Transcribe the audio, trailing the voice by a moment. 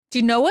Do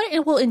you know what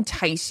it will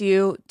entice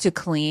you to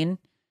clean?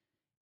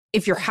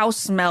 If your house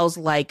smells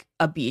like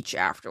a beach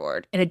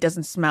afterward and it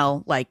doesn't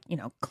smell like,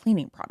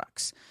 cleaning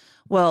products.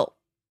 Well,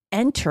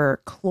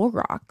 enter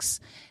Clorox.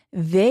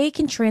 They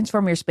can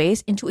transform your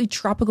space into a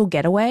tropical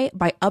getaway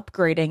by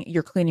upgrading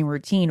your cleaning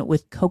routine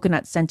with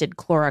coconut-scented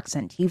Clorox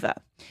Scentiva.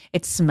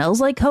 It smells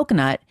like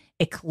coconut,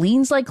 it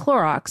cleans like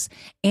Clorox,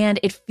 and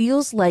it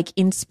feels like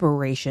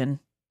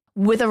inspiration.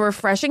 With a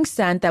refreshing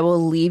scent that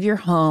will leave your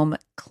home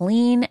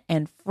clean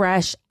and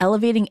fresh,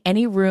 elevating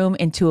any room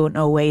into an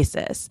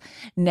oasis.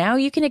 Now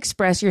you can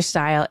express your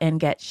style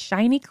and get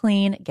shiny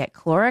clean. Get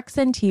Clorox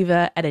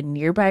Scentiva at a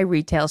nearby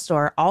retail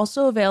store,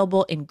 also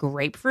available in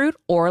grapefruit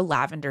or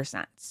lavender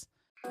scents.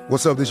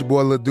 What's up, this your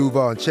boy Lil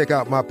Duval, and check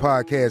out my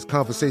podcast,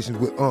 Conversations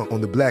with Unc,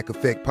 on the Black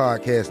Effect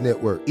Podcast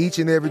Network. Each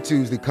and every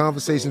Tuesday,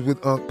 Conversations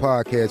with Unc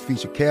podcast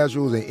feature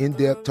casual and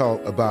in-depth talk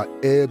about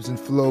ebbs and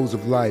flows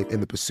of life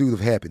and the pursuit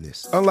of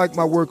happiness. Unlike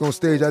my work on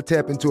stage, I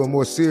tap into a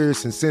more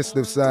serious and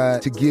sensitive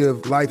side to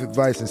give life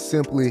advice and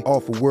simply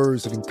offer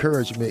words of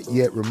encouragement,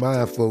 yet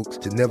remind folks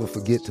to never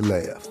forget to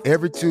laugh.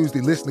 Every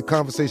Tuesday, listen to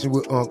Conversation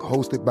with Unc,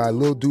 hosted by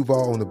Lil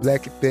Duval on the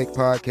Black Effect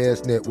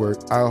Podcast Network,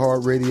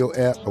 iHeartRadio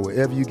app, or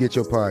wherever you get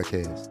your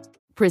podcasts.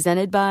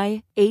 Presented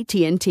by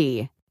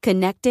AT&T.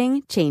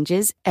 Connecting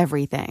changes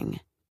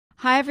everything.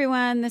 Hi,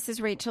 everyone. This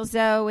is Rachel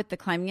Zoe with the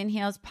Climbing in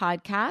Heels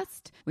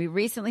podcast. We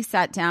recently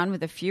sat down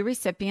with a few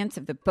recipients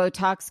of the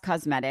Botox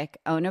Cosmetic,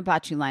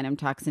 Onabotulinum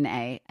Toxin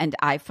A, and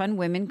iFund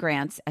Women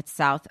grants at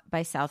South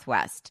by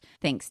Southwest,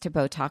 thanks to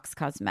Botox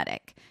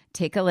Cosmetic.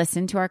 Take a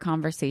listen to our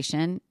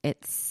conversation.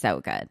 It's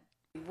so good.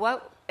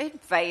 What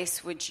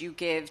advice would you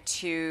give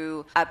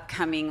to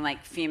upcoming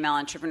female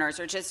entrepreneurs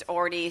or just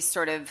already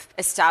sort of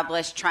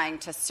established trying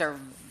to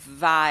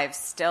survive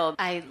still?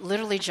 I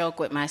literally joke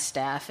with my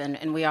staff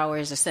and we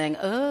always are saying,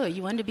 oh,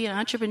 you want to be an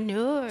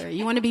entrepreneur?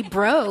 You want to be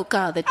broke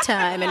all the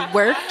time and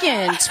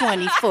working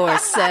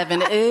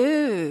 24/7.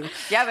 Ooh.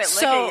 Yeah, but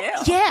look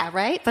at you. Yeah,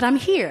 right? But I'm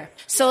here.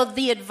 So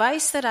the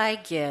advice that I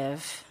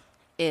give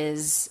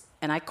is,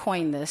 and I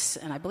coined this,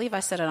 and I believe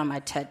I said it on my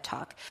TED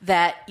Talk,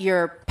 that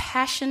your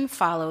passion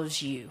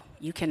follows you.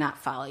 You cannot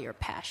follow your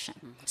passion.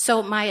 Mm-hmm.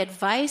 So my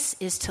advice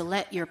is to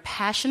let your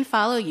passion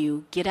follow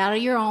you, get out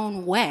of your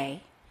own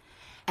way,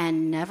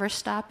 and never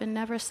stop and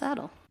never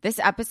settle. This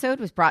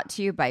episode was brought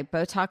to you by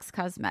Botox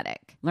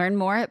Cosmetic. Learn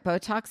more at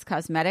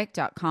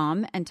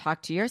BotoxCosmetic.com and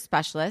talk to your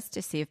specialist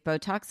to see if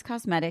Botox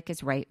Cosmetic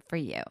is right for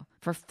you.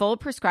 For full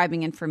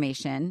prescribing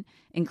information,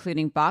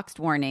 including boxed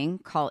warning,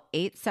 call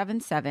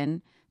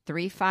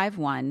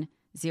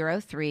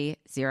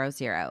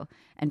 877-351-0300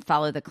 and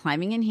follow the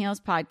Climbing in Heels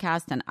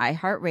podcast on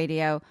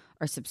iHeartRadio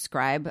or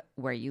subscribe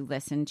where you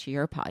listen to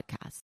your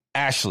podcast.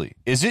 Ashley,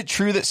 is it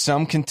true that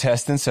some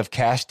contestants have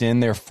cashed in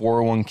their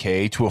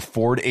 401k to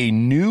afford a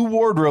new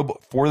wardrobe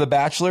for The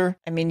Bachelor?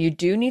 I mean, you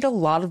do need a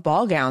lot of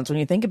ball gowns when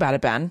you think about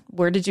it, Ben.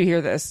 Where did you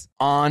hear this?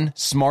 On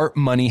Smart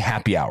Money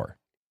Happy Hour.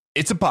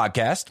 It's a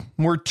podcast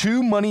where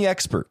two money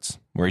experts,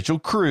 Rachel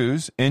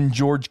Cruz and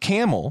George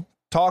Kamel,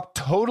 talk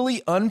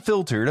totally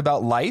unfiltered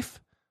about life,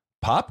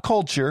 pop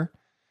culture,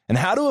 and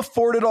how to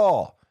afford it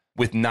all,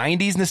 with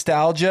 90s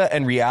nostalgia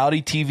and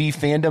reality TV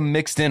fandom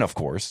mixed in, of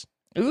course.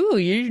 Ooh,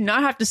 you do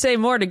not have to say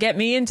more to get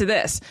me into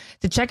this.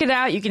 To check it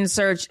out, you can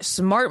search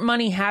Smart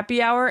Money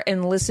Happy Hour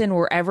and listen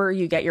wherever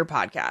you get your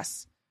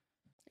podcasts.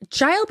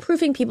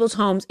 Child-proofing people's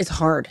homes is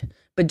hard,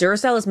 but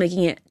Duracell is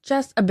making it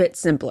just a bit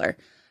simpler.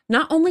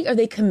 Not only are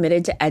they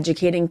committed to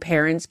educating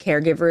parents,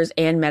 caregivers,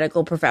 and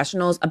medical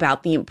professionals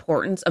about the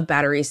importance of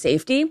battery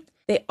safety,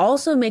 they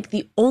also make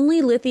the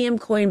only lithium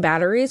coin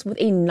batteries with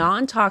a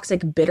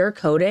non-toxic bitter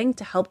coating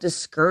to help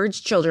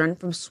discourage children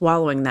from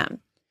swallowing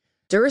them.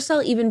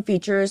 Duracell even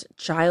features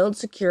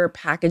child-secure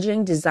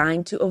packaging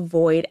designed to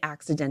avoid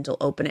accidental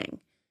opening.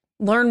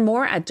 Learn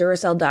more at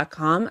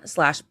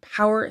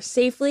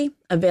Duracell.com/powersafely,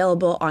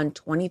 available on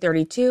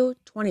 2032,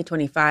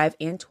 2025,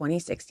 and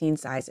 2016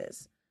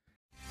 sizes.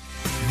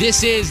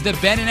 This is the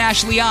Ben and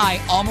Ashley I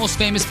Almost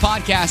Famous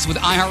podcast with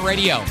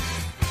iHeartRadio.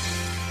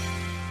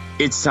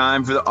 It's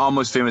time for the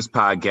Almost Famous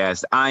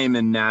podcast. I am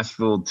in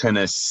Nashville,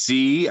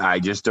 Tennessee. I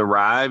just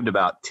arrived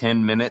about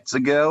 10 minutes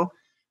ago.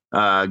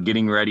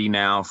 Getting ready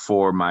now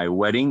for my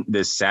wedding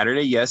this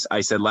Saturday. Yes,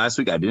 I said last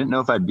week I didn't know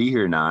if I'd be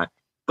here or not,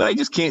 but I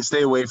just can't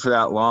stay away for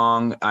that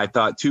long. I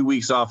thought 2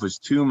 weeks off was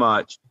too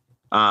much.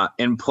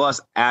 And plus,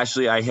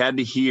 Ashley, I had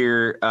to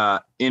hear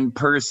in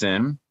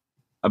person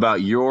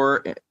about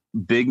your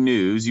big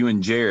news. You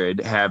and Jared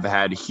have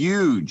had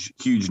huge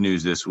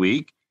news this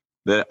week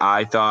that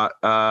I thought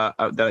that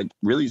I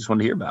really just wanted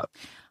to hear about.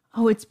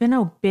 Oh, it's been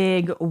a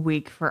big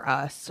week for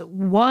us.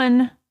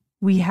 One,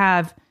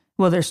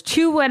 there's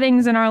two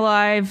weddings in our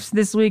lives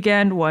this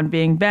weekend, one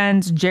being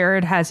Ben's.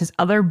 Jared has his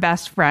other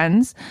best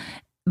friends.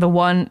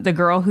 The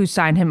girl who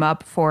signed him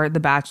up for The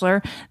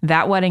Bachelor,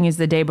 that wedding is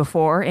the day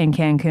before in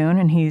Cancun,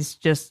 and he's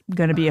just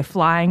going to be a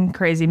flying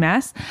crazy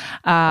mess.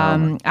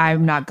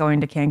 I'm not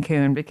going to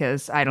Cancun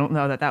because I don't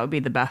know that would be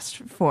the best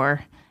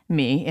for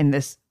me in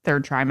this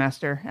third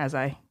trimester as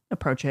I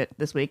approach it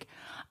this week.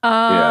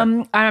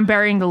 I'm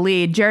burying the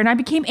lead. Jared and I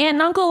became aunt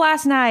and uncle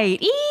last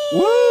night.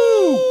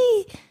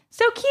 Woo!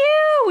 So cute.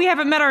 We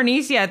haven't met our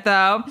niece yet,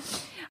 though.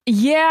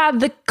 Yeah,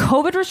 the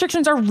COVID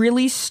restrictions are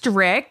really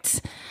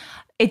strict.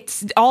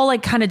 It's all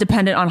like kind of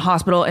dependent on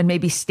hospital and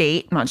maybe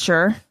state. I'm not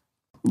sure.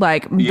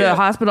 Like the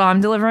hospital I'm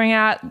delivering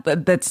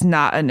at, that's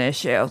not an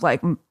issue.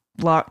 Like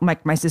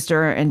my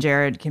sister and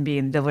Jared can be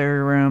in the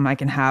delivery room. I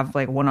can have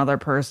like one other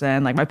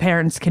person. Like my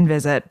parents can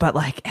visit, but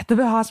like at the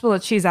hospital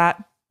that she's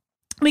at,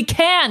 we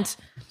can't.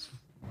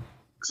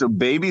 So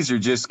babies are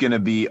just going to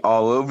be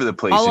all over the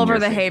place. All over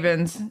the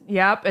Havens.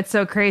 Yep. It's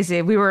so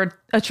crazy. We were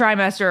a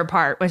trimester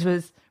apart, which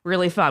was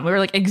really fun. We were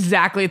like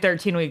exactly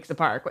 13 weeks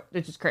apart,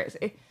 which is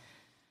crazy.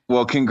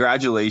 Well,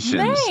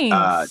 congratulations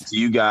to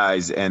you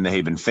guys and the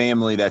Haven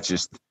family. That's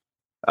just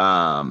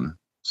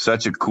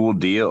such a cool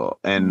deal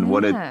and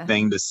what a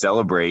thing to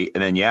celebrate.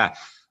 And then,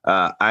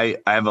 I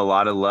have a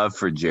lot of love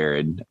for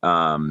Jared.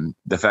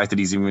 The fact that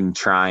he's even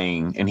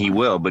trying, and he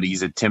will, but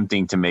he's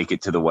attempting to make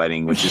it to the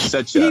wedding, which is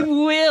such He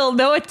will.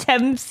 No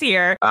attempts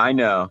here. I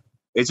know.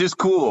 It's just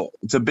cool.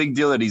 It's a big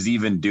deal that he's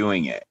even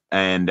doing it.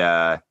 And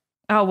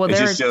it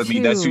just showed me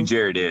that's who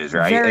Jared is,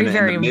 right? Very, and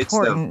very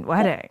important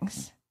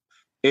weddings.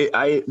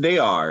 They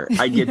are.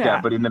 I get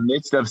that. But in the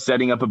midst of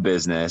setting up a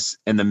business,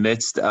 in the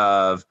midst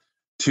of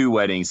 2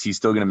 weddings, he's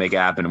still going to make it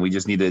happen. And we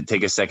just need to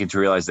take a second to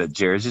realize that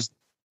Jared's just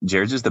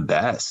the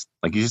best.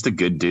 Like, he's just a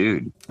good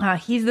dude.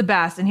 He's the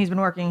best, and he's been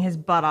working his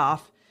butt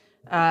off.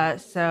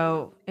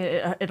 So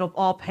it'll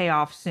all pay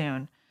off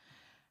soon.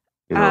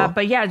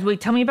 But yeah,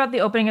 tell me about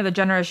the opening of the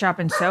Generous shop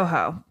in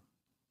Soho.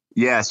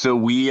 Yeah, so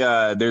we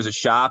there's a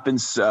shop in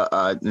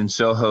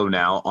Soho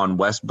now on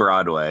West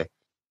Broadway.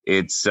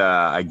 It's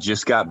I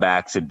just got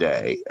back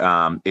today.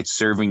 It's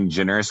serving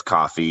generous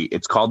coffee.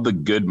 It's called the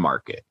Good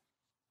Market.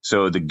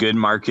 So the Good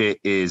Market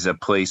is a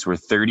place where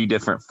 30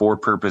 different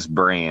for-purpose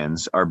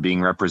brands are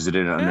being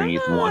represented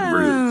underneath one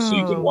roof. So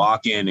you can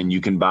walk in and you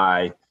can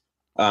buy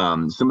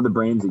some of the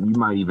brands that you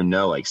might even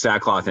know, like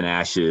Sackcloth and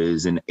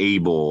Ashes and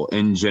Able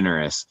and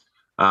Generous,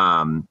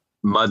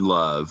 Mud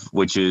Love,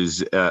 which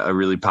is a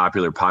really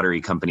popular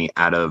pottery company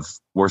out of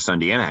Warsaw,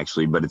 Indiana,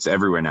 actually, but it's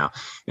everywhere now.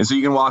 And so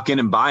you can walk in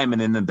and buy them.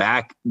 And in the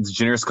back,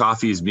 Generous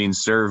Coffee is being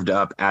served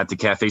up at the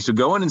cafe. So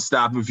go in and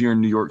stop if you're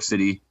in New York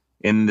City,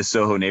 in the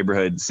Soho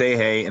neighborhood, say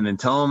hey, and then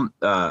tell them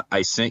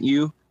I sent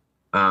you.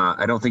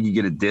 I don't think you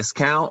get a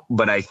discount,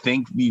 but I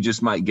think you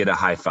just might get a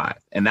high five,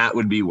 and that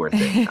would be worth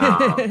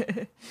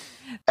it.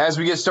 As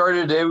we get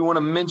started today, we want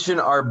to mention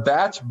our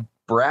batch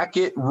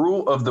bracket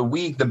rule of the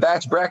week. The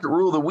batch bracket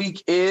rule of the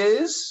week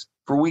is,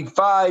 for week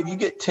 5, you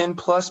get 10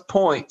 plus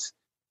points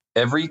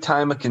every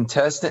time a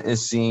contestant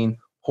is seen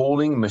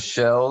holding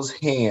Michelle's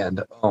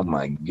hand. Oh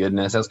my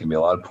goodness, that's gonna be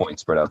a lot of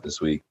points spread out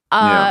this week.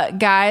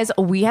 Guys,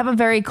 we have a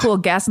very cool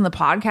guest on the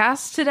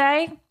podcast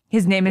today.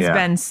 His name is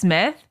Ben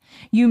Smith.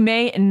 You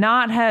may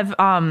not have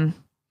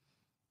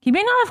he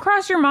may not have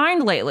crossed your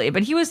mind lately,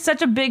 but he was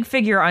such a big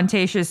figure on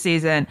Tayshia's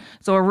season.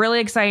 So we're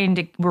really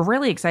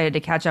excited to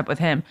catch up with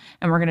him,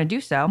 and we're gonna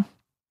do so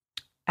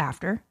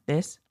after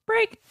this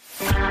break.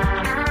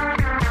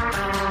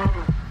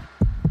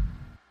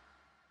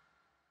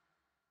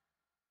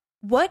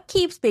 What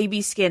keeps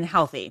baby skin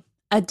healthy?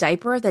 A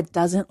diaper that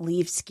doesn't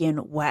leave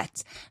skin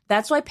wet.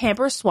 That's why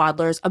Pampers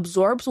Swaddlers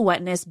absorbs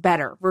wetness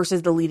better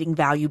versus the leading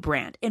value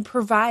brand and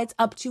provides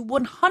up to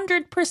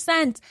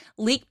 100%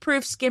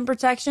 leak-proof skin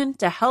protection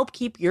to help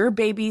keep your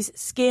baby's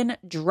skin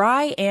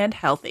dry and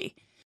healthy.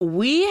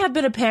 We have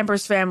been a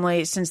Pampers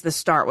family since the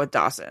start with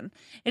Dawson.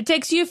 It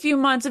takes you a few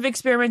months of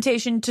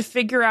experimentation to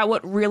figure out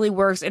what really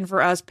works, and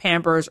for us,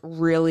 Pampers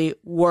really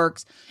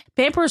works.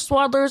 Pampers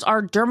Swaddlers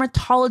are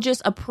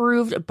dermatologist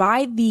approved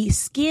by the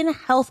Skin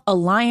Health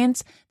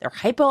Alliance. They're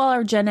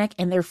hypoallergenic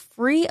and they're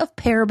free of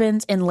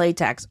parabens and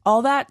latex.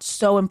 All that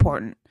so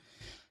important.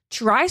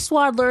 Try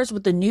Swaddlers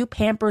with the new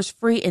Pampers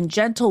Free and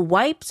Gentle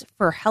wipes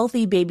for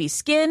healthy baby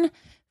skin.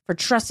 For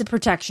trusted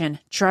protection,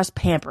 trust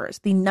Pampers,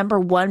 the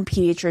 #1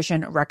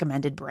 pediatrician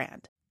recommended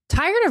brand.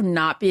 Tired of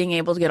not being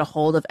able to get a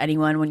hold of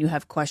anyone when you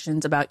have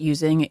questions about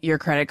using your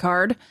credit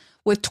card?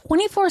 With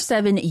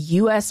 24/7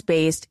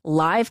 US-based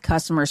live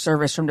customer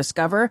service from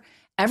Discover,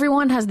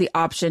 everyone has the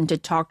option to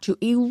talk to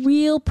a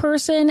real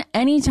person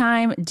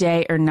anytime,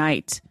 day or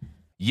night.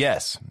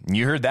 Yes,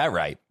 you heard that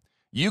right.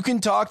 You can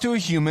talk to a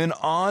human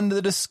on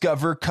the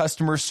Discover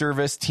customer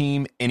service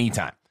team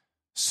anytime.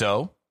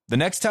 So, the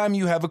next time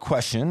you have a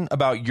question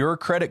about your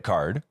credit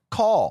card,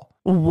 call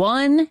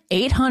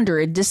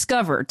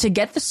 1-800-DISCOVER to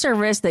get the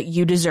service that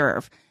you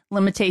deserve.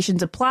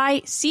 Limitations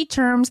apply. See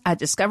terms at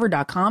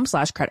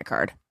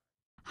discover.com/creditcard.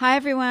 Hi,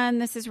 everyone.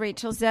 This is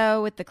Rachel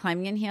Zoe with the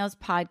Climbing in Heels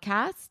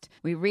podcast.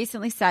 We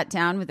recently sat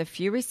down with a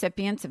few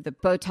recipients of the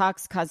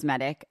Botox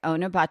Cosmetic,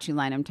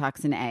 Onabotulinum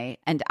Toxin A,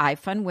 and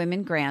iFund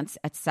Women grants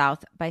at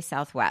South by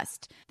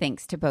Southwest,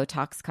 thanks to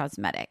Botox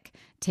Cosmetic.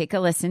 Take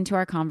a listen to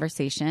our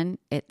conversation.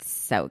 It's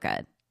so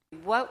good.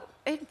 What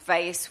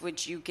advice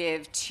would you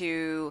give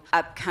to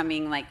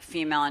upcoming like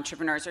female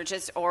entrepreneurs or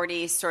just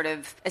already sort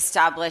of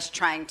established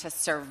trying to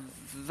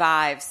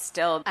survive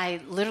still?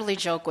 I literally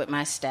joke with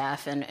my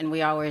staff, and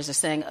we always are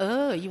saying,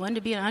 oh, you want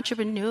to be an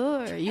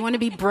entrepreneur? You want to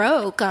be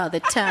broke all the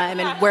time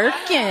and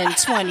working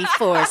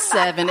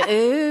 24/7?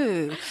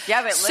 Ooh.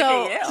 Yeah, but look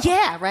at you.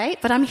 Yeah, right?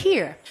 But I'm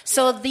here.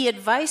 So the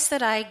advice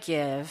that I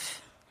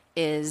give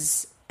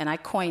is, and I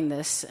coined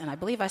this, and I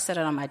believe I said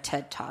it on my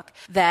TED Talk,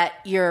 that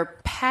your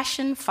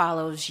passion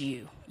follows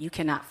you. You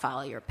cannot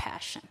follow your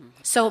passion.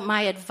 So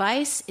my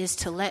advice is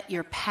to let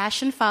your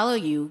passion follow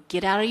you,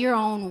 get out of your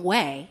own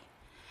way,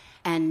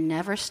 and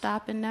never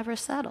stop and never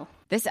settle.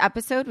 This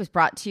episode was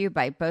brought to you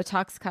by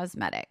Botox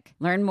Cosmetic.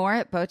 Learn more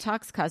at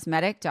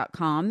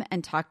BotoxCosmetic.com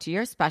and talk to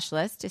your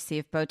specialist to see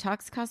if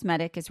Botox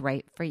Cosmetic is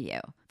right for you.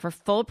 For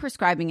full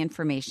prescribing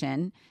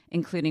information,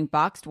 including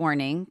boxed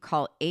warning,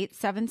 call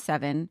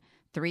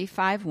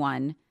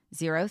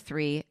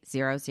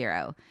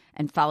 877-351-0300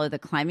 and follow the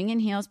Climbing in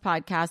Heels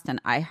podcast on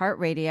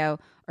iHeartRadio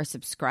or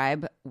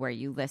subscribe where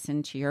you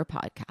listen to your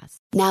podcast.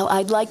 Now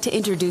I'd like to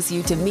introduce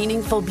you to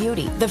Meaningful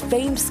Beauty, the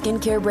famed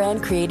skincare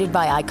brand created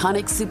by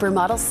iconic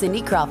supermodel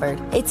Cindy Crawford.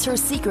 It's her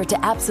secret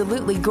to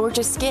absolutely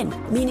gorgeous skin.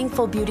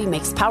 Meaningful Beauty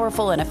makes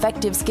powerful and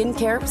effective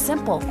skincare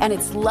simple, and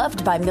it's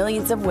loved by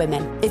millions of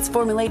women. It's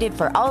formulated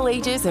for all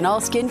ages and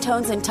all skin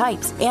tones and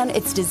types, and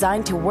it's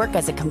designed to work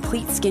as a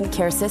complete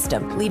skincare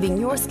system, leaving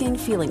your skin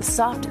feeling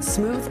soft,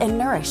 smooth, and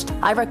nourished.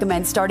 I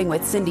recommend starting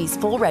with Cindy's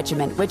full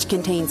regimen, which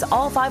contains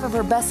all 5 of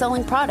her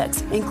best-selling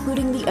products,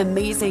 including the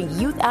amazing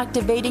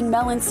youth-activating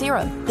Melon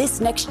Serum.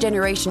 This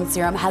next-generation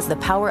serum has the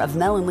power of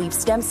melon leaf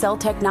stem cell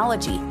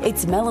technology.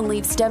 It's melon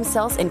leaf stem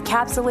cells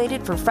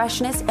encapsulated for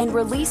freshness and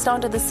released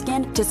onto the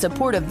skin to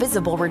support a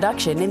visible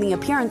reduction in the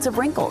appearance of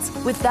wrinkles.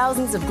 With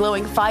thousands of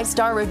glowing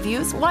 5-star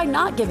reviews, why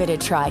not give it a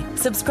try?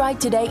 Subscribe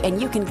today and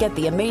you can get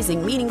the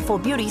amazing Meaningful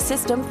Beauty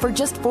system for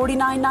just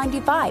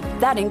 $49.95.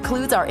 That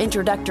includes our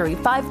introductory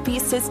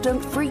 5-piece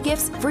system, free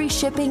gifts, free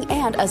shipping,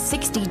 and a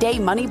 60-day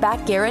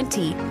money-back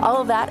guarantee.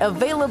 All of that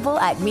available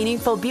at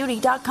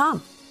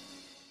meaningfulbeauty.com.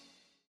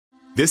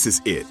 This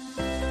is it.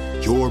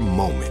 Your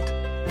moment.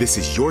 This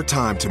is your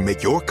time to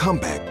make your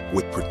comeback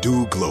with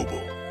Purdue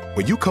Global.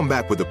 When you come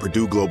back with a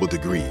Purdue Global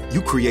degree,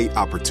 you create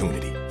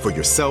opportunity for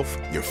yourself,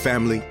 your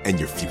family, and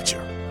your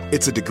future.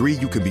 It's a degree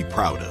you can be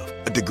proud of,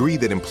 a degree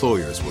that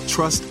employers will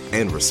trust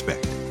and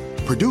respect.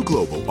 Purdue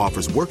Global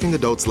offers working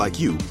adults like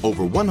you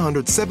over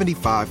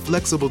 175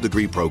 flexible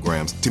degree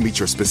programs to meet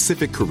your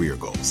specific career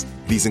goals.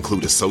 These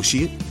include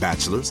associate,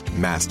 bachelor's,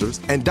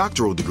 master's, and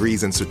doctoral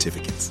degrees and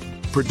certificates.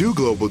 Purdue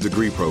Global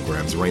degree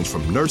programs range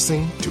from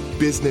nursing to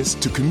business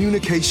to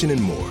communication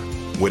and more.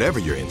 Whatever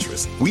your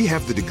interest, we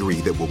have the degree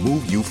that will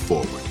move you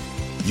forward.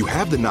 You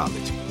have the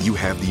knowledge, you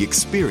have the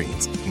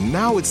experience.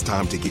 Now it's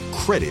time to get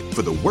credit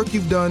for the work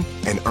you've done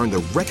and earn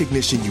the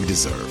recognition you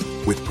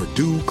deserve with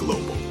Purdue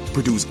Global,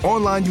 Purdue's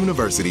online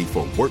university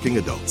for working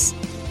adults.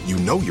 You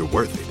know you're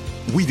worth it.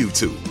 We do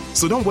too.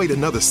 So don't wait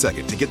another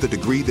second to get the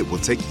degree that will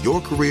take your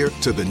career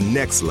to the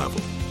next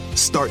level.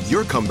 Start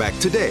your comeback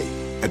today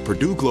at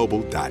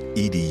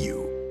purdueglobal.edu.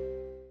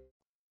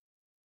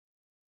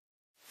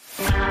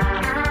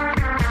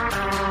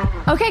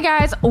 Okay,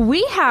 guys,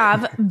 we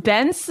have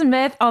Ben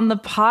Smith on the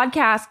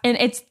podcast, and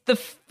it's the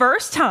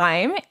first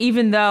time,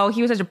 even though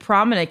he was such a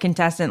prominent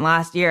contestant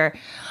last year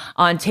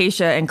on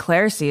Tayshia and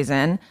Claire's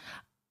season.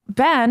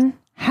 Ben,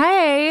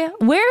 hey,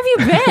 where have you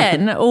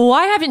been?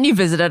 Why haven't you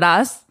visited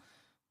us?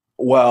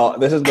 Well,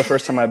 this is the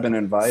first time I've been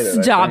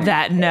invited. Stop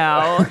that!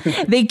 No,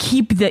 they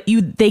keep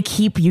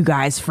you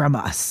guys from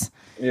us.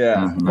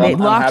 Yeah, They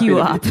lock you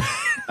up.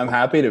 I'm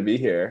happy to be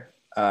here.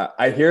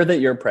 I hear that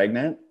you're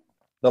pregnant.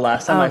 The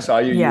last time I saw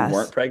you, yes. You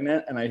weren't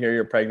pregnant, and I hear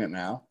you're pregnant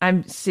now.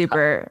 I'm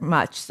super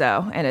much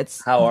so, and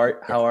it's how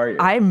are you?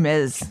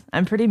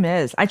 I'm pretty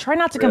Ms. I try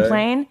not to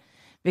complain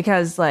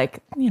because,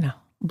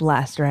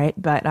 blessed, right?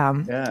 But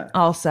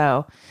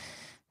also,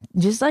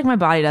 just like my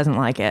body doesn't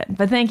like it.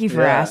 But thank you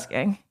for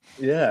asking.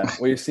 Yeah,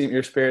 well,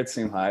 your spirits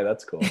seem high.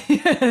 That's cool.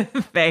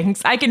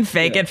 Thanks. I can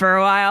fake it for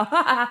a while.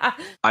 I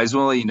just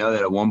want to let you know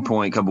that at one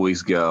point a couple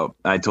weeks ago,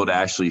 I told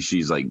Ashley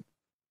she's like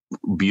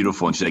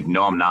beautiful, and she's like,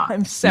 "No, I'm not." I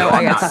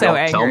got so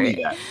angry. Tell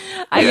me that.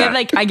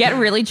 I get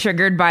really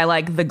triggered by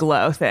like the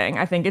glow thing.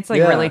 I think it's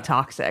really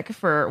toxic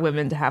for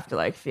women to have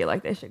to feel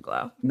like they should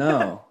glow.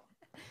 No.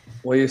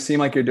 Well, you seem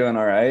like you're doing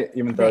all right,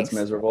 even though it's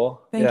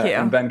miserable. Thank you.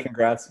 And Ben,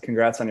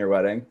 congrats on your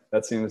wedding.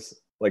 That seems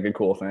like a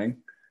cool thing.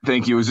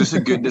 Thank you. Was this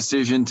a good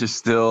decision to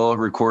still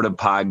record a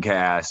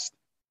podcast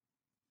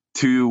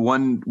to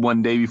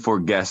one day before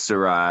guests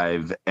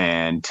arrive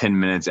and 10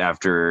 minutes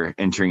after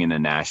entering into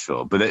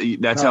Nashville? But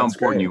that's how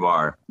important great. You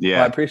are. Yeah.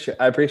 Well,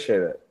 I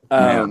appreciate it.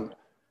 Well,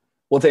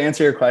 to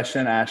answer your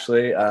question,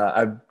 Ashley,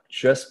 I've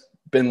just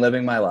been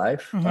living my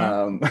life.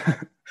 Mm-hmm.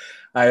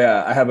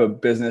 I have a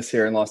business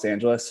here in Los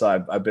Angeles,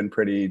 so I've been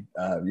pretty,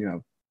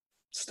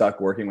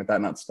 stuck working with that.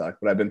 Not stuck,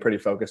 but I've been pretty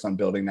focused on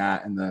building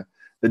that and the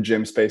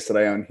gym space that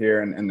I own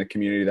here and the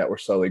community that we're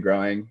slowly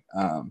growing.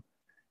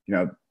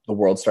 The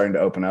world's starting to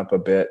open up a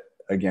bit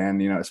again,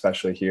 you know,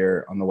 especially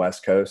here on the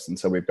West Coast. And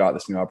so we've got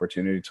this new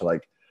opportunity to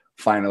like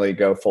finally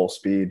go full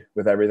speed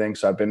with everything.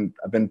 So I've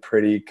been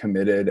pretty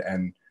committed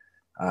and,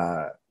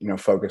 you know,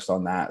 focused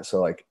on that.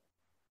 So like,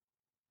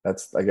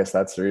 I guess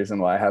that's the reason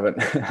why I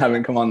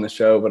haven't come on the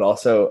show, but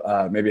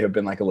also maybe have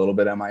been like a little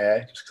bit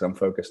MIA just because I'm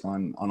focused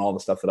on all the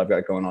stuff that I've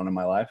got going on in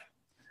my life.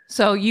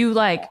 So you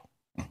like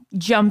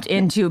jumped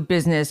into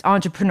business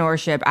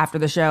entrepreneurship after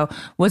the show.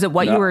 Was it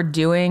what you were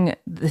doing,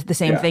 the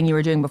same thing you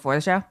were doing before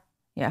the show?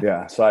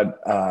 Yeah. So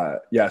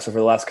so for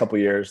the last couple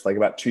of years, like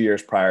about 2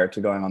 years prior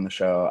to going on the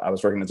show, I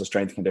was working as a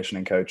strength and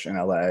conditioning coach in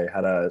LA,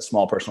 had a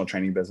small personal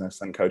training business,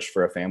 then coached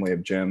for a family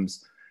of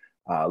gyms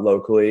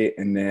locally.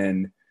 And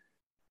then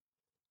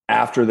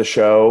after the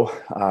show,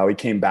 we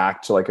came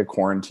back to like a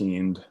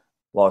quarantined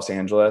Los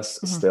Angeles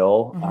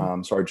still.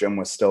 So our gym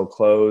was still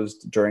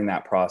closed during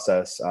that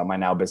process. My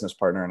now business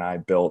partner and I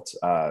built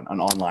an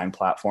online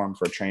platform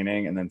for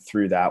training. And then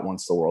through that,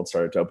 once the world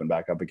started to open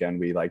back up again,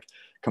 we like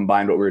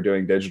combined what we were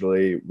doing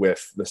digitally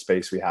with the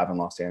space we have in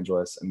Los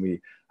Angeles. And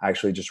we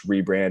actually just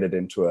rebranded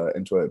into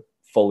a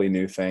fully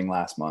new thing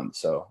last month.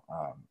 So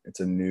it's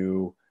a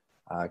new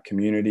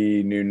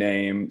community, new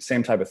name,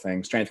 same type of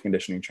thing, strength and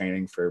conditioning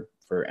training for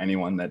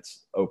anyone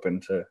that's open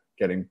to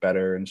getting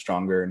better and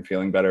stronger and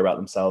feeling better about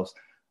themselves.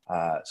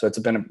 So it's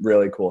been a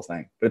really cool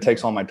thing, but it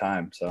takes all my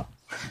time. So,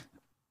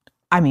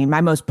 I mean,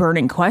 my most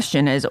burning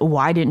question is,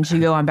 why didn't you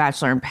go on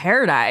Bachelor in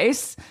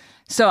Paradise?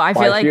 So I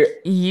feel like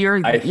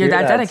you're that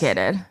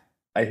dedicated.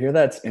 I hear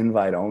that's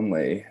invite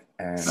only.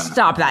 And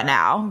stop that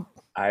now.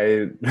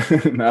 I'm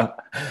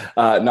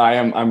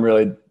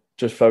really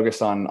just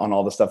focused on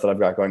all the stuff that I've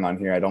got going on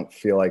here. I don't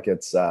feel like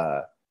it's,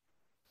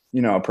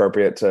 you know,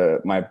 appropriate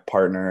to my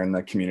partner and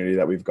the community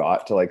that we've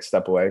got to like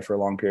step away for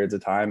long periods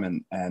of time.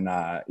 And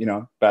you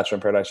know, Bachelor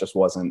in Paradise just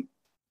wasn't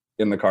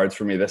in the cards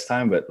for me this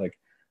time, but like,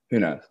 who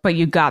knows? But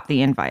you got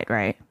the invite,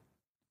 right?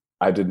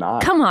 I did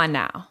not. Come on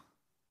now.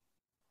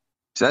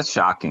 So that's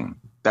shocking.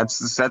 That's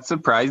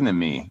surprising to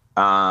me.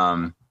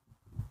 Why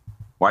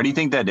do you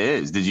think that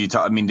is? Did you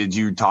talk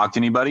to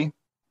anybody?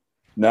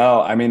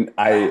 No, I mean,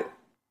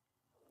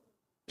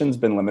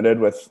 been limited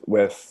with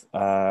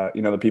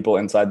you know, the people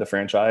inside the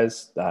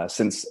franchise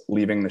since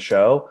leaving the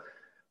show,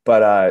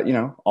 but you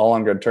know, all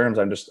on good terms.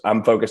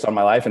 I'm focused on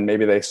my life, and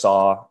maybe they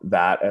saw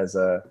that as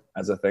a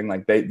thing.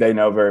 Like they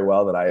know very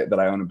well that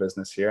I own a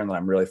business here, and that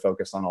I'm really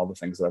focused on all the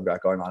things that I've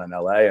got going on in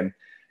LA. And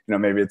you know,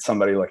 maybe it's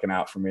somebody looking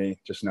out for me,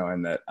 just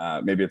knowing that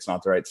maybe it's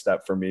not the right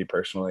step for me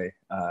personally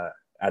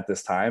at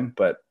this time.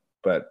 But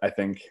I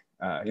think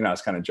you know, I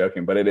was kind of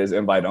joking, but it is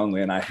invite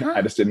only, and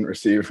I just didn't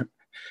receive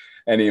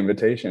any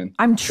invitation.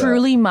 I'm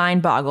truly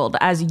mind boggled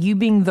as you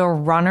being the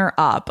runner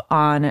up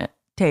on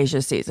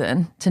Tayshia's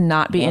season to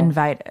not be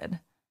invited.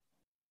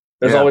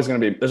 There's always going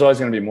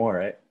to be more,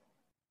 right?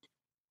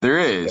 There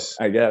is,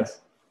 I guess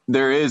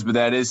there is, but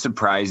that is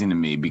surprising to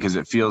me because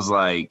it feels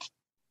like,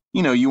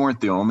 you know, you weren't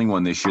the only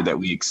one this year that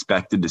we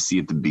expected to see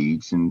at the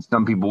beach. And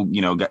some people,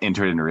 you know, got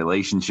entered into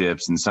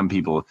relationships, and some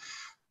people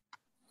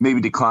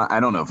maybe decline. I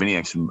don't know if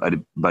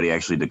anybody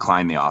actually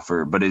declined the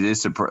offer, but it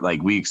is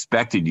like we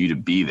expected you to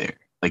be there.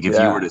 Like if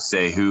you were to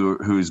say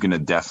who's going to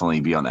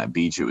definitely be on that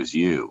beach, it was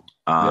you.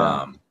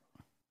 And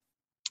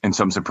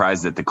so I'm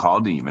surprised that the call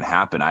didn't even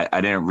happen. I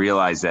didn't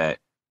realize that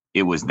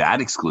it was that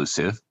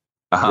exclusive.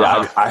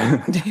 I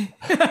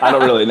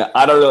don't really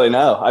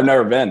know. I've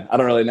never been. I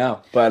don't really know.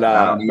 But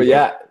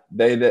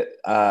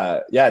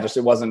yeah, just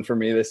it wasn't for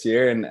me this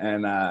year.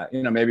 And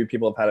you know, maybe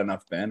people have had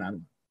enough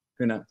Ben.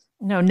 Who knows?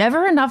 No,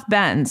 never enough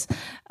Bens.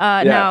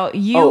 Now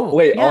you. Oh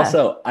wait,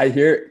 also I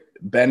hear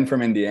Ben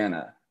from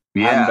Indiana.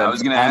 Yeah, I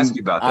was going to ask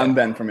you about that. I'm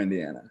Ben from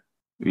Indiana.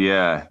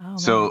 Yeah.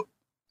 So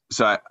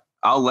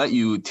I'll let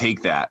you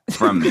take that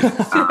from me.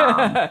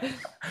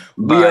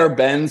 We are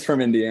Bens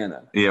from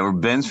Indiana. Yeah, we're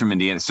Bens from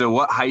Indiana. So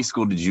what high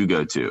school did you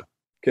go to?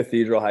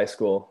 Cathedral High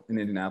School in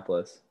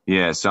Indianapolis.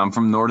 Yeah, so I'm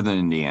from Northern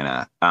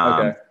Indiana.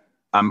 Okay.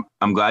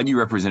 I'm glad you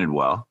represented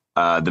well.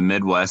 The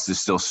Midwest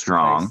is still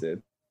strong. Thanks,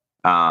 dude.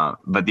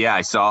 But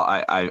yeah,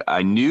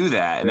 I knew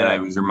that, and then I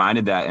was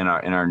reminded that in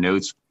our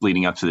notes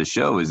leading up to the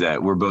show is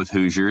that we're both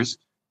Hoosiers.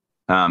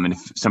 And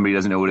if somebody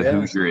doesn't know what a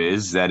Hoosier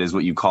is, that is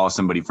what you call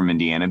somebody from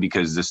Indiana,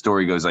 because the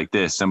story goes like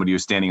this. Somebody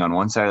was standing on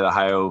one side of the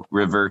Ohio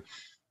River.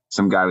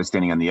 Some guy was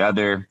standing on the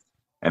other,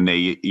 and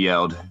they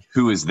yelled,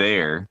 "Who is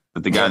there?"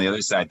 But the guy on the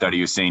other side thought he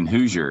was saying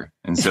Hoosier.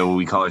 And so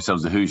we call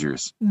ourselves the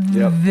Hoosiers.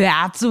 Yep.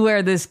 That's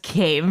where this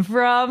came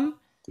from.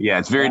 Yeah,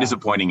 it's very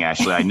disappointing,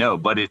 Ashley. I know,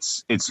 but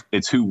it's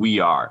who we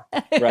are.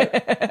 Right.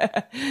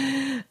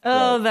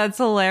 That's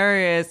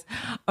hilarious.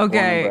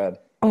 Okay.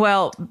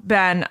 Well,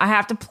 Ben, I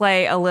have to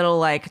play a little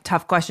like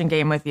tough question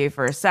game with you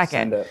for a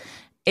second.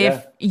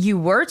 If you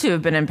were to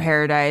have been in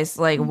Paradise,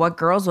 like what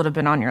girls would have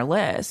been on your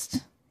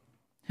list?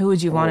 Who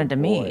would you wanted to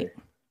meet?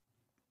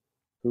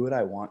 Who would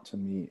I want to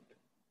meet?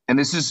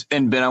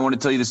 And Ben, I want to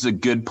tell you, this is a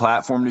good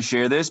platform to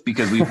share this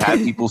because we've had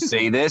people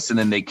say this and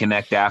then they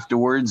connect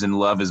afterwards and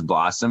love has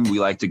blossomed. We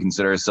like to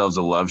consider ourselves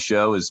a love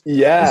show as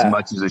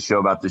much as a show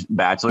about The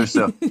Bachelor.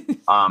 So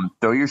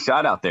throw your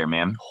shot out there,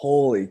 man.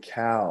 Holy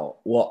cow.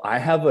 Well, I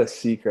have a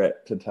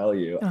secret to tell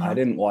you. I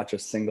didn't watch a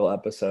single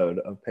episode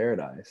of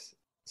Paradise.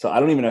 So I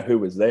don't even know who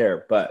was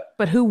there, but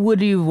who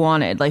would you have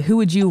wanted? Like, who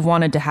would you have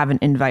wanted to have an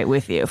invite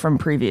with you from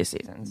previous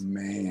seasons?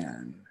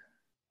 Man.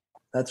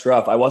 That's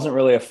rough. I wasn't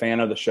really a fan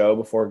of the show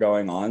before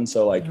going on.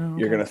 So like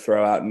you're going to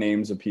throw out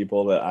names of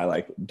people that I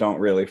like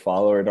don't really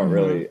follow or don't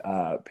really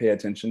pay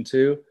attention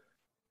to.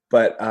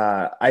 But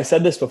I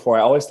said this before. I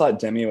always thought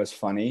Demi was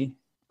funny.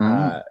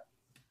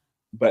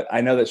 But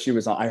I know that she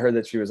was on. I heard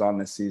that she was on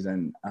this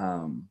season.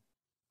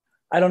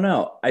 I don't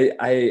know.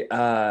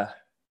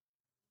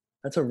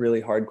 That's a really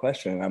hard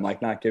question. I'm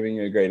like not giving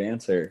you a great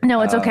answer.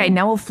 No, it's okay.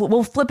 Now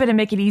we'll flip it and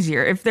make it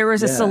easier. If there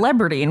was a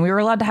celebrity and we were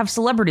allowed to have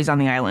celebrities on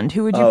the island,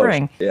 who would you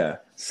bring? Yeah,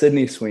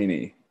 Sydney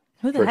Sweeney.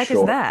 Who the heck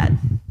is that?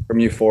 From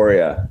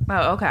Euphoria.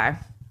 Oh, okay.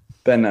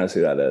 Ben knows who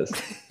that is.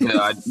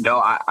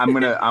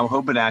 I'm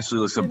hoping Ashley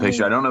looks up a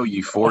picture. I don't know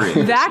Euphoria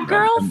is. That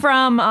girl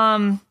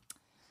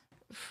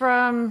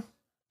from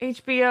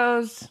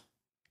HBO's.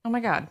 Oh my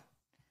God.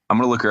 I'm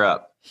gonna look her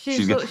up.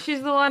 She's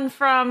the one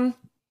from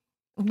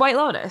White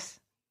Lotus.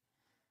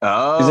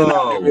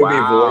 Oh,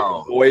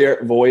 wow.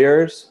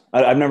 Voyeurs.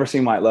 I've never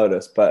seen White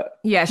Lotus, but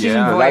yeah, she's in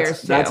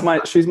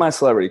Voyeurs. She's my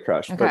celebrity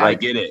crush. Okay. But I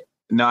get it.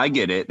 No, I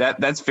get it.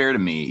 That's fair to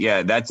me.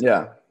 Yeah,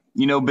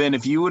 you know, Ben,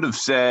 if you would have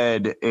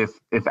said if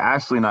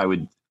Ashley and I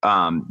would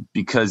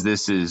because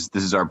this is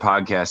our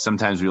podcast,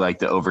 sometimes we like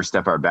to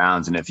overstep our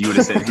bounds. And if you would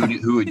have said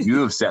who would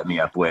you have set me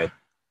up with?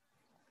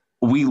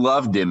 We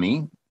love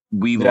Demi.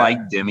 We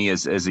like Demi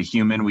as a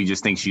human. We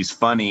just think she's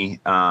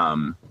funny.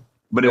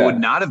 But it would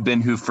not have been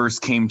who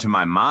first came to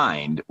my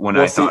mind when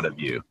I thought of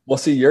you. Well,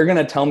 see, you're going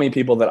to tell me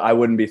people that I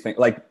wouldn't be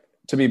thinking. Like,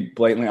 to be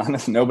blatantly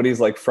honest,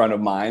 nobody's like front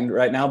of mind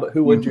right now. But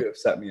who would you have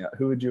set me up?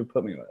 Who would you have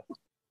put me with?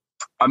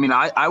 I mean,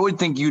 I would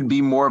think you'd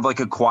be more of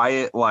like a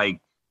quiet, like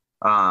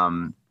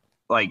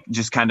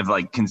just kind of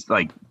like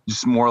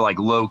just more like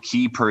low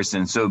key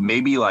person. So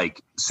maybe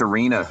like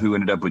Serena, who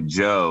ended up with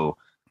Joe,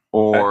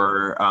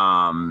 or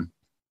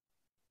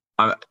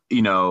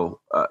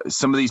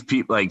some of these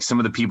people, like some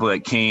of the people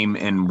that came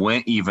and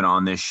went even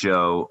on this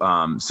show,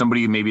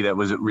 somebody maybe that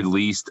was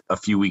released a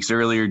few weeks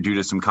earlier due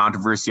to some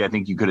controversy. I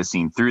think you could have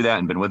seen through that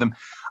and been with them.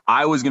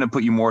 I was going to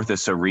put you more with a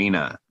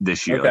Serena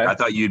this year. Okay. Like, I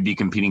thought you'd be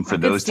competing for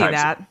those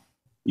types.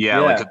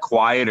 Like a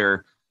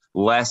quieter,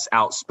 less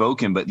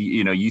outspoken, but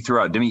you threw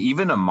out Demi,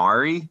 even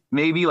Amari,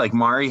 maybe like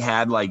Mari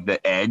had like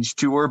the edge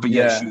to her, but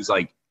yet she was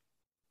like,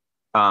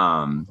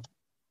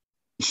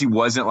 she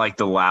wasn't like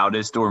the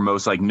loudest or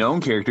most like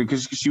known character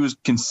because she was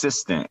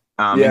consistent.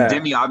 And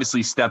Demi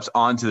obviously steps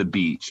onto the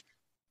beach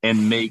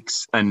and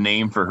makes a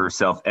name for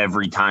herself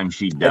every time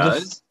she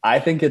does. I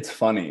think it's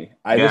funny.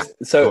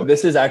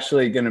 This is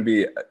actually going to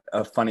be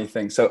a funny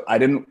thing. So I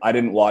didn't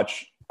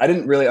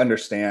really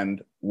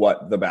understand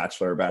what The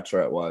Bachelor or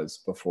Bachelorette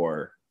was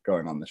before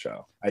going on the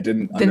show. I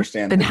didn't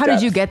understand. Then how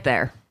did you get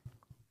there?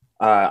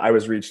 I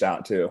was reached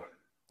out to.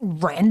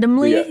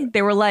 Randomly?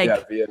 They were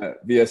like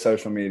via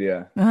social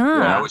media.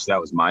 I wish that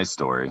was my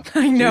story.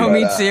 I know,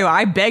 me too.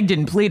 I begged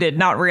and pleaded.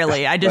 Not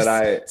really. I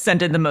just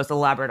sent in the most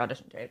elaborate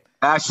audition tape.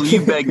 Actually,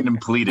 you begged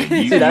and pleaded.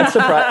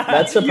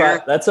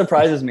 That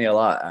surprises me a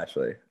lot,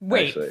 actually.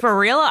 Wait, for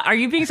real? Are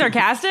you being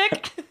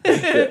sarcastic?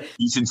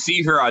 You should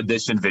see her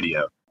audition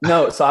video.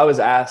 No, so I was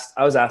asked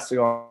to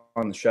go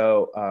on the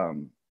show,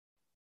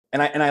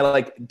 and I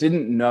like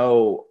didn't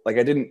know, like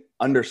I didn't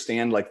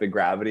understand like the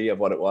gravity of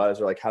what it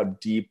was or like how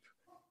deep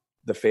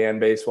the fan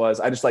base was.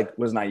 I just like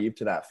was naive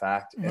to that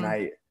fact. And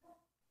I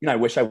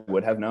wish I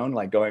would have known,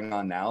 like going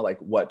on now, like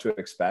what to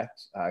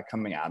expect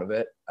coming out of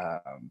it.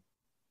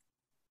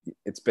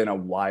 It's been a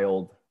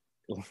wild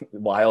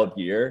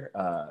year,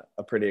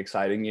 a pretty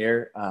exciting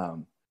year.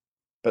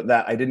 But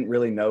that I didn't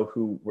really know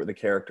who the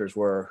characters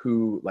were,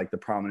 who like the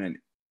prominent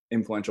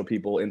influential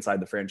people inside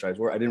the franchise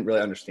were. I didn't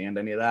really understand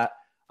any of that.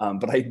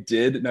 But I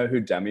did know who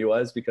Demi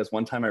was because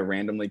one time I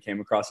randomly came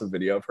across a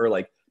video of her,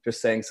 like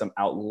just saying some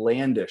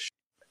outlandish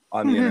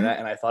on the internet,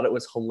 and I thought it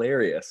was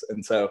hilarious.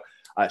 And so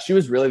she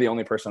was really the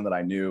only person that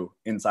I knew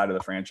inside of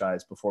the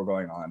franchise before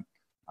going on.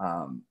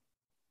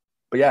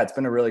 But yeah, it's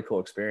been a really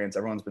cool experience.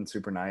 Everyone's been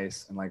super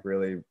nice and like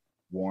really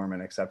warm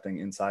and accepting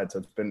inside.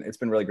 So it's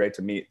been really great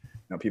to meet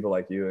people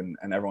like you and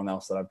everyone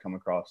else that I've come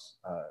across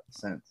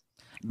since.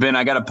 Ben,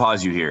 I got to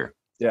pause you here.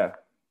 Yeah.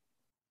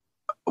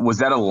 Was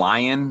that a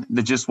lion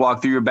that just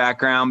walked through your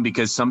background?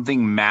 Because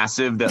something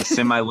massive that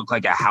semi looked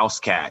like a house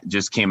cat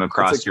just came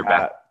across your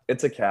back.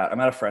 It's a cat. I'm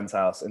at a friend's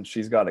house and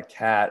she's got a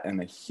cat and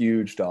a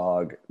huge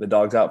dog. The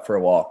dog's out for a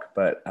walk,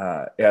 but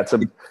it's I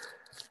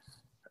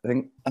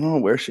don't know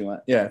where she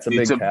went. Yeah, it's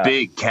a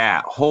big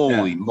cat.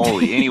 Holy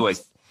moly. Anyways.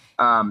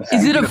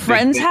 Is it a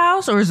friend's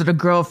house or is it a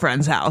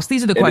girlfriend's house?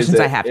 These are the questions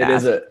I have to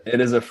ask. It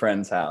is a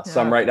friend's house. Yeah.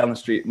 So I'm right down the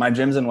street. My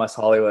gym's in West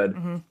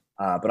Hollywood,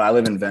 but I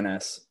live in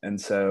Venice.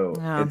 And so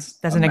that's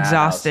an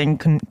exhausting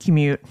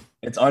commute.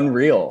 It's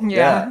unreal.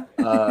 Yeah.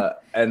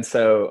 And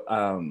so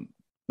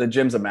the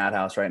gym's a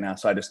madhouse right now.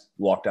 So I just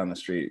walk down the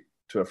street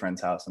to a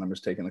friend's house and I'm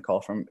just taking the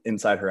call from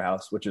inside her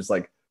house, which is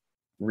like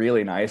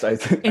really nice.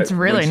 It's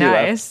really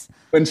nice.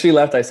 When she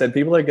left, I said,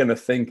 people are going to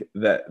think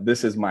that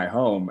this is my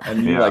home,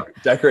 and you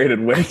like decorated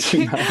way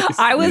too nice.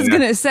 I was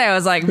going to say, I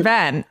was like,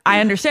 Ben, I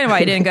understand why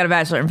you didn't go to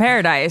Bachelor in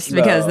Paradise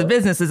because the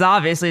business is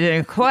obviously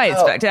doing quite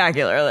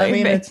spectacularly. I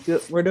mean,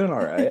 we're doing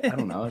all right. I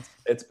don't know.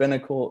 It's been a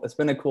cool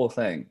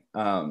thing.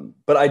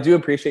 But I do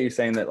appreciate you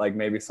saying that, like,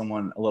 maybe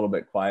someone a little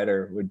bit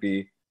quieter would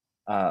be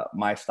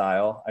my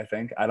style. I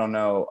think. I don't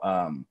know.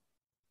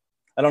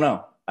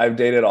 I've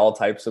dated all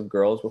types of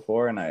girls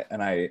before, and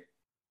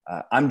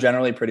I'm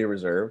generally pretty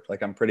reserved.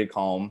 Like, I'm pretty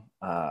calm.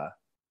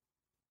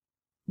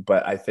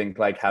 But I think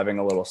like having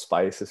a little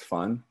spice is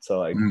fun. So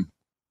like,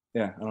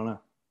 yeah, I don't know.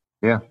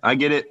 Yeah, I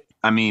get it.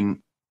 I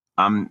mean,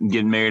 I'm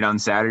getting married on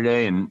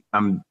Saturday, and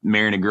I'm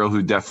marrying a girl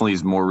who definitely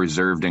is more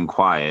reserved and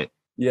quiet.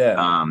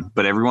 Yeah.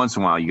 But every once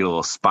in a while you get a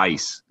little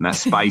spice, and that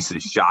spice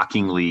is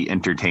shockingly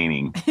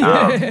entertaining.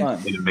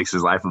 And it makes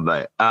his life a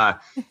bit.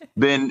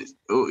 Ben,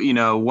 you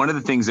know, one of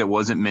the things that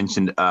wasn't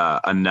mentioned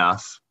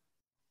enough,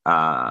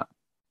 right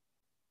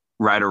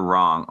or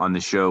wrong, on the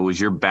show was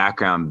your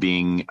background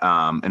being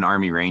an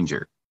Army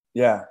Ranger.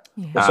 Yeah.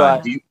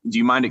 So do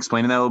you mind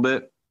explaining that a little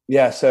bit?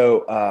 Yeah.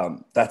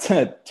 So that's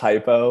a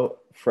typo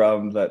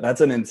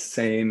that's an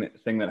insane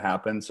thing that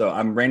happened. So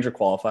I'm Ranger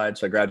qualified.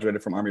 So I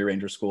graduated from Army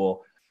Ranger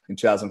School in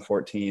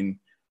 2014.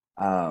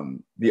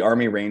 The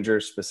Army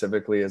Rangers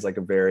specifically is like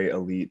a very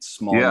elite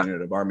small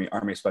unit of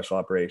Army Special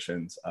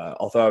Operations.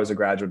 Although I was a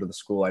graduate of the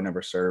school, I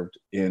never served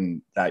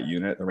in that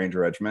unit, the Ranger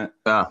Regiment.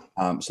 So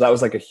that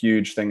was like a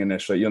huge thing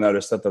initially. You'll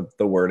notice that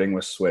the wording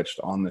was switched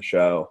on the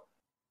show,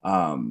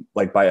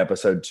 like by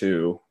episode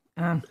 2,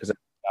 because I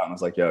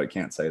was like, yo, I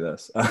can't say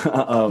this.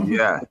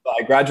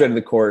 I graduated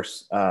the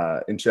course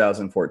in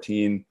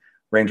 2014.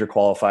 Ranger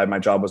qualified. My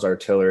job was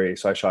artillery,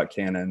 so I shot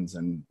cannons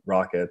and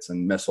rockets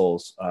and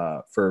missiles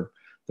for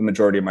the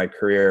majority of my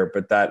career.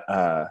 But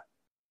that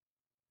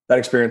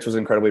experience was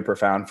incredibly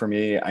profound for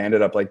me. I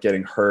ended up like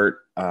getting hurt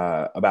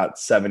about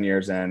almost 7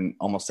 years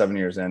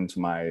into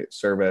my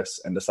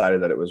service, and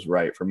decided that it was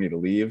right for me to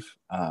leave.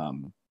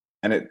 And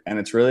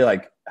it's really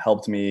like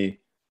helped me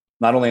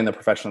not only in the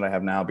profession that I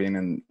have now,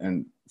 being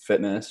in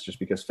fitness, just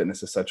because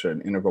fitness is such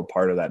an integral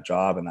part of that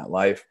job and that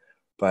life,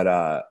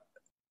 but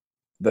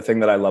the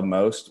thing that I love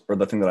most, or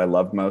the thing that I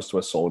loved most,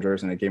 was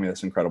soldiers. And it gave me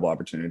this incredible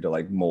opportunity to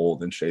like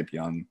mold and shape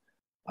young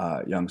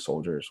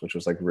soldiers, which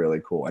was like really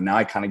cool. And now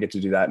I kind of get to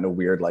do that in a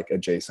weird, like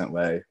adjacent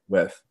way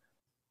with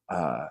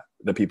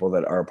the people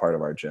that are a part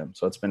of our gym.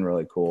 So it's been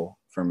really cool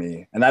for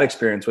me. And that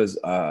experience was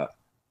the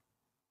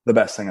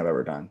best thing I've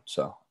ever done.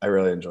 So I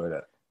really enjoyed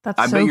it.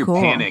 I bet your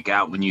panic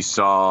out when you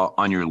saw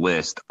on your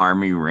list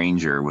Army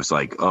Ranger was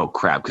like, oh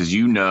crap, because I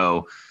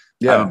know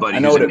what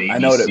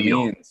it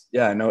means.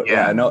 Yeah, I know.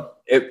 Yeah, I know.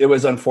 It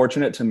was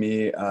unfortunate to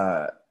me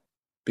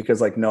because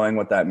like knowing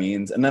what that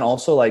means, and then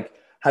also like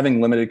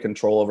having limited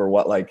control over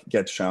what like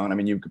gets shown. I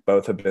mean, you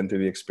both have been through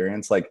the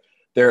experience. Like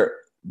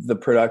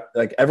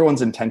like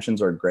everyone's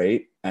intentions are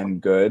great and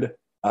good,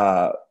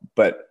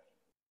 but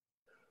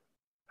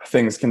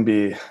things can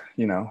be,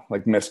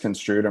 like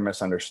misconstrued or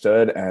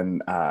misunderstood,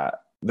 and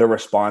the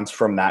response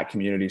from that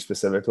community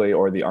specifically,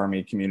 or the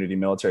Army community,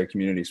 military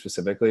community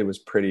specifically, was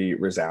pretty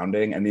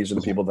resounding. And these are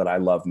the people that I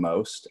love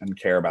most and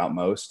care about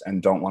most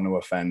and don't want to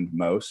offend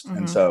most.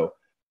 And so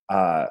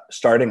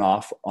starting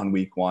off on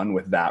week 1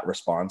 with that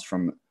response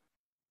from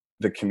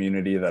the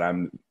community that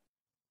I'm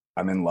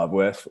in love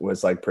with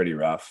was like pretty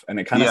rough. And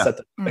it kind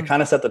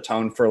of set the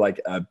tone for like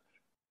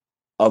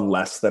a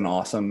less than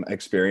awesome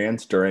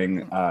experience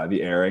during the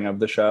airing of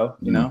the show,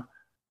 Yeah.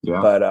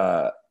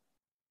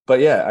 But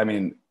yeah, I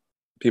mean,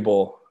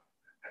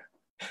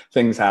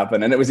 things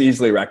happen, and it was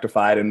easily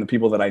rectified, and the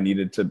people that I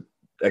needed to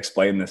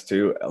explain this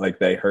to, like,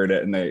 they heard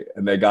it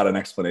and they got an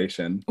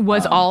explanation.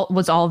 Was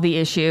all the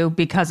issue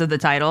because of the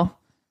title?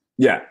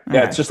 Yeah.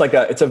 It's just like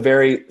it's a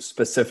very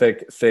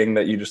specific thing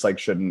that you just like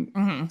shouldn't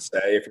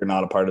say if you're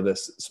not a part of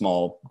this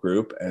small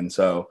group. And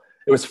so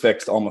it was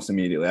fixed almost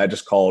immediately. I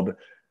just called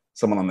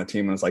someone on the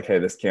team and was like, hey,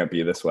 this can't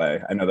be this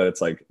way. I know that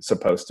it's like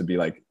supposed to be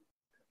like,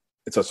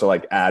 it's also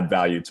like add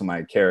value to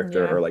my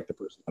character or like the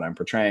person that I'm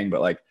portraying,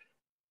 but like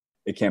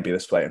it can't be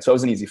this way. And so it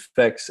was an easy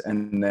fix.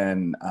 And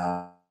then,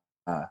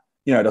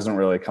 it doesn't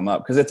really come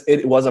up because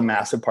it was a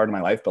massive part of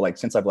my life. But like,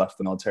 since I've left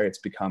the military, it's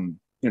become,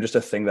 just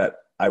a thing that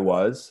I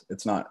was.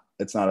 It's not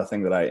a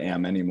thing that I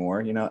am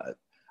anymore. I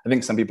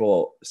think some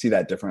people see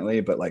that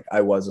differently, but like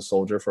I was a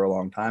soldier for a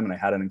long time, and I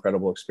had an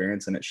incredible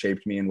experience, and it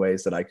shaped me in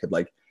ways that I could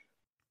like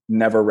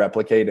never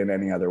replicate in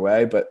any other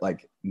way. But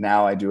like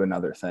now I do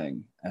another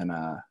thing, and,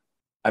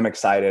 I'm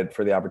excited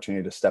for the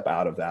opportunity to step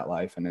out of that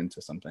life and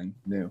into something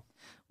new.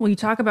 Well, you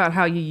talk about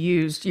how you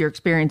used your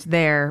experience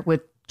there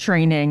with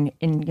training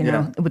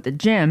in, with the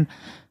gym.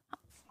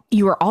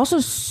 You were also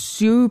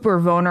super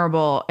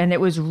vulnerable, and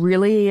it was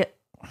really,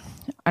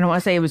 I don't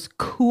want to say it was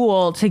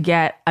cool to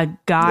get a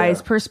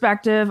guy's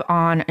perspective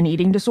on an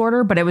eating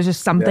disorder, but it was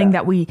just something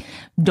that we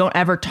don't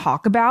ever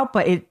talk about,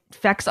 but it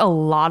affects a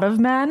lot of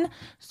men.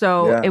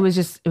 So it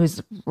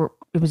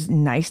was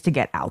nice to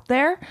get out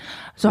there.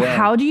 So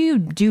how do you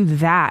do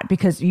that?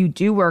 Because you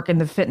do work in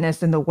the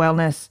fitness and the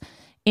wellness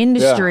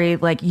industry,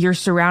 like you're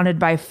surrounded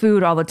by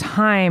food all the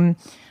time.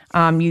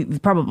 You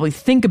probably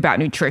think about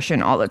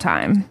nutrition all the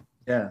time.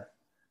 Yeah.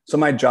 So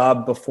my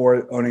job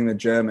before owning the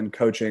gym and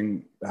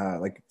coaching,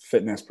 like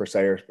fitness per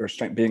se, or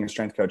being a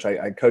strength coach,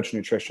 I coached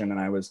nutrition, and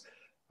I was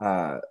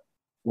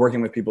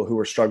working with people who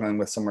were struggling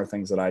with similar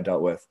things that I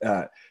dealt with.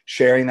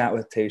 Sharing that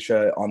with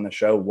Tayshia on the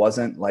show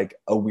wasn't like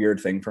a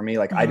weird thing for me.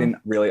 Like I didn't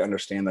really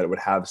understand that it would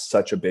have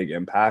such a big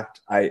impact.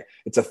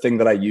 It's a thing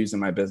that I use in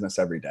my business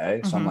every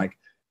day. So I'm like,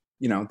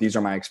 you know, these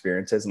are my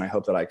experiences, and I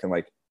hope that I can,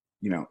 like,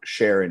 you know,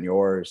 share in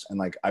yours. And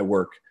like, I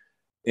work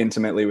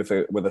intimately with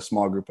a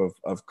small group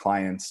of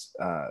clients,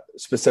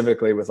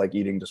 specifically with like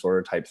eating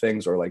disorder type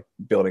things, or like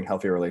building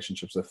healthier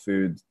relationships with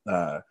food,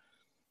 you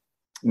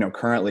know,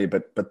 currently,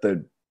 but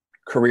the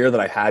career that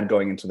I had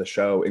going into the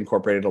show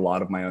incorporated a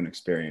lot of my own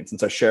experience. And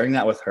so sharing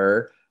that with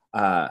her,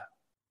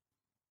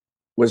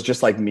 was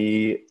just like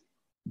me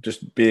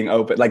just being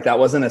open. Like that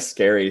wasn't a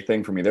scary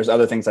thing for me. There's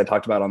other things I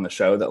talked about on the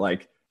show that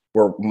like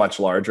were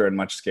much larger and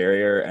much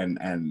scarier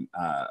and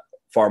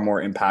far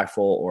more impactful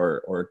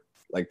or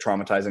like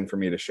traumatizing for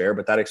me to share.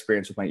 But that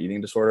experience with my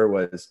eating disorder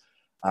was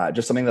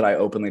just something that I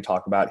openly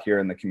talk about here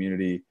in the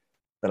community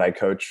that I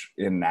coach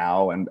in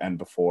now and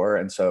before.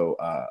 And so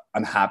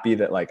I'm happy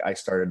that like I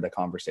started the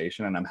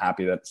conversation, and I'm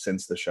happy that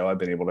since the show, I've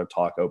been able to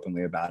talk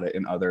openly about it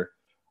in other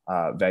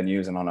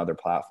venues and on other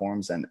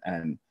platforms. And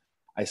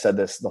I said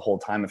this the whole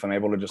time, if I'm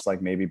able to just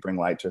like maybe bring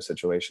light to a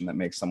situation that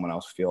makes someone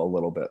else feel a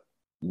little bit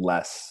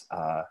less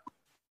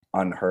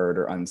unheard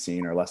or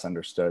unseen or less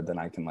understood, then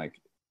I can like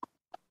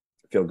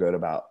feel good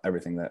about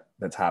everything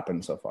that's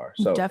happened so far.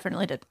 So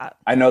definitely did that.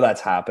 I know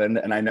that's happened,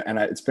 and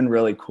it's been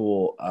really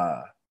cool.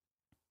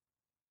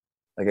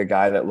 Like a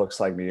guy that looks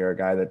like me, or a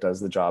guy that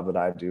does the job that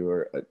I do,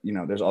 or, you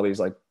know, there's all these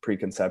like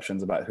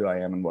preconceptions about who I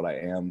am and what I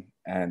am.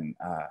 And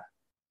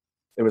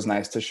it was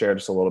nice to share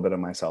just a little bit of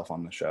myself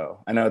on the show.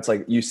 I know it's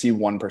like you see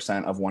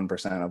 1% of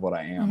 1% of what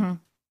I am.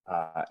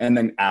 And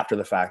then after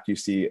the fact, you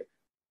see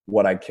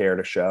what I care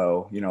to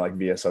show, you know, like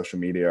via social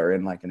media or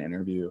in like an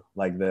interview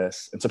like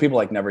this. And so people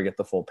like never get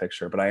the full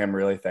picture, but I am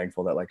really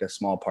thankful that like a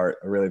small part,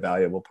 a really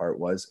valuable part,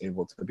 was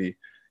able to be,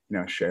 you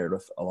know, shared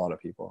with a lot of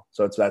people.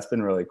 So that's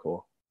been really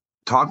cool.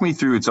 Talk me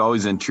through, it's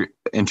always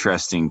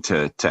interesting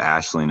to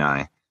Ashley and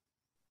I.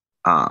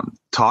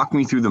 Talk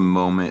me through the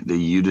moment that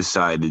you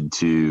decided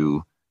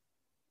to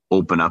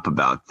open up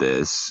about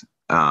this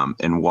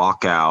and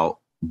walk out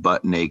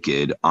butt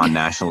naked on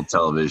national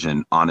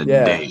television on a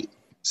date.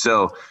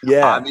 So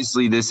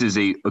obviously this is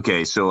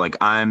okay. So like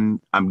I'm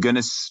going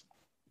to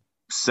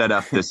set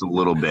up this a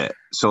little bit.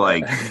 So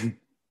like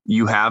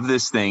you have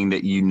this thing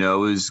that you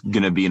know is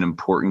going to be an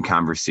important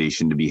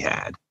conversation to be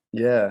had.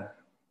 Yeah.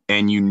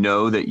 And you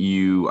know that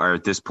you are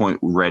at this point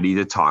ready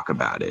to talk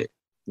about it.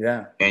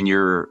 Yeah. And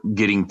you're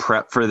getting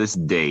prepped for this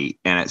date.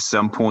 And at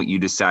some point you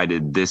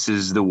decided this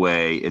is the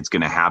way it's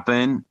going to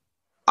happen.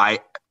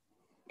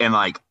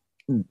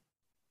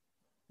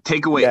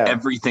 Take away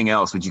everything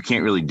else, which you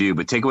can't really do,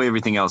 but take away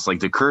everything else.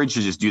 Like the courage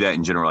to just do that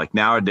in general. Like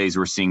nowadays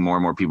we're seeing more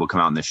and more people come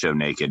out in this show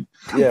naked.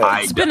 Yeah.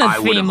 It's been a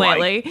theme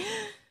lately.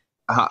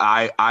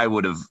 I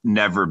would have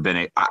never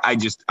been I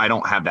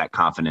don't have that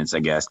confidence, I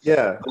guess.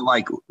 Yeah. But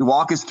like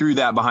walk us through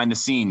that behind the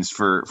scenes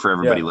for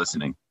everybody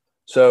listening.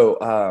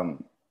 So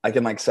I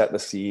can like set the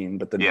scene,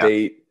 but the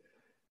date,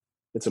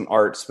 it's an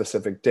art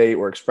specific date.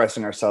 We're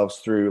expressing ourselves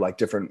through like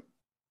different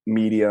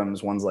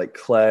mediums. One's like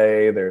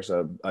clay. There's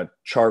a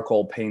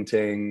charcoal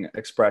painting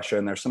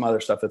expression. There's some other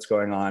stuff that's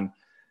going on.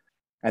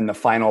 And the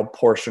final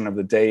portion of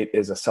the date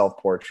is a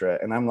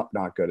self-portrait. And I'm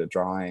not good at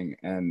drawing.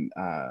 And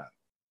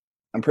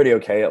I'm pretty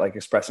okay at like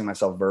expressing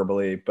myself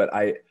verbally, but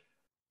I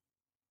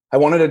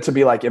wanted it to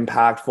be like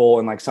impactful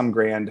and like some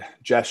grand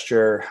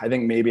gesture. I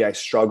think maybe I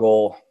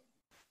struggle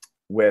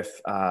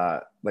with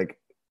opening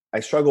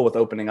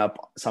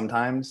up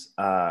sometimes.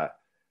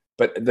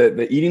 But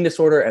the eating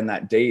disorder and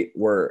that date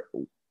were,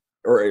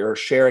 or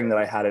sharing that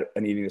I had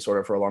an eating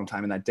disorder for a long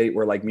time, and that date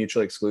were like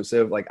mutually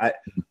exclusive. Like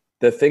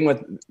the thing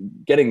with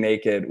getting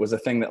naked was a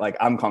thing that like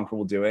I'm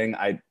comfortable doing.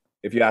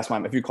 If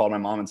you called my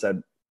mom and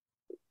said,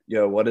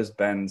 yo, what is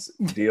Ben's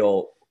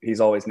deal? He's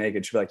always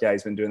naked. She'd be like, yeah,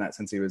 he's been doing that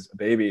since he was a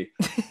baby.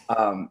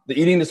 The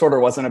eating disorder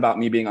wasn't about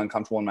me being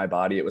uncomfortable in my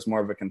body. It was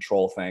more of a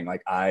control thing.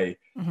 Like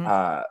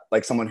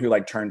like someone who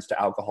like turns to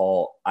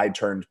alcohol, I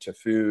turned to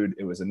food.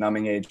 It was a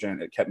numbing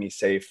agent. It kept me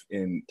safe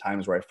in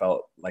times where I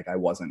felt like I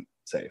wasn't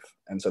safe.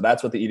 And so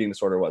that's what the eating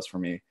disorder was for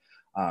me.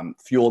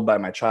 Fueled by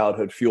my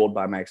childhood, fueled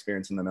by my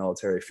experience in the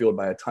military, fueled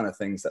by a ton of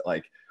things that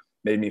like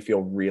made me feel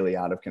really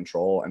out of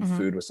control. And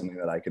food was something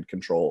that I could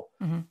control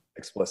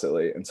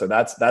explicitly. And so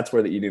that's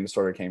where the eating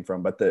disorder came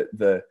from. But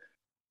the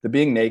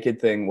being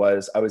naked thing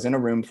was, I was in a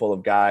room full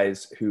of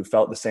guys who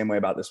felt the same way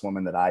about this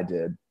woman that I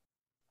did.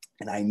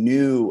 And I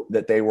knew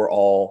that they were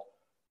all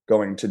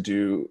going to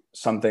do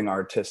something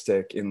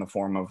artistic in the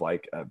form of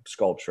like a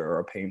sculpture or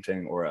a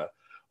painting or a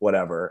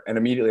whatever. And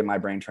immediately my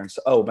brain turns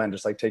to, oh, Ben,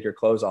 just like take your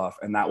clothes off.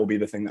 And that will be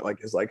the thing that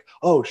like is like,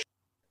 oh,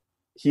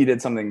 he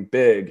did something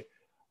big.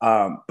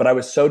 But I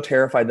was so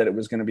terrified that it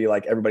was going to be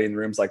like everybody in the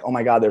room's like, oh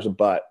my God, there's a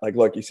butt. Like,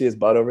 look, you see his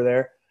butt over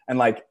there. And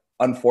like,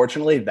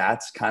 unfortunately,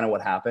 that's kind of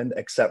what happened,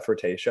 except for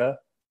Tayshia.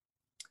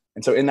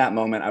 And so in that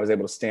moment, I was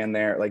able to stand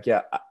there, like,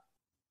 yeah,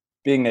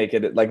 being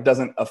naked, it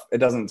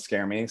doesn't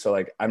scare me. So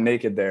like, I'm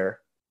naked there.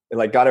 It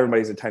like got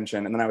everybody's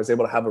attention. And then I was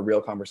able to have a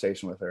real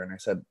conversation with her. And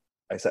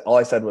all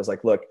I said was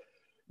like, look,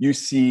 you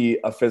see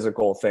a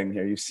physical thing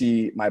here. You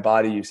see my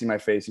body, you see my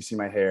face, you see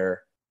my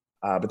hair.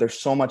 But there's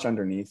so much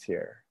underneath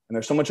here. And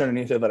there's so much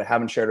underneath here that I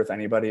haven't shared with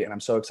anybody. And I'm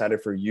so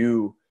excited for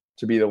you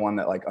to be the one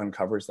that like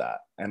uncovers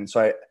that. And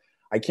so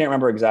I can't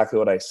remember exactly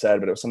what I said,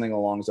 but it was something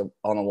along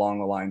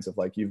the lines of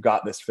like, you've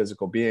got this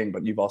physical being,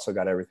 but you've also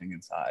got everything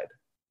inside.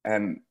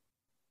 And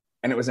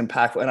it was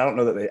impactful. And I don't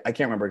know that I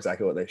can't remember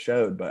exactly what they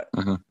showed, but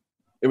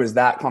it was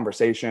that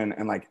conversation.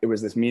 And like, it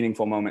was this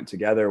meaningful moment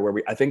together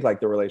where I think like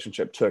the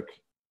relationship took,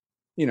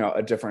 you know,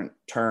 a different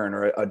turn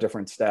or a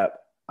different step.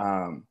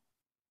 And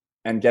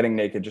getting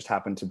naked just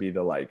happened to be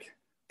the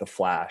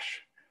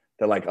flash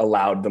that like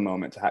allowed the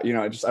moment to happen. You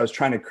know, I was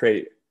trying to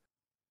create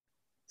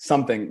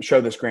something, show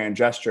this grand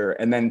gesture,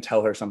 and then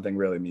tell her something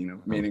really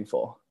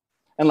meaningful.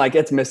 And like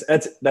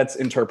that's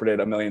interpreted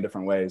a million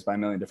different ways by a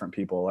million different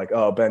people. Like,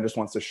 oh, Ben just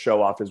wants to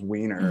show off his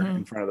wiener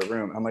in front of the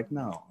room. I'm like,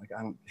 no, like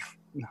I don't,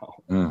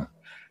 no,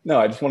 no.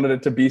 I just wanted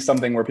it to be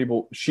something where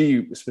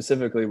she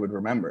specifically would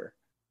remember.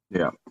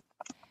 Yeah.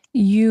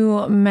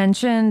 You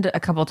mentioned a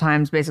couple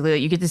times basically that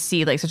you get to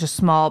see like such a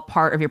small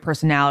part of your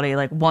personality,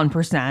 like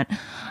 1%.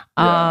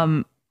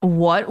 Yeah.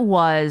 What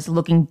was,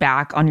 looking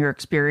back on your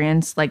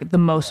experience, like the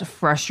most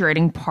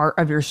frustrating part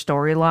of your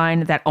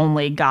storyline that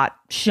only got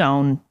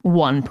shown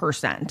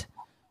 1%?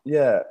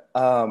 Yeah.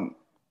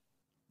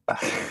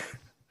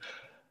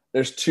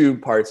 There's two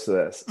parts to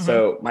this.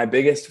 So my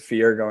biggest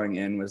fear going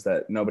in was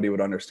that nobody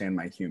would understand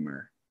my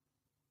humor.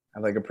 I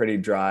have like a pretty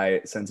dry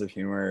sense of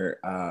humor.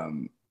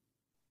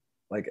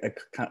 Like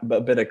a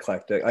bit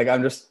eclectic. Like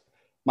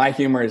my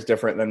humor is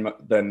different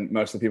than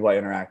most of the people I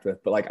interact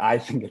with, but like, I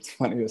think it's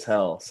funny as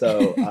hell.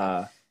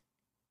 So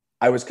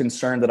I was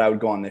concerned that I would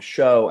go on this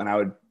show and I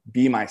would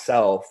be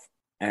myself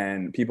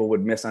and people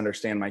would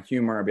misunderstand my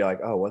humor and be like,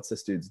 oh, what's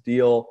this dude's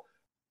deal?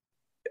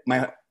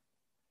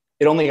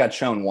 It only got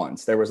shown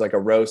once. There was like a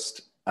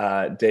roast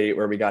date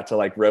where we got to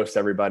like roast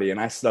everybody.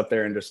 And I stood up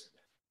there and just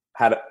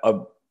had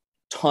a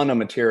ton of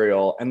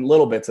material and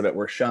little bits of it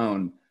were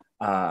shown.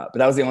 But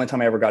that was the only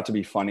time I ever got to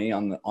be funny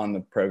on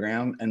the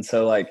program. And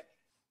so like,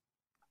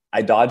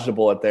 I dodged a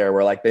bullet there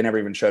where like, they never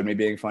even showed me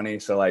being funny.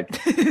 So like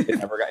it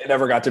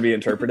never got to be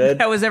interpreted.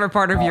 That was never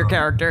part of your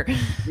character.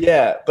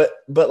 Yeah. But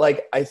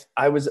like,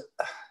 I was,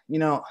 you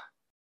know,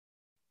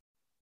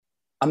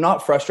 I'm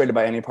not frustrated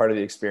by any part of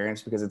the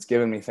experience because it's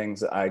given me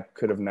things that I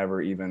could have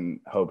never even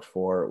hoped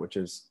for, which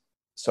is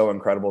so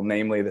incredible.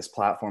 Namely this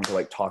platform to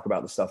like talk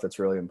about the stuff that's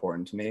really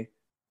important to me.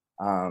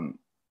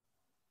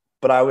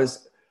 But I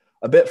was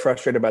a bit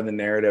frustrated by the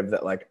narrative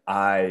that like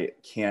I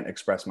can't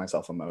express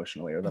myself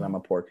emotionally or that I'm a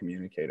poor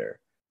communicator.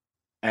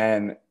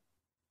 And,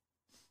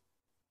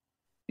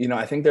 you know,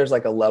 I think there's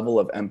like a level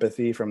of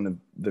empathy from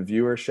the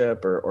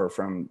viewership or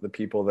from the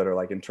people that are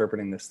like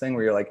interpreting this thing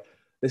where you're like,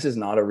 this is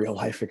not a real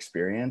life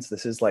experience.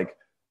 This is like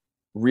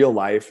real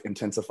life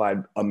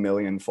intensified a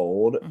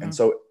millionfold. And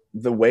so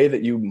the way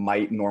that you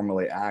might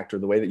normally act or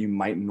the way that you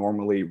might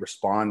normally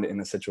respond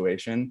in a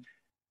situation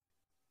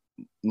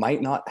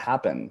might not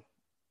happen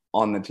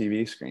on the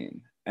TV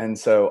screen. And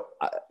so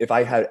if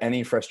I had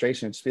any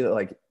frustration, it'd just be that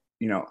like,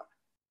 you know,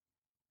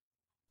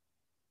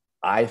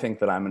 I think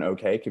that I'm an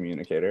okay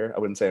communicator.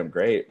 I wouldn't say I'm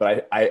great,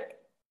 but I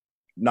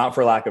not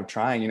for lack of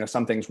trying, you know,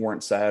 some things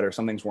weren't said or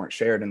some things weren't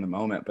shared in the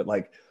moment, but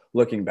like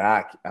looking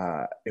back,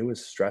 it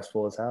was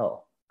stressful as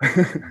hell.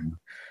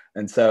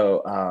 And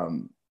so,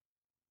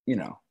 you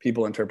know,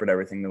 people interpret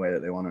everything the way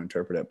that they want to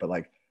interpret it, but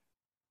like,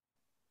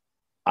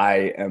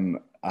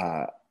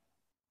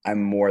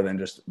 I'm more than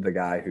just the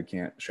guy who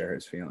can't share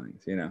his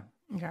feelings, you know?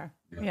 Okay.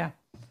 Yeah.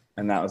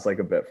 And that was like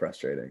a bit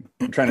frustrating.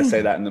 I'm trying to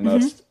say that in the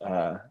most,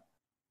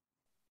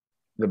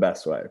 the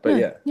best way, but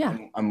yeah.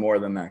 I'm more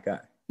than that guy.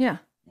 Yeah.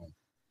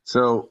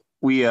 So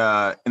we,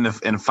 in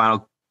the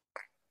final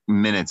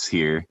minutes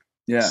here,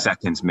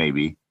 seconds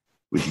maybe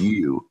with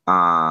you,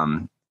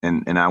 and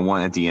I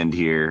want at the end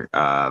here,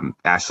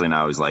 Ashley and I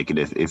always like it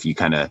if you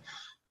kind of,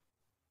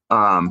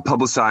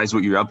 publicize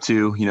what you're up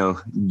to, you know,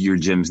 your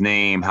gym's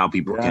name, how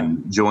people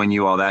can join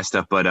you, all that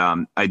stuff. But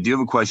I do have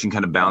a question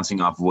kind of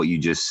bouncing off of what you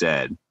just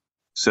said.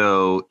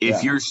 So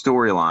if your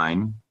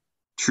storyline,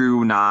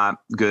 true, not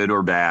good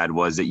or bad,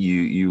 was that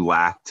you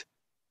lacked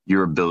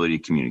your ability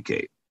to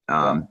communicate,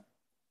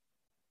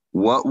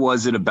 what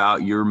was it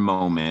about your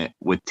moment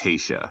with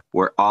Tayshia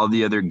where all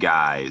the other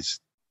guys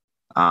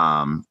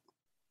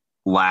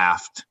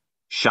laughed,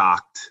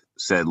 shocked,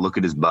 said, look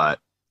at his butt.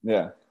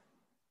 Yeah.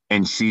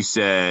 And she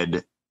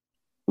said,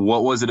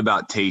 what was it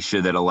about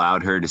Tayshia that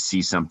allowed her to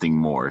see something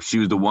more? If she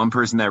was the one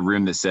person in that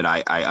room that said,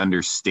 I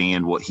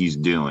understand what he's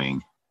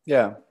doing.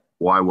 Yeah.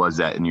 Why was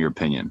that, in your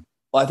opinion?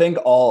 Well,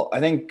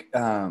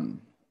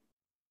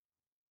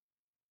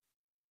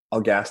 I'll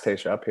gas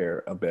Tayshia up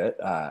here a bit.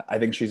 I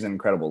think she's an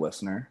incredible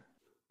listener.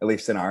 At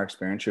least in our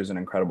experience, she was an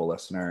incredible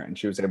listener, and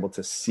she was able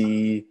to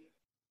see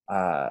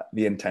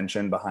the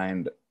intention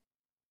behind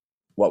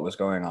what was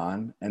going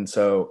on. And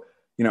so,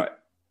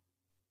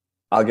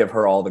 I'll give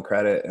her all the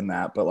credit in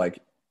that. But like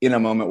in a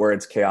moment where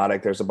it's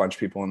chaotic, there's a bunch of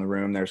people in the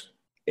room, there's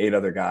 8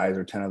 other guys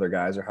or 10 other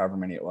guys or however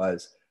many it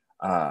was.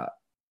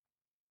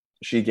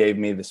 She gave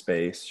me the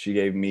space. She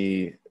gave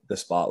me the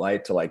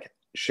spotlight to like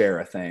share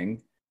a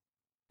thing.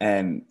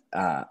 And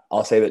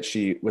I'll say that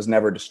she was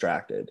never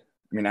distracted.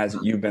 I mean, as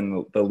you've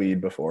been the lead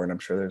before, and I'm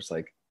sure there's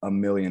like a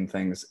million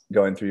things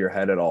going through your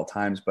head at all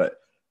times, but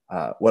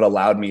what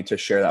allowed me to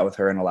share that with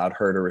her and allowed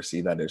her to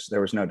receive that is there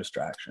was no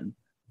distraction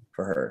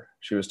for her.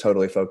 She was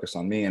totally focused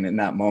on me. And in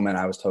that moment,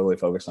 I was totally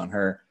focused on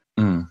her.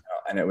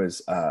 And it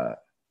was,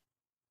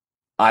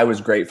 I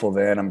was grateful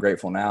then, I'm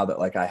grateful now that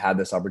like I had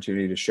this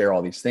opportunity to share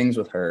all these things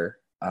with her.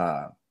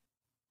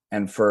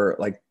 And for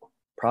like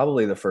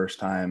probably the first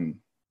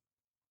time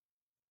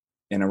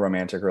in a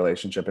romantic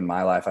relationship in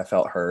my life, I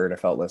felt heard, I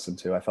felt listened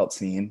to, I felt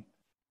seen,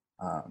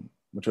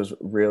 which was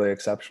really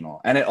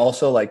exceptional. And it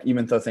also, like,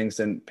 even though things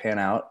didn't pan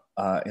out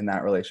in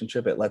that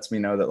relationship, it lets me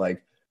know that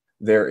like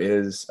there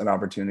is an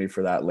opportunity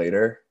for that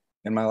later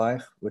in my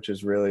life, which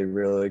is really,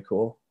 really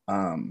cool.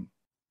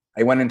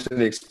 I went into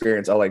the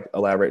experience, I'll like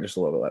elaborate just a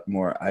little bit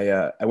more.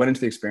 I went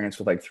into the experience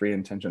with like 3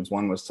 intentions.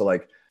 One was to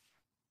like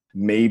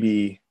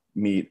maybe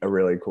meet a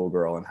really cool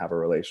girl and have a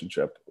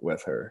relationship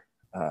with her.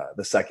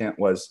 The second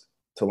was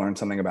to learn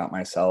something about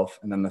myself.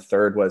 And then the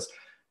third was,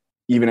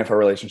 even if a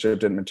relationship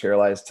didn't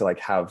materialize, to like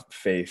have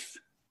faith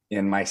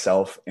in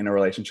myself in a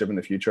relationship in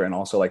the future, and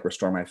also like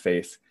restore my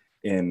faith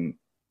in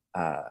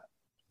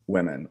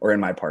women or in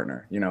my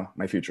partner,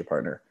 my future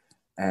partner.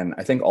 And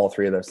I think all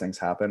 3 of those things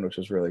happened, which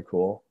was really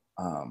cool.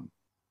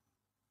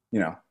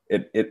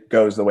 It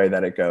goes the way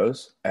that it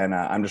goes. And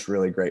I'm just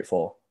really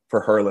grateful for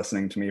her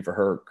listening to me, for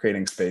her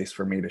creating space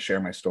for me to share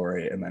my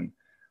story, and then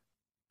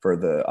for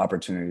the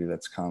opportunity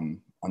that's come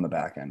on the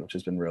back end, which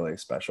has been really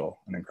special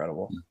and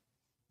incredible.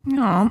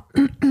 Oh,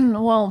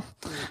 well,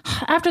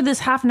 after this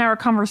half-an-hour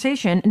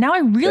conversation, now I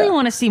really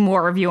want to see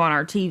more of you on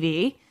our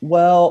TV.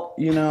 Well,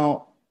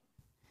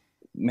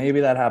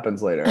 maybe that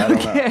happens later. I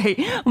don't know.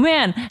 Okay,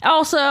 man.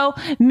 Also,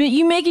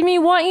 you making me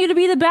want you to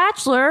be the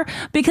Bachelor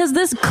because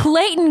this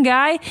Clayton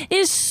guy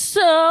is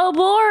so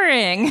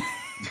boring.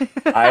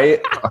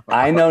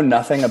 I know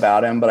nothing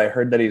about him, but I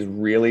heard that he's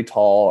really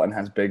tall and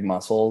has big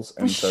muscles.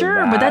 And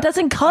sure, but that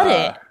doesn't cut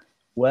it.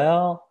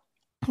 Well,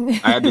 I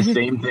had the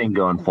same thing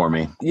going for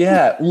me.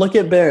 Yeah, look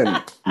at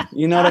Ben.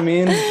 You know what I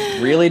mean?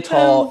 Really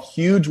tall,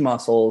 huge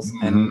muscles,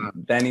 and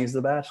then he's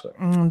the Bachelor.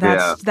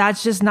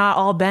 That's just not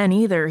all Ben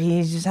either.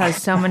 He just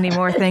has so many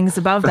more things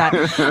above that.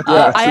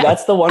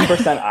 That's the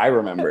 1% I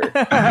remember.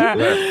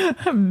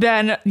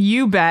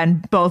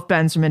 Ben, both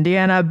Bens from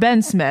Indiana.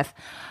 Ben Smith.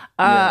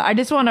 I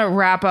just want to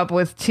wrap up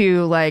with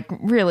 2 like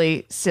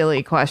really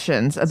silly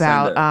questions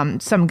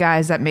about some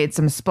guys that made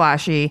some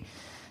splashy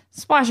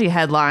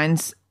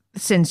headlines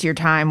since your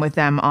time with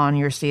them on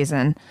your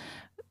season.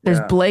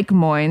 There's Blake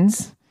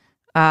Moynes.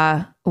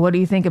 What do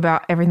you think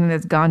about everything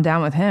that's gone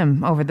down with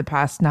him over the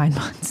past 9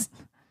 months?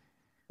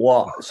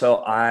 Well,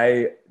 so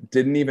I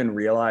didn't even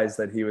realize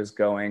that he was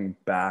going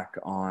back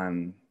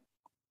on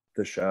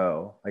the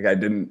show. Like I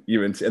didn't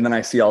even, and then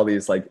I see all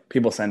these, like,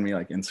 people send me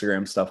like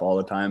Instagram stuff all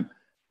the time,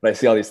 but I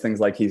see all these things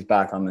like he's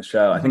back on the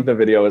show. I think the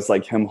video is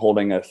like him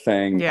holding a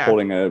thing,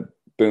 holding a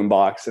boom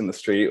box in the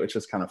street, which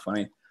is kind of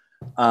funny.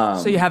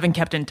 So you haven't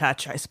kept in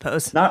touch, I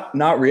suppose. Not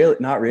really.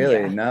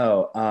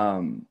 No.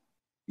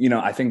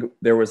 I think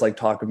there was like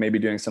talk of maybe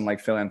doing some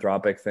like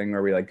philanthropic thing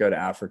where we like go to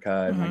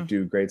Africa and like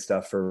do great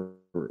stuff for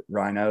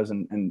rhinos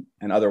and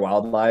other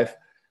wildlife.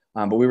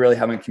 But we really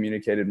haven't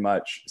communicated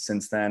much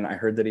since then. I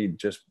heard that he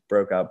just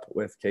broke up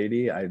with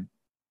Katie. I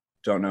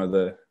don't know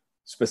the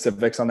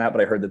specifics on that,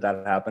 but I heard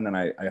that happened, and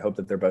I hope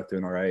that they're both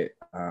doing all right.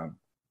 I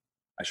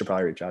should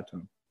probably reach out to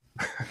him.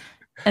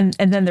 And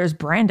then there's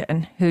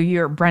Brendan, who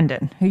you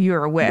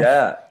were with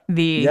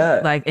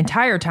like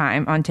entire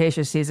time on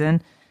Tayshia's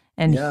season,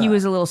 and he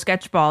was a little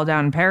sketchball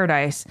down in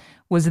Paradise.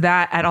 Was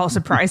that at all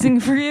surprising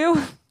for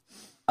you?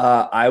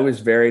 I was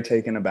very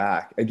taken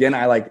aback. Again,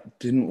 I like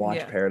didn't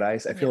watch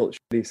Paradise. I feel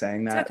shitty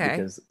saying that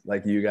because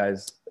like you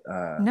guys.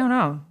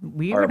 No,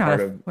 we're not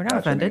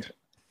offended.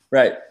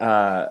 Right.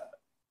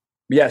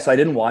 So I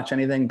didn't watch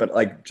anything, but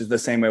like just the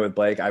same way with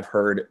Blake, I've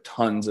heard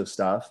tons of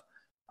stuff.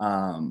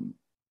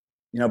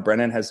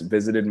 Brendan has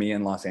visited me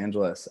in Los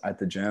Angeles at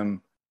the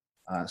gym.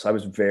 So I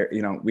was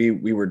very,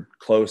 we were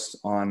close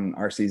on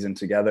our season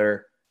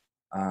together.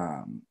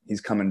 He's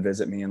come and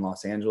visit me in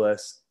Los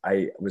Angeles.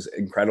 I was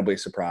incredibly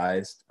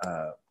surprised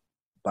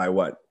by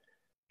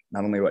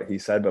not only what he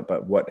said,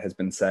 but what has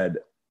been said,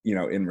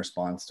 in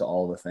response to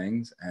all the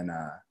things. And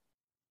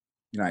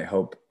I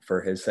hope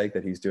for his sake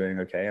that he's doing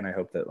okay. And I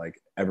hope that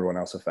like everyone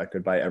else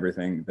affected by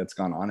everything that's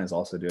gone on is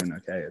also doing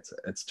okay.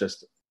 It's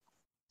just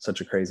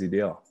such a crazy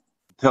deal.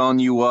 Telling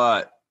you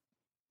what,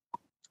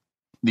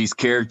 these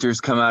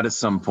characters come out at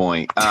some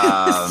point.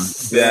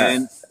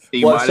 Ben,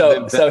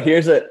 so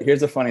here's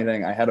a funny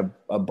thing. I had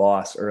a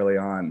boss early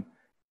on,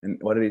 and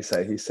what did he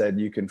say? He said,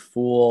 you can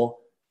fool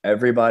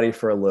everybody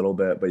for a little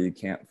bit, but you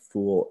can't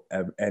fool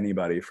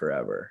anybody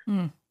forever.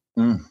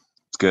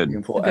 It's good. You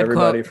can fool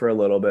everybody for a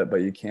little bit,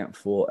 but you can't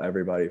fool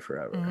everybody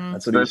forever.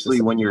 That's what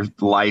especially when your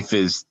life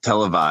is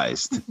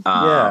televised.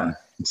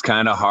 It's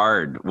kind of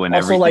hard when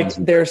also like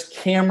there's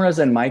cameras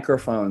and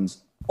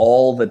microphones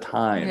all the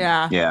time.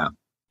 Yeah.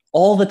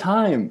 All the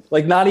time.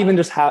 Like not even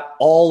just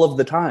all of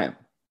the time.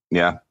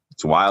 Yeah.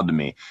 It's wild to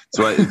me.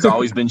 So it's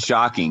always been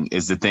shocking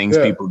is the things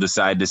people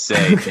decide to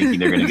say thinking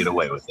they're going to get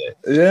away with it.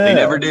 Yeah. They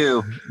never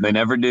do.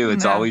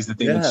 It's always the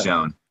thing that's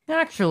shown.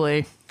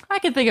 Actually, I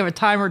can think of a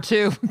time or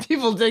two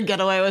people did get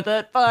away with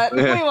it, but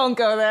we won't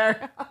go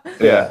there.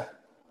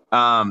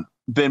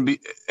 Ben,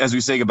 as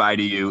we say goodbye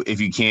to you, if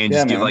you can,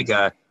 just give like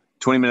a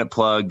 20-minute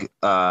plug.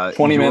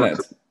 20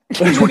 minutes.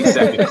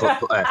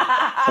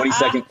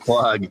 20-second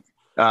plug.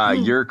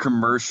 Your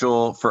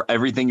commercial for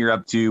everything you're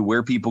up to,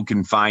 where people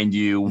can find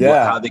you,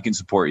 how they can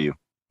support you.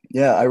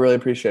 Yeah, I really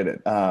appreciate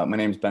it. My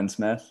name's Ben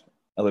Smith.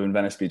 I live in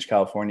Venice Beach,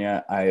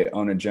 California. I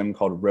own a gym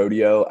called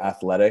Rodeo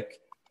Athletic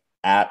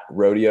at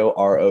Rodeo,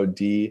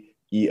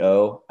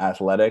 RODEO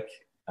Athletic.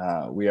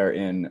 We are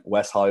in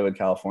West Hollywood,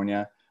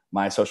 California.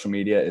 My social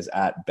media is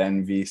at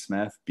Ben V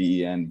Smith,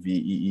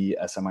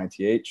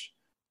 BenVeeSmith.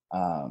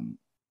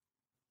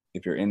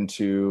 If you're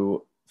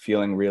into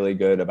feeling really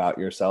good about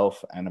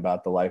yourself and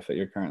about the life that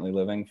you're currently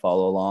living,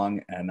 follow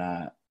along and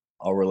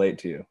I'll relate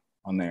to you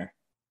on there.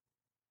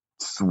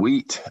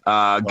 Sweet.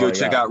 Go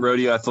check out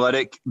Rodeo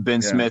Athletic.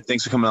 Ben Smith,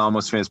 thanks for coming on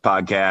Almost Famous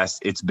Podcast.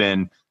 It's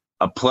been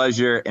a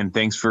pleasure, and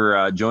thanks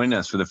for joining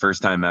us for the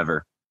first time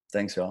ever.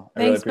 Thanks, y'all.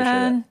 Thanks, really appreciate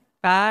Ben. It.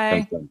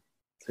 Bye. Thanks, Ben.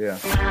 See ya.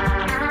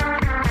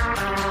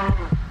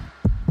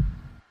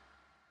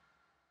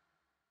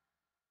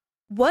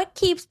 What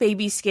keeps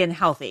baby skin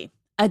healthy?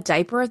 A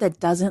diaper that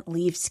doesn't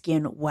leave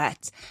skin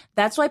wet.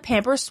 That's why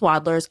Pampers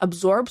Swaddlers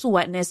absorbs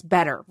wetness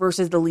better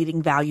versus the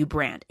leading value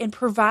brand and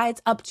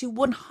provides up to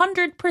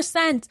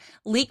 100%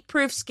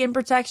 leak-proof skin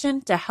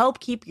protection to help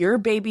keep your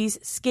baby's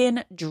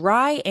skin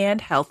dry and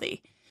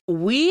healthy.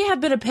 We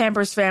have been a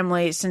Pampers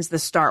family since the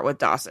start with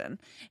Dawson.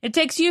 It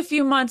takes you a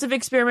few months of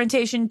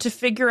experimentation to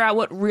figure out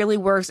what really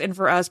works, and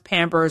for us,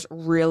 Pampers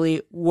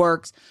really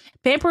works.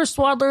 Pampers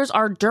Swaddlers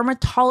are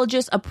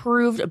dermatologist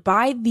approved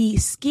by the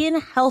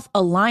Skin Health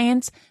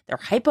Alliance. They're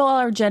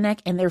hypoallergenic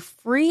and they're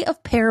free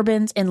of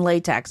parabens and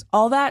latex.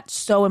 All that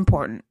so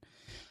important.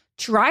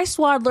 Try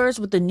Swaddlers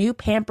with the new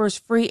Pampers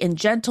Free and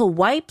Gentle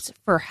wipes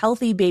for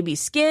healthy baby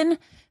skin.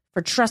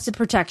 For trusted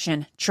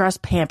protection,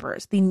 trust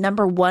Pampers, the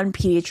 #1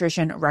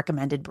 pediatrician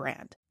recommended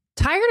brand.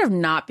 Tired of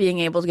not being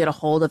able to get a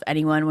hold of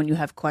anyone when you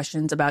have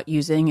questions about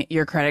using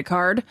your credit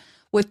card?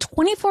 With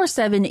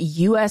 24/7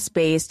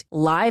 US-based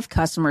live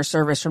customer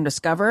service from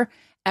Discover,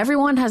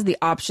 everyone has the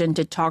option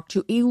to talk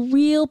to a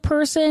real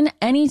person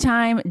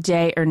anytime,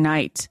 day or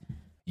night.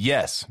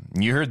 Yes,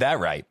 you heard that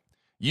right.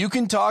 You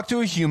can talk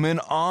to a human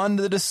on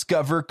the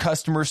Discover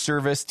customer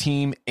service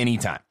team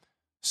anytime.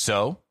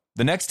 So,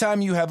 the next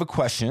time you have a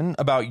question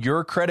about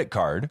your credit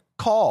card,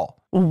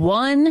 call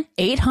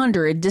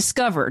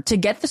 1-800-DISCOVER to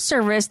get the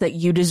service that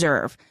you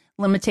deserve.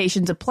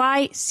 Limitations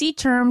apply. See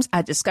terms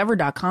at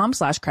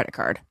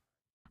discover.com/creditcard.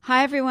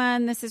 Hi,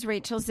 everyone. This is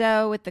Rachel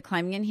Zoe with the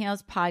Climbing in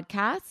Heels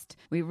podcast.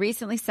 We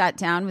recently sat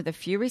down with a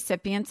few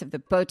recipients of the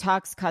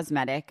Botox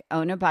Cosmetic,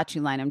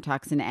 Onabotulinum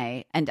Toxin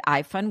A, and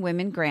iFund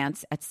Women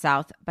grants at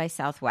South by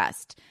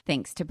Southwest,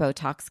 thanks to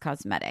Botox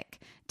Cosmetic.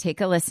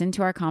 Take a listen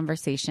to our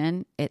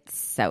conversation. It's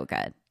so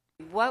good.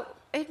 What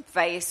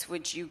advice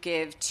would you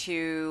give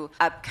to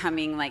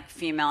upcoming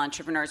female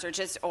entrepreneurs or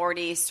just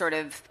already sort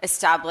of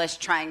established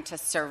trying to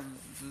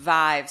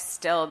survive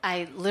still?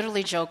 I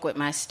literally joke with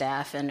my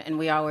staff and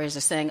we always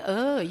are saying,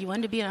 oh, you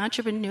want to be an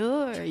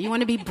entrepreneur? You want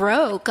to be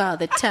broke all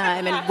the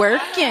time and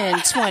working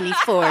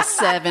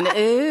 24/7.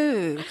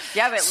 Ooh.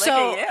 Yeah, but look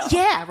at you.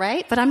 Yeah,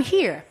 right? But I'm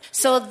here.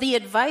 So the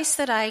advice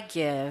that I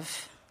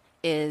give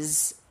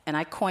is, and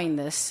I coined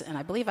this, and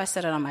I believe I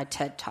said it on my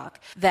TED Talk,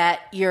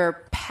 that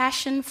your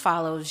passion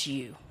follows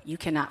you. You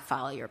cannot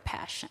follow your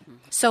passion.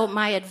 Mm-hmm. So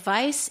my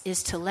advice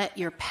is to let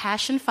your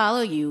passion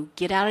follow you,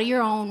 get out of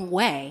your own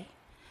way,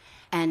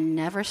 and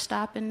never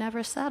stop and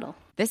never settle.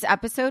 This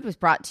episode was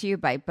brought to you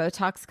by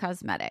Botox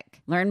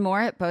Cosmetic. Learn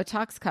more at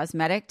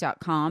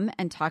BotoxCosmetic.com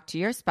and talk to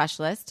your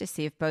specialist to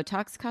see if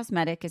Botox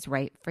Cosmetic is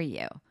right for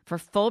you. For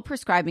full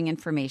prescribing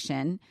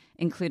information,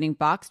 including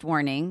boxed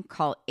warning,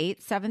 call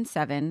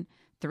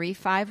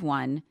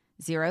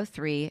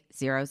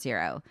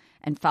 877-351-0300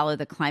 and follow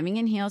the Climbing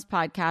in Heels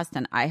podcast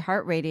on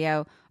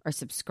iHeartRadio or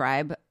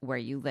subscribe where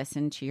you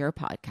listen to your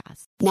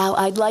podcast. Now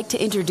I'd like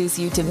to introduce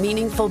you to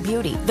Meaningful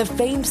Beauty, the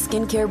famed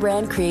skincare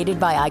brand created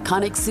by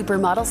iconic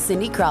supermodel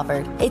Cindy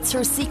Crawford. It's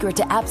her secret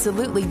to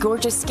absolutely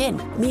gorgeous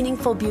skin.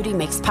 Meaningful Beauty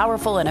makes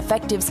powerful and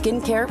effective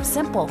skincare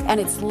simple, and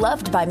it's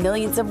loved by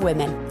millions of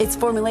women. It's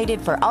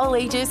formulated for all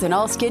ages and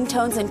all skin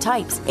tones and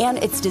types, and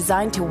it's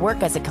designed to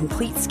work as a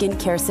complete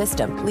skincare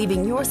system,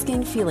 leaving your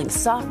skin feeling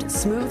soft,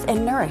 smooth,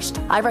 and nourished.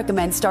 I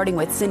recommend starting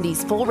with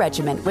Cindy's full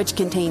regimen, which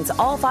contains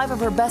all 5 of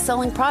her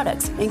best-selling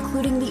products,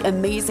 including the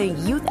amazing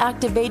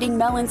youth-activating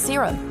Melon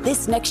Serum.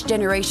 This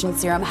next-generation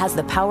serum has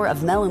the power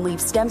of melon leaf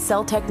stem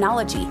cell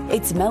technology.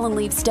 It's melon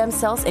leaf stem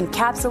cells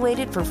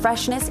encapsulated for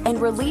freshness and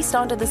released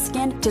onto the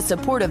skin to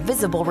support a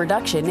visible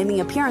reduction in the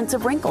appearance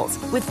of wrinkles.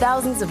 With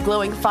thousands of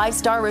glowing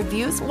 5-star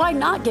reviews, why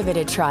not give it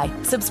a try?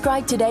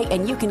 Subscribe today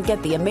and you can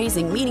get the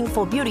amazing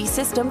Meaningful Beauty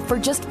system for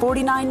just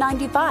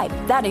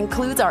 $49.95. That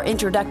includes our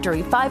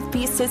introductory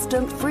 5-piece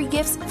system, free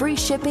gifts, free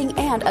shipping,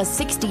 and a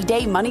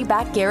 60-day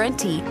money-back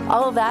guarantee.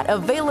 All of that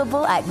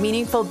available at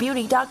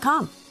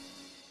meaningfulbeauty.com.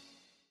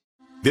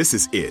 This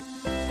is it.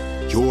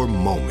 Your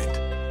moment.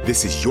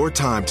 This is your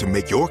time to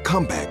make your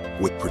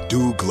comeback with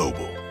Purdue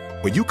Global.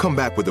 When you come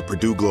back with a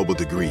Purdue Global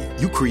degree,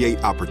 you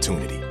create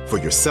opportunity for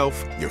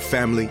yourself, your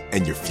family,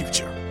 and your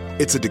future.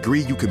 It's a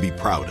degree you can be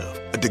proud of,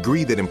 a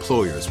degree that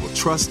employers will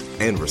trust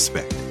and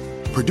respect.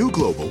 Purdue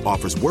Global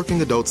offers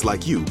working adults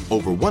like you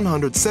over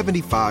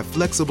 175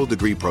 flexible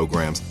degree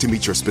programs to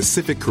meet your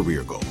specific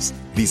career goals.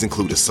 These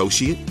include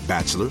associate,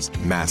 bachelor's,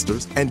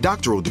 master's, and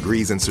doctoral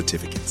degrees and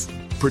certificates.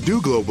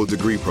 Purdue Global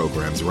degree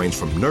programs range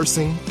from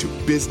nursing to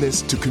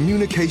business to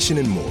communication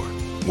and more.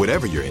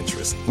 Whatever your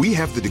interest, we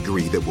have the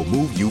degree that will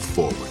move you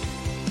forward.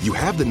 You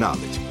have the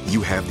knowledge,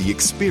 you have the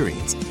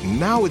experience.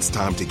 Now it's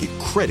time to get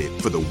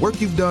credit for the work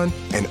you've done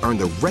and earn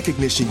the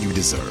recognition you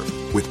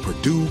deserve with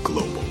Purdue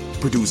Global,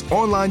 Purdue's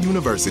online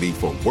university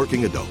for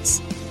working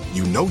adults.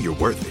 You know you're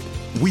worth it.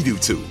 We do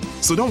too.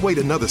 So don't wait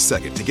another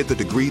second to get the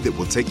degree that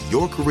will take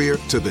your career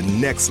to the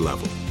next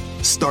level.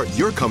 Start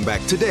your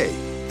comeback today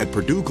at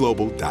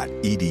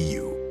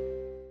purdueglobal.edu.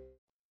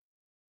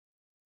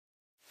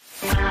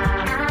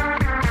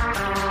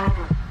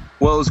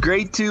 Well, it was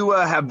great to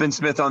have Ben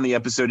Smith on the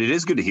episode. It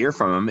is good to hear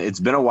from him.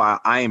 It's been a while.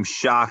 I am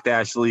shocked,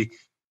 Ashley,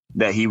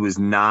 that he was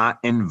not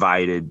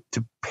invited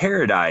to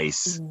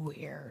Paradise.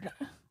 Weird.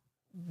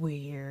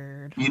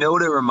 You know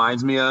what it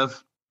reminds me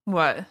of?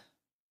 What?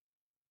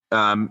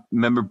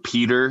 Remember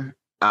Peter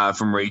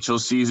from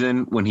Rachel's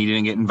season when he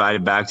didn't get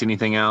invited back to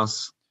anything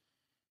else?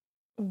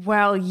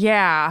 Well,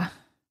 yeah.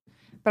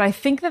 But I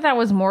think that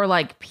was more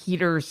like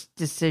Peter's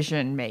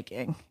decision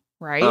making,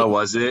 right? Oh,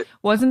 was it?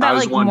 Wasn't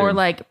that more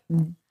like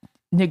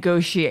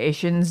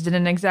negotiations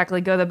didn't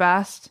exactly go the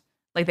best?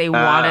 Like they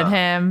wanted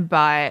him,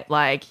 but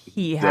like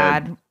he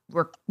had,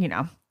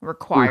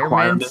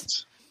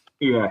 requirements.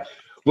 Yeah.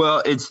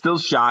 Well, it's still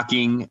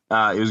shocking.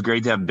 It was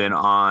great to have Ben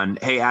on.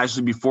 Hey,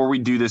 Ashley, before we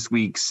do this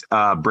week's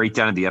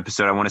breakdown of the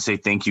episode, I want to say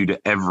thank you to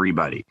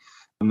everybody.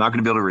 I'm not going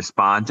to be able to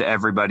respond to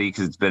everybody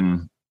because it's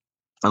been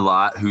a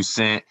lot who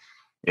sent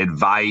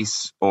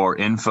advice or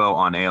info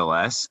on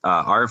ALS.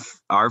 Our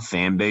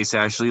fan base,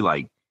 Ashley,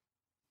 like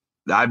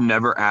I've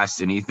never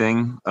asked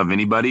anything of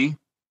anybody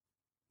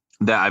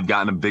that I've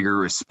gotten a bigger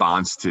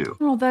response to.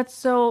 Oh, that's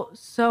so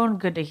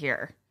good to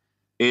hear.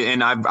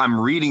 And I'm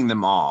reading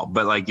them all,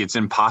 but like it's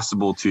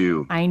impossible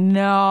to. I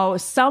know.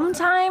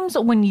 Sometimes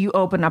when you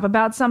open up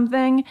about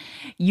something,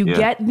 you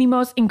get the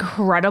most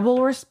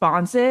incredible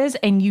responses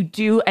and you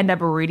do end up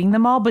reading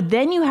them all. But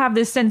then you have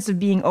this sense of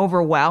being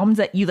overwhelmed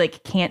that you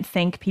like can't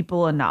thank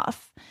people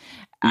enough.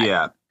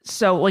 Yeah.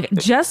 So like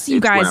just you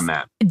guys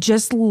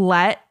just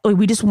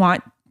we just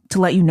want to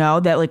let you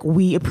know that like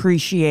we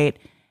appreciate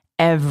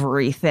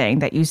everything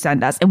that you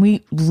send us. And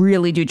we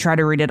really do try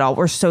to read it all.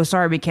 We're so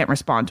sorry we can't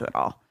respond to it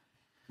all.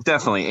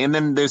 Definitely. And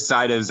then this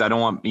side is I don't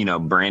want,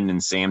 Brandon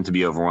and Sam to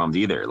be overwhelmed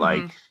either.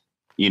 Like,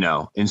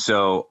 and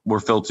so we're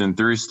filtering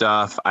through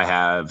stuff. I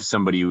have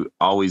somebody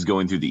always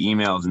going through the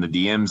emails and the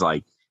DMs,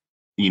 like,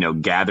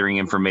 gathering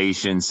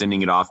information,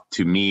 sending it off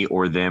to me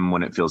or them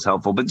when it feels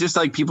helpful. But just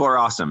like people are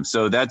awesome.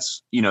 So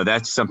that's,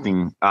 that's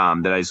something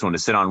that I just want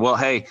to sit on. Well,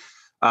 hey,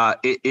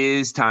 it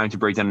is time to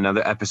break down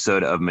another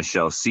episode of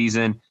Michelle's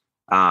season.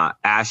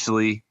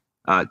 Ashley,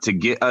 to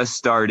get us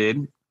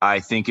started, I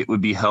think it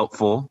would be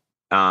helpful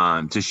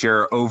to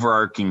share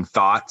overarching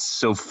thoughts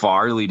so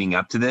far leading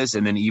up to this.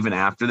 And then even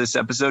after this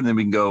episode, and then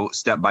we can go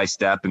step by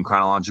step in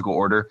chronological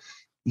order.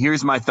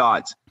 Here's my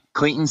thoughts.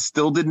 Clayton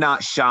still did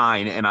not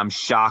shine, and I'm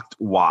shocked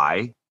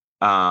why.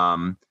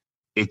 I'm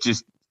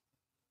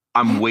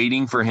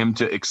waiting for him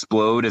to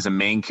explode as a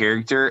main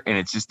character, and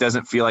it just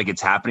doesn't feel like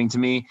it's happening to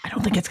me. I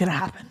don't think it's going to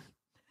happen.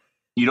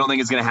 You don't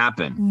think it's going to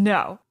happen?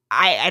 No.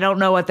 I don't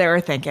know what they were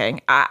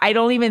thinking. I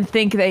don't even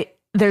think that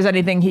there's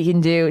anything he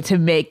can do to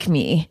make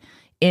me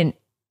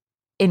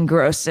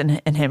engrossed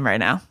in him right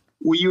now.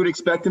 Well, you would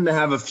expect him to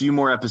have a few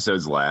more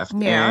episodes left,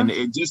 and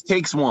it just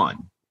takes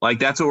one. Like,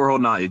 that's what we're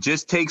holding on. It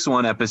just takes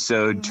one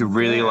episode to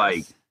really,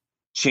 like,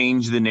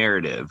 change the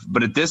narrative.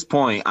 But at this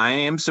point, I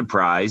am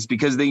surprised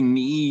because they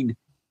need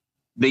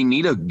they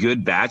need a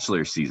good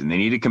Bachelor season. They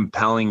need a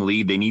compelling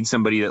lead. They need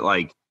somebody that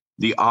like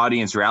the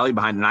audience rallied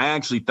behind. And I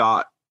actually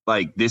thought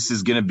like this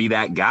is going to be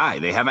that guy.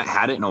 They haven't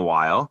had it in a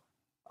while.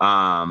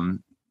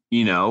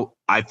 You know,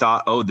 I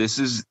thought, oh, this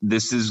is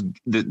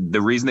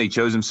the reason they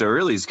chose him so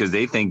early is because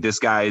they think this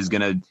guy is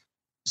going to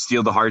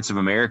steal the hearts of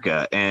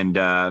America.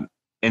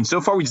 And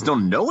so far we just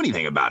don't know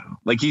anything about him.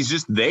 Like he's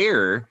just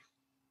there.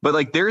 But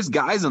like there's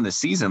guys on the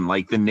season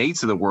like the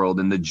Nates of the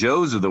world and the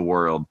Joes of the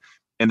world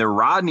and the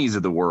Rodneys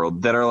of the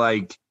world that are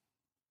like,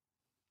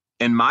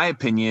 in my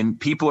opinion,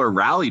 people are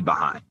rallied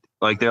behind.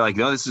 Like they're like,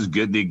 no, this is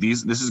good.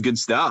 This is good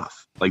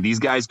stuff. Like these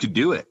guys could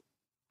do it.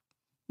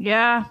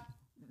 Yeah,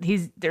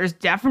 there's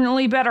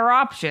definitely better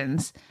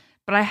options.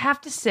 But I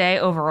have to say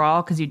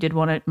overall, because you did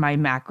want my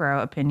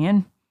macro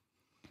opinion,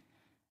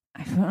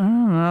 I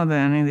don't know that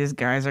any of these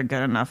guys are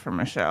good enough for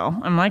Michelle.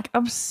 I'm like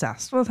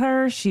obsessed with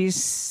her. She's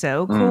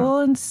so cool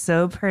and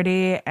so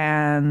pretty.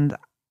 And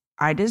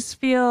I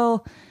just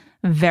feel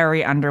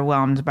very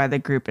underwhelmed by the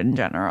group in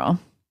general.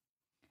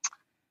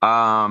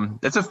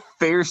 That's a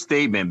fair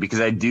statement because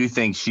I do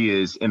think she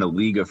is in a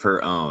league of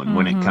her own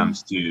when it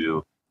comes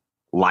to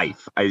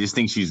life. I just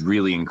think she's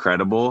really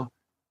incredible.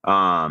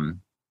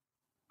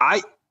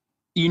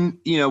 You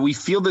know, we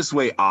feel this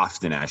way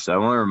often, Ashley. I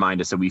want to remind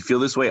us that we feel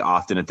this way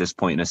often at this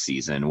point in a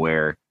season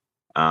where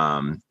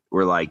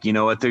we're like, you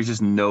know what, there's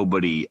just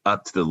nobody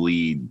up to the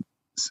lead,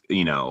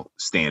 you know,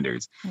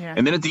 standards. Yeah.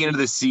 And then at the end of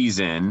the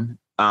season,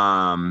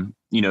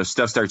 you know,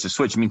 stuff starts to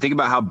switch. I mean, think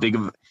about how big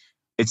of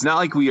it's not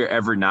like we are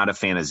ever not a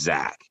fan of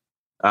Zach.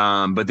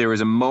 But there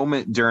was a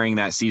moment during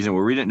that season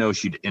where we didn't know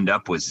she'd end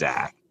up with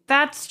Zach.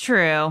 That's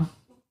true.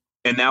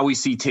 And now we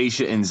see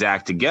Tayshia and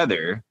Zach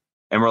together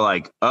and we're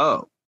like,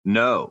 oh,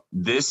 no,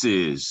 this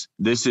is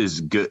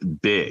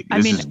good, big.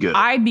 This is good.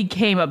 I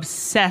became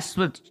obsessed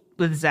with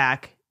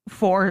Zach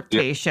for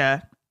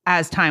Tayshia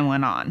as time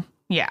went on.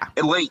 Yeah.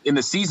 Late in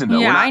the season, though.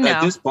 Yeah, I know.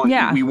 At this point,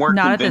 we weren't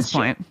not convinced at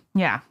this point.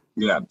 Yet.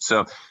 Yeah.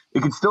 So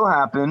it could still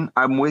happen.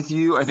 I'm with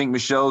you. I think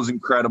Michelle is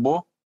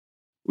incredible.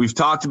 We've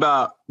talked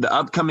about the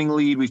upcoming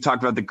lead. We've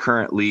talked about the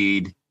current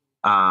lead.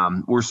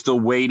 We're still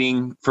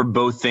waiting for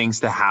both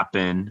things to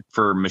happen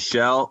for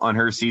Michelle on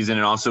her season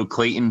and also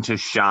Clayton to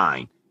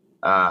shine.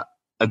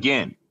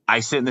 Again, I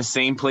sit in the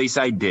same place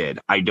I did.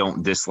 I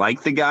don't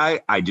dislike the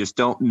guy. I just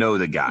don't know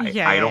the guy.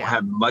 I don't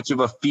have much of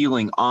a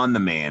feeling on the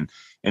man.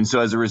 And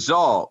so as a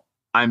result,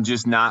 I'm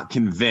just not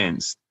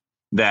convinced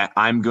that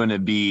I'm going to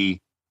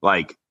be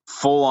like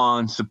full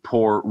on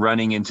support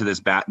running into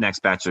this next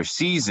Bachelor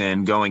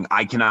season going,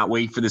 I cannot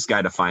wait for this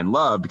guy to find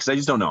love because I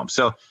just don't know him.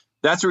 So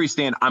that's where we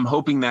stand. I'm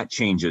hoping that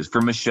changes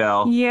for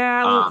Michelle.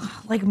 Yeah.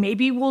 Like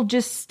maybe we'll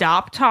just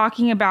stop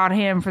talking about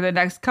him for the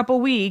next couple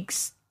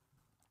weeks.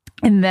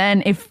 And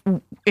then if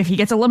he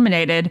gets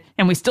eliminated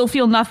and we still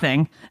feel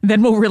nothing,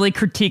 then we'll really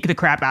critique the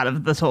crap out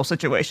of this whole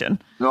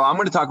situation. No, I'm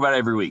going to talk about it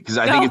every week because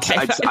I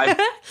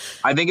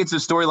think it's a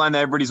storyline that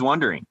everybody's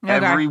wondering.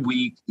 Okay. Every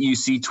week you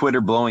see Twitter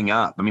blowing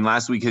up. I mean,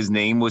 last week his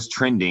name was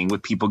trending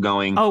with people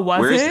going,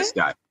 where is this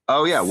guy?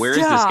 Oh, yeah. Where is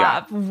this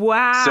guy?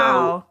 Wow.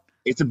 So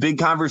it's a big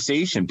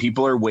conversation.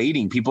 People are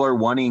waiting. People are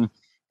wanting,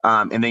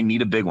 and they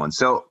need a big one.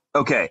 So,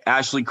 okay,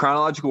 Ashley,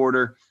 chronological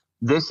order.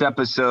 This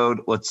episode,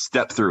 let's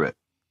step through it.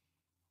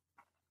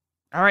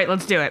 All right,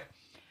 let's do it.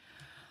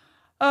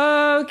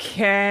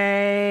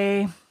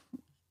 Okay.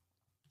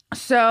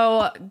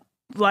 So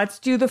let's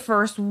do the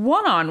first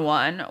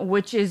one-on-one,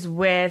 which is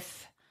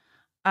with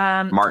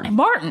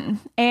Martin.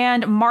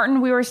 And Martin,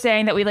 we were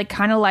saying that we like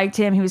kind of liked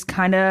him. He was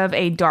kind of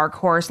a dark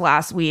horse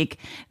last week.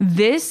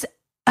 This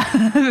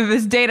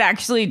date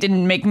actually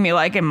didn't make me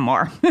like him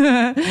more.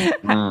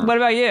 What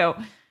about you?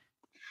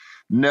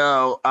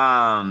 No,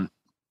 I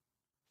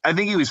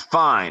think he was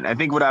fine. I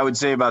think what I would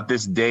say about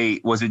this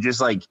date was it just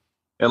like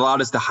it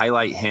allowed us to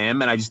highlight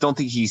him. And I just don't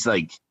think he's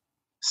like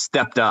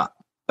stepped up.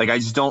 Like, I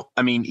just don't,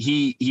 I mean,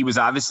 he was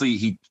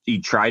obviously, he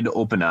tried to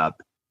open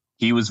up.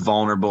 He was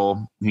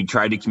vulnerable. He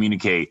tried to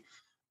communicate,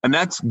 and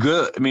that's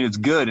good. I mean, it's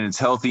good and it's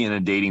healthy in a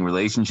dating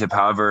relationship.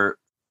 However,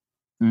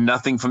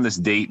 nothing from this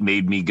date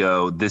made me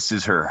go, this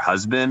is her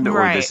husband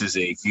or this is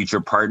a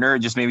future partner. It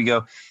just made me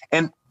go.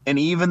 And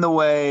even the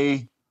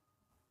way,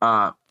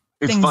 it's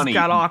things funny.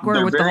 Got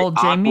awkward with the whole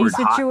Jamie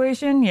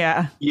situation.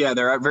 Yeah,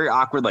 they're very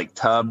awkward, like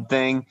tub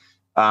thing.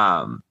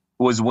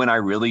 Was when I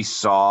really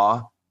saw,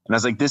 and I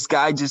was like, this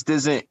guy just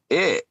isn't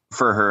it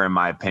for her, in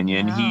my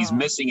opinion. No. He's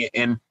missing it,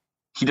 and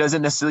he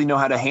doesn't necessarily know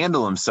how to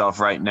handle himself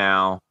right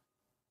now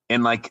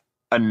in like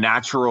a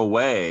natural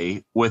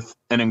way with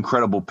an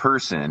incredible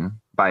person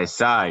by his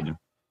side.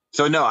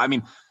 So no, I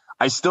mean,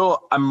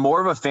 I'm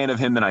more of a fan of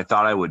him than I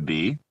thought I would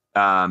be.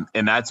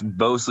 And that's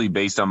mostly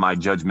based on my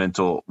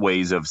judgmental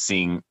ways of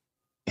seeing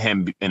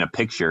him in a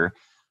picture.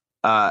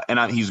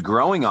 He's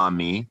growing on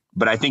me,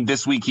 but I think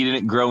this week he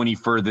didn't grow any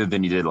further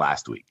than he did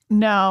last week.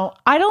 No,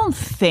 I don't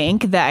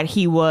think that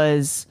he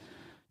was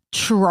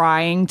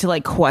trying to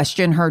like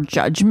question her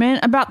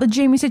judgment about the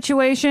Jamie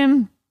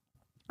situation.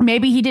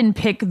 Maybe he didn't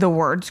pick the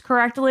words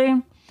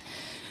correctly.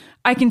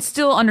 I can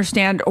still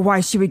understand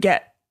why she would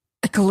get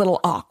like a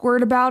little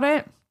awkward about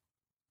it.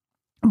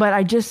 But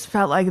I just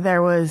felt like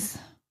there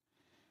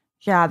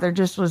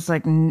just was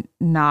like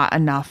not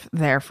enough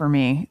there for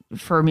me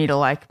to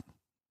like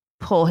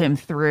pull him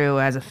through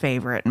as a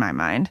favorite in my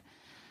mind.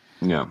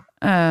 Yeah.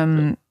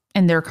 And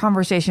their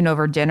conversation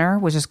over dinner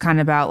was just kind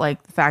of about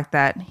like the fact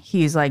that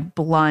he's like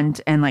blunt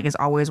and like is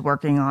always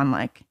working on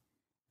like,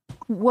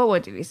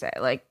 what did he say?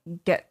 Like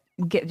get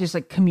just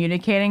like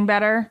communicating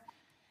better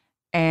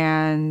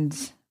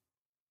and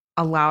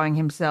allowing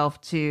himself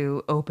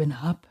to open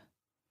up.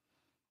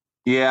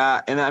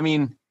 Yeah. And I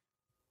mean,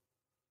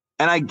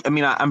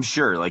 I'm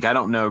sure, like, I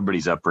don't know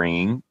everybody's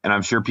upbringing, and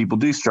I'm sure people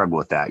do struggle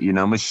with that. You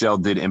know, Michelle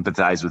did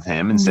empathize with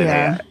him and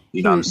said,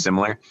 hey, I'm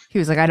similar. He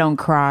was like, I don't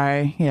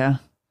cry. Yeah.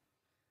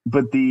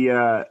 But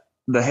the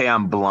hey,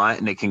 I'm blunt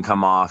and it can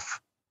come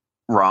off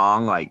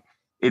wrong. Like,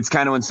 it's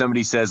kind of when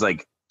somebody says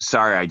like,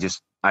 sorry, I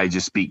just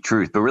speak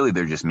truth, but really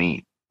they're just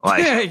mean.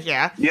 Like,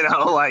 yeah, you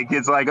know, like,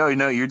 it's like, oh,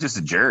 no, you're just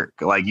a jerk.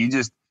 Like, you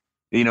just,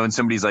 you know, and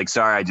somebody's like,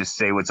 sorry, I just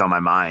say what's on my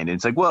mind. And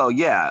it's like, well,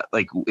 yeah,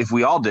 like if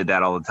we all did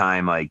that all the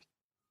time, like,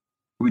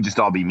 we'd just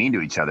all be mean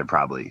to each other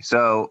probably.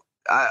 So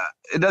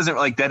it doesn't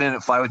like that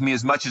didn't fly with me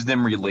as much as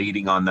them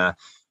relating on the,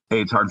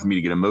 hey, it's hard for me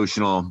to get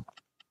emotional.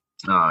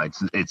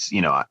 It's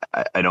you know,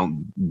 I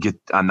don't get,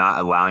 I'm not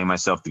allowing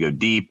myself to go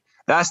deep.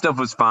 That stuff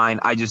was fine.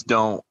 I just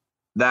don't,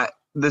 that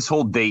this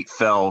whole date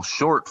fell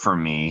short for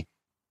me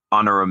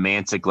on a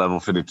romantic level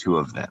for the two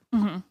of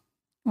them.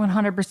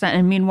 100%.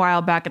 And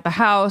meanwhile, back at the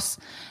house,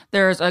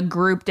 there's a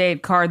group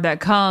date card that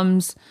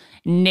comes.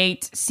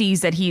 Nate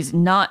sees that he's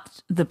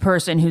not the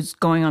person who's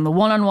going on the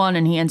one-on-one,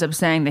 and he ends up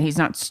saying that he's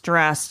not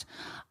stressed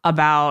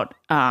about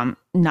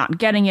not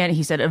getting it.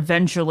 He said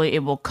eventually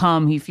it will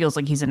come. He feels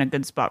like he's in a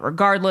good spot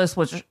regardless,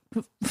 which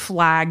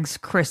flags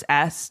Chris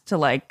S. to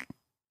like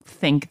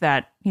think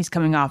that he's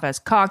coming off as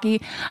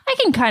cocky. I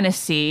can kind of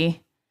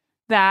see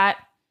that.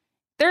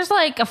 There's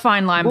like a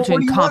fine line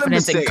between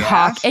confidence and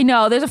cocky. I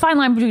know there's a fine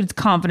line between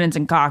confidence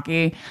and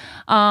cocky.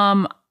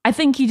 I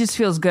think he just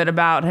feels good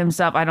about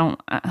himself. I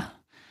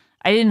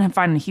didn't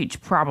find a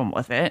huge problem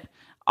with it.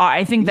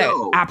 I think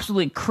that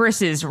absolutely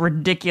Chris is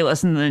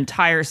ridiculous in the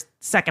entire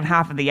second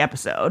half of the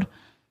episode.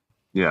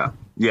 Yeah.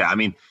 Yeah. I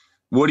mean,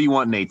 what do you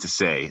want Nate to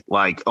say?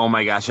 Like, oh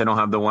my gosh, I don't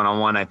have the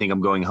one-on-one. I think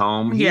I'm going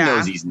home. He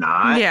knows he's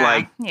not. Yeah.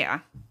 Like, yeah.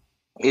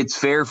 It's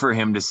fair for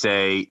him to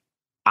say,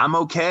 I'm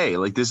okay.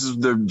 Like, this is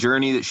the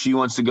journey that she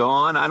wants to go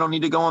on. I don't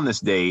need to go on this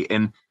date.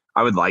 And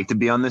I would like to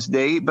be on this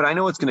date, but I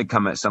know it's going to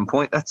come at some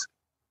point. That's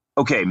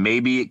okay.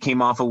 Maybe it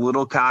came off a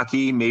little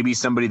cocky. Maybe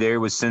somebody there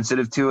was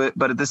sensitive to it.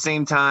 But at the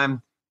same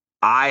time,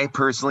 I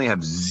personally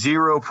have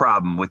zero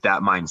problem with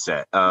that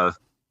mindset of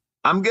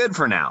I'm good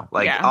for now.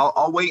 Like,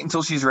 I'll wait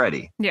until she's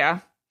ready. Yeah.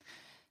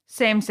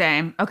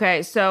 Same.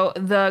 Okay, so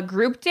the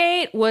group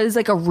date was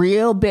like a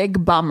real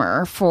big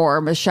bummer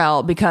for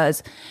Michelle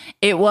because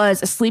it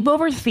was a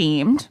sleepover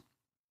themed,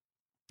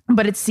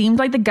 but it seemed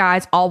like the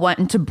guys all went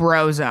into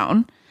bro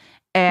zone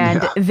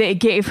and they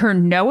gave her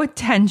no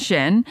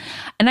attention.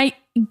 And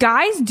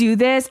guys do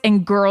this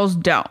and girls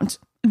don't.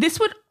 This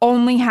would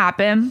only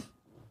happen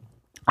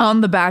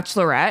on The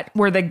Bachelorette,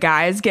 where the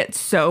guys get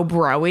so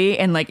bro-y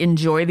and like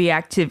enjoy the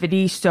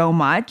activity so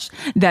much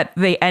that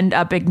they end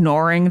up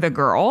ignoring the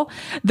girl.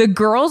 The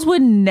girls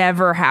would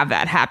never have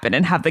that happen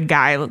and have the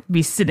guy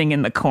be sitting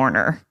in the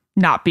corner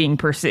not being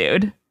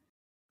pursued.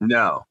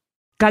 No.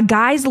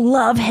 Guys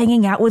love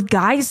hanging out with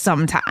guys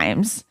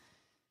sometimes.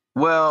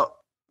 Well,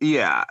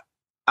 yeah,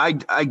 I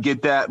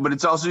get that, but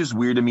it's also just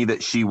weird to me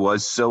that she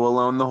was so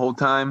alone the whole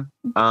time.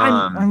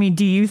 I mean,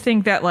 do you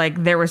think that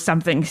like there was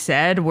something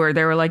said where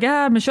they were like,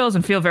 Michelle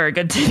doesn't feel very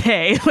good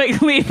today, like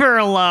leave her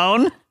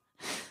alone?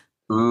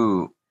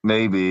 Ooh,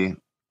 maybe.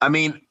 I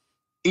mean,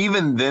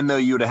 even then though,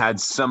 you would have had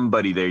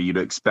somebody there you'd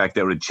expect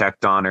that would have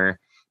checked on her.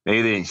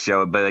 Maybe they didn't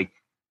show it, but like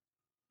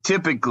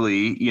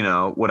typically, you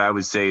know, what I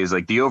would say is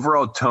like the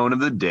overall tone of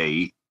the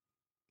date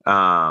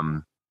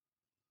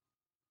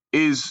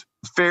is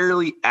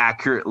fairly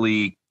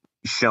accurately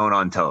shown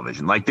on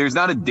television. Like, there's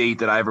not a date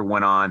that I ever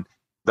went on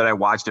that I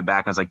watched it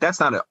back and I was like, that's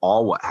not at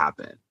all what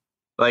happened.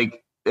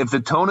 Like, if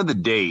the tone of the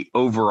date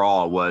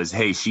overall was,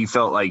 hey, she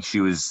felt like she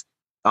was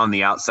on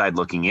the outside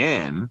looking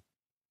in,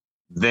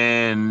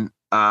 then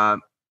I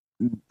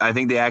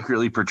think they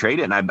accurately portrayed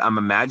it. And I'm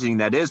imagining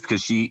that is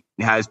because she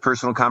has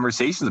personal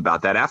conversations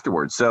about that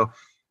afterwards. So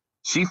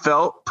she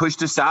felt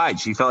pushed aside.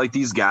 She felt like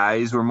these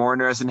guys were more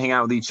interested in hanging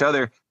out with each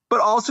other, but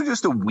also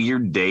just a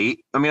weird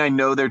date. I mean, I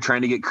know they're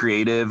trying to get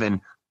creative,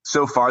 and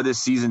so far this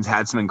season's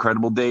had some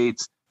incredible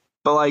dates,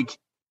 but like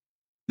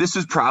this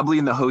was probably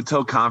in the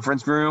hotel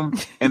conference room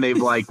and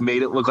they've like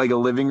made it look like a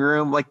living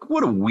room. Like,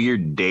 what a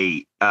weird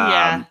date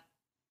to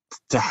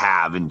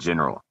have in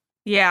general.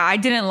 Yeah, I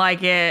didn't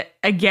like it.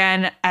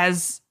 Again,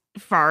 as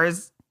far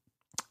as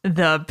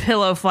the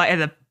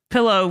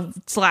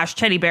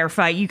pillow/teddy bear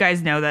fight, you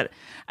guys know that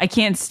I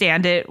can't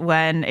stand it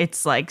when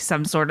it's like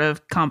some sort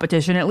of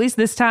competition. At least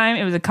this time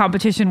it was a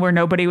competition where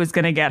nobody was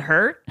going to get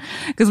hurt,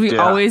 because we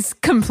always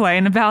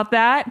complain about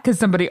that because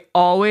somebody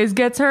always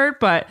gets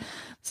hurt. But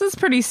this is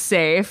pretty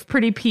safe,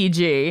 pretty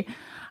PG.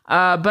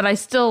 But I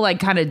still like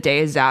kind of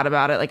dazed out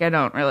about it. Like I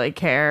don't really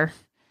care.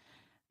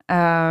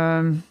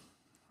 I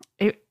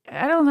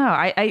don't know.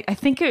 I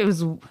think it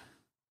was.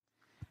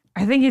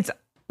 I think it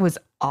was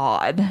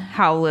odd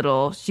how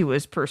little she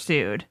was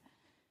pursued.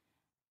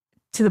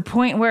 To the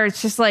point where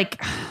it's just like,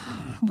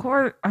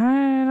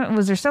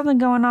 was there something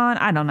going on?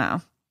 I don't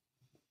know.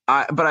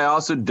 But I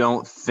also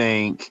don't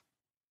think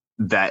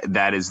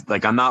that is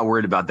like, I'm not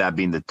worried about that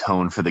being the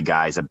tone for the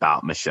guys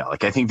about Michelle.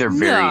 Like, I think they're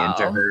very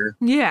into her.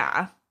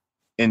 Yeah.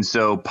 And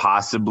so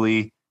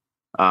possibly,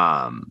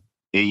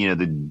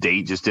 the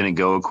date just didn't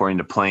go according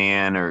to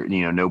plan, or,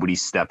 nobody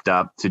stepped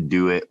up to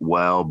do it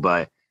well.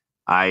 But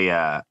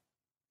I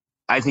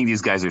think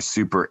these guys are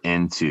super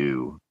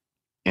into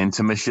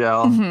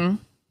Michelle. Mm-hmm.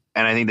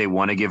 And I think they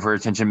want to give her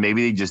attention.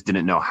 Maybe they just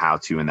didn't know how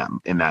to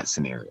in that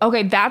scenario.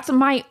 Okay, that's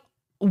my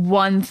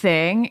one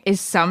thing is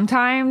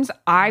sometimes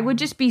I would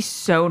just be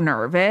so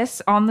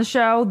nervous on the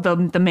show,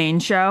 the main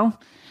show,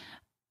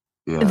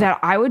 that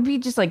I would be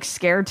just like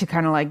scared to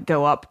kind of like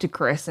go up to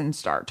Chris and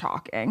start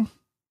talking.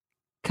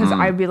 Because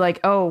I'd be like,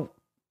 oh,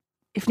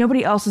 if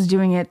nobody else is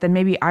doing it, then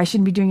maybe I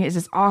shouldn't be doing it. Is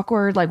this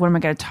awkward? Like, what am I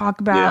going to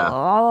talk about? Yeah.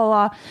 Blah,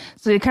 blah, blah.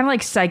 So you kind of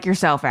like psych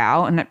yourself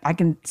out. And I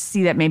can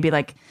see that maybe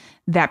like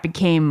that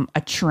became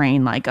a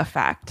train-like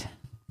effect.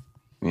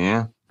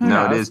 Yeah,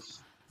 no, it is.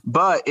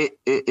 But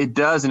it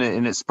does,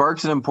 and it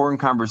sparks an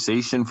important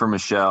conversation for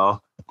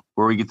Michelle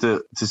where we get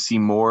to see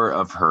more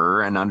of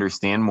her and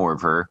understand more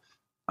of her.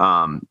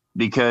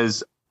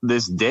 Because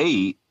this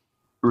date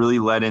really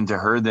led into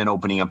her then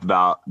opening up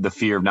about the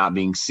fear of not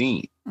being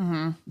seen,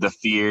 the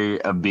fear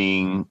of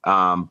being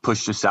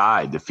pushed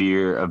aside, the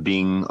fear of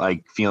being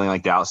like feeling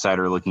like the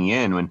outsider looking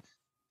in when,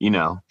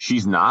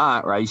 she's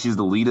not, right? She's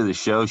the lead of the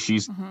show.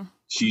 She's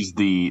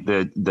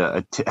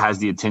the has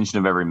the attention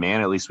of every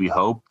man. At least we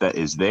hope that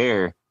is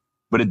there.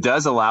 But it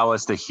does allow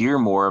us to hear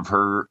more of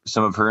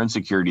some of her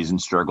insecurities and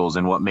struggles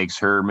and what makes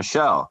her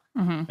Michelle.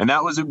 And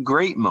that was a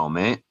great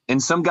moment.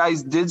 And some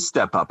guys did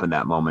step up in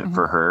that moment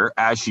for her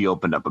as she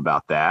opened up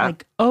about that.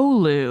 Like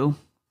Olu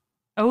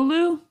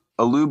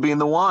being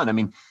the one. I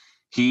mean,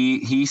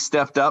 he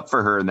stepped up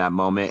for her in that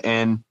moment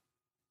and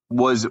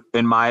was,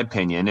 in my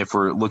opinion, if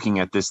we're looking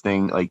at this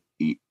thing, like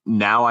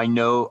now I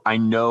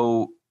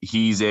know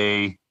he's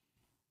a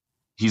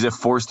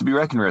force to be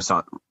reckoned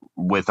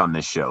with on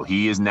this show.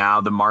 He is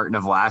now the Martin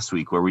of last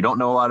week, where we don't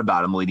know a lot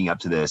about him leading up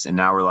to this, and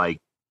now we're like,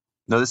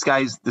 no, this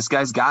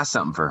guy's got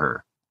something for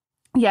her.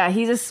 Yeah,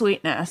 he's a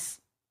sweetness.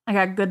 I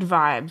got good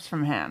vibes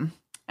from him.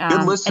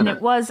 Good listener. And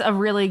it was a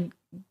really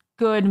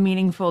good,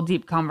 meaningful,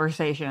 deep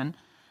conversation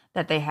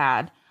that they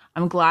had.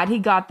 I'm glad he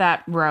got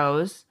that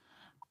rose.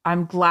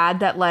 I'm glad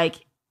that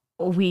like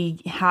we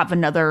have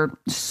another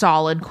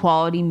solid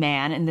quality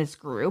man in this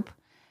group.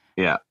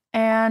 Yeah.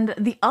 And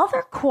the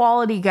other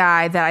quality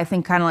guy that I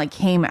think kind of like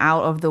came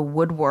out of the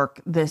woodwork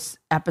this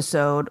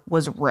episode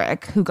was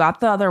Rick, who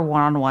got the other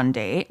one-on-one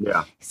date.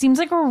 Yeah. Seems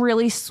like a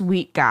really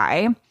sweet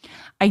guy.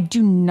 I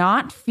do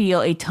not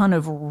feel a ton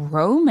of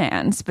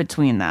romance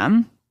between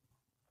them,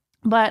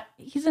 but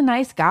he's a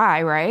nice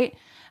guy, right?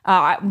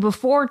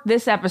 Before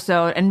this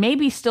episode, and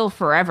maybe still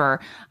forever,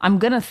 I'm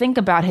going to think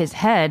about his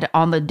head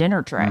on the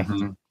dinner tray.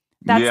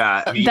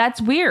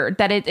 That's weird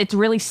that it's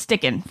really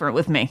sticking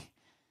with me.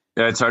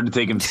 Yeah, it's hard to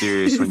take him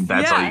serious when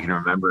that's all you can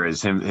remember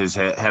is his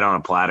head on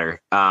a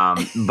platter.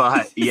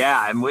 But yeah,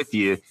 I'm with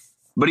you.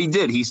 But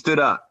he stood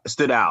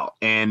out.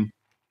 And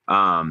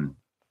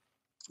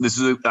this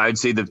is, I'd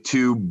say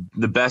the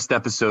best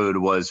episode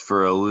was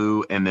for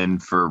Olu and then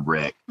for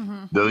Rick.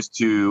 Those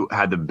two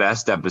had the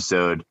best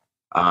episode.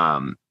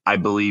 I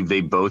believe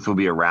they both will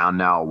be around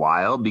now a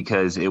while,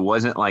 because it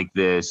wasn't like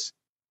this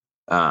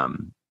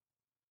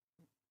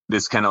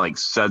this kind of like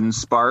sudden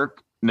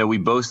spark. No, we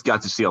both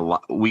got to see a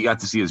lot. We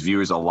got to see as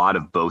viewers a lot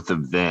of both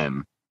of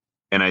them,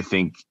 and I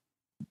think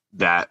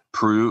that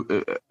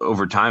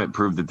over time it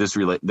proved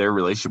that their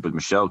relationship with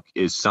Michelle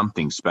is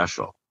something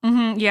special.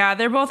 Yeah,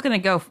 they're both going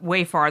to go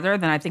way farther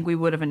than I think we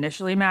would have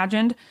initially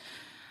imagined.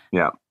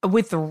 Yeah,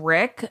 with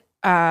Rick,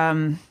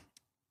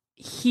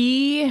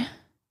 he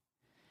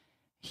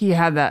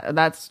had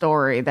that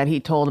story that he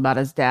told about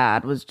his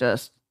dad was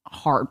just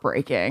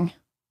heartbreaking.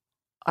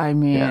 I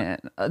mean,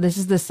 this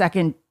is the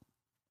second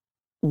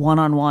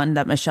one-on-one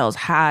that Michelle's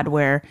had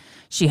where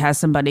she has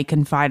somebody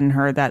confide in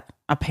her that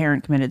a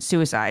parent committed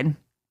suicide.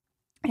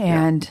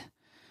 And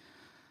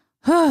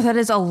that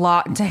is a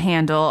lot to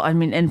handle. I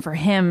mean, and for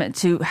him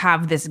to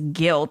have this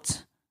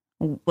guilt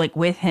like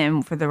with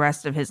him for the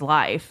rest of his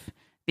life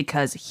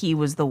because he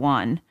was the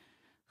one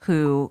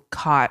who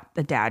caught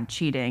the dad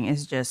cheating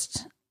is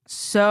just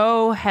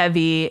so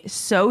heavy,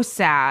 so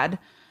sad.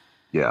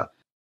 Yeah.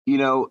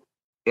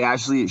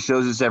 Ashley, it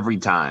shows us every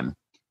time.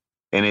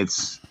 And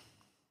it's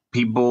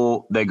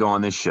people that go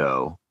on this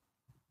show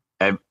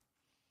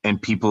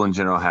and people in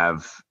general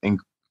have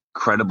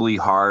incredibly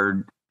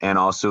hard and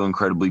also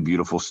incredibly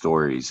beautiful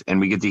stories. And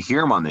we get to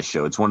hear them on this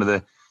show. It's one of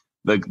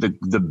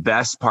the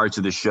best parts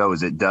of the show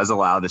is it does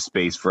allow the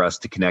space for us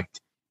to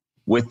connect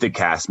with the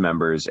cast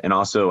members and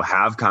also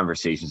have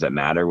conversations that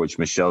matter, which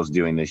Michelle's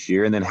doing this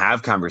year, and then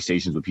have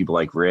conversations with people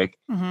like Rick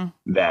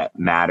that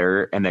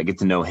matter and that get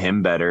to know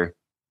him better.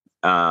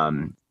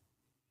 And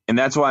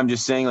that's why I'm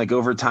just saying, like,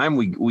 over time,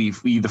 we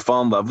either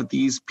fall in love with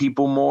these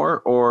people more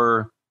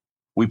or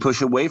we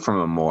push away from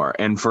them more.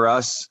 And for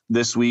us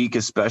this week,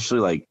 especially,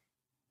 like,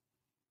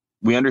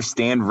 we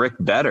understand Rick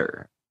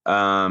better.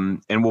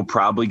 And we'll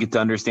probably get to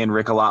understand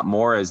Rick a lot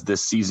more as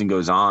this season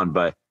goes on.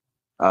 But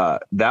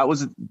that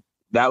was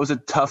a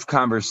tough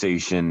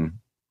conversation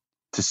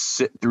to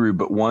sit through,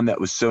 but one that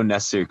was so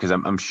necessary, because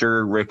I'm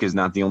sure Rick is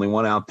not the only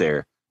one out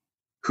there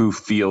who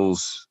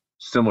feels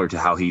similar to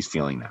how he's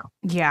feeling now.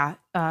 Yeah.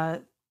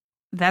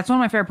 That's one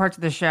of my favorite parts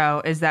of the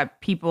show, is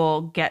that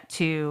people get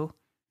to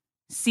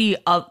see,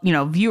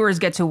 viewers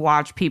get to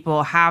watch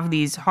people have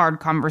these hard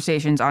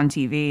conversations on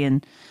TV,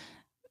 and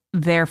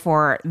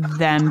therefore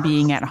them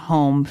being at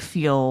home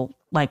feel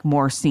like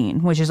more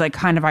seen, which is like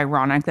kind of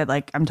ironic that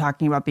like I'm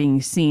talking about being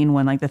seen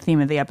when like the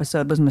theme of the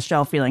episode was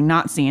Michelle feeling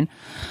not seen.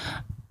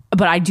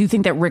 But I do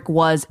think that Rick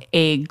was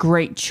a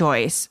great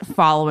choice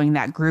following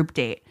that group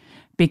date,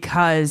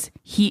 because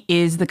he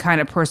is the kind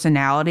of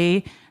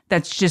personality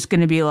that's just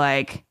going to be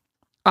like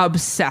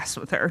obsessed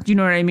with her. Do you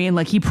know what I mean?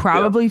 Like, he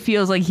probably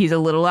feels like she's a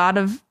little out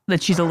of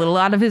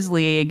his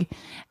league,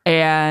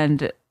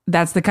 and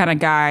that's the kind of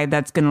guy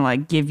that's going to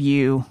like he's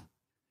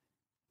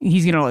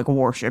going to like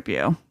worship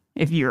you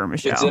if you're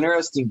Michelle. It's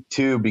interesting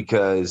too,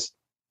 because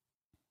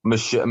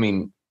Michelle,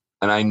 and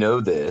I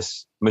know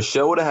this,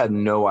 Michelle would have had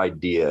no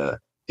idea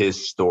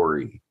his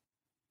story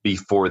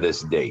before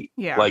this date.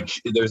 Yeah. Like,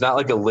 there's not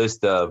like a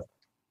list of,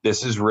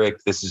 this is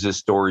Rick, this is his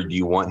story, do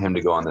you want him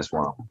to go on this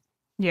one?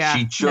 Yeah.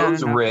 She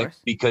chose Rick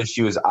because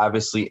she was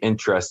obviously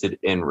interested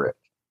in Rick.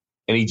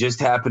 And he just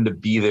happened to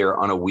be there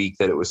on a week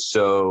that it was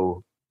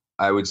so,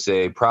 I would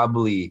say,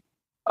 probably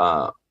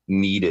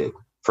needed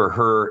for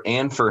her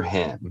and for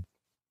him.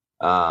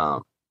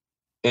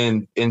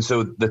 And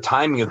so the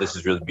timing of this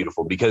is really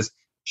beautiful, because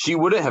she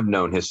wouldn't have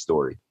known his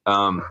story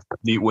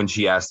when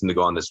she asked him to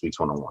go on this week's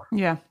one-on-one.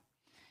 Yeah.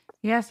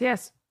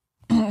 Yes.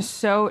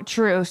 So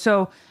true.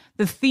 So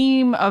the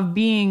theme of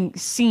being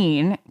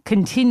seen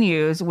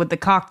continues with the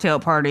cocktail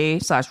party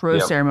 /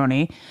 rose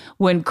ceremony,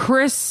 when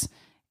Chris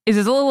is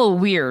a little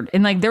weird.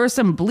 And like, there were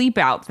some bleep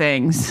out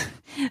things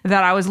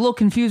that I was a little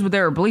confused what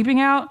they were bleeping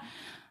out.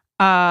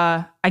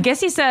 I guess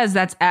he says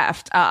that's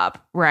effed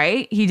up,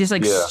 right? He just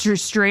like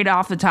straight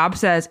off the top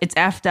says it's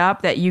effed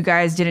up that you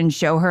guys didn't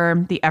show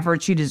her the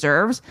effort she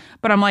deserves.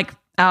 But I'm like,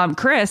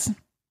 Chris,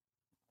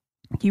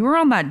 you were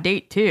on that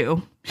date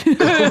too.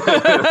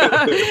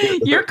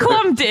 You're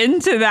clumped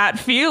into that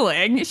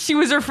feeling. She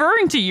was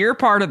referring to your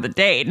part of the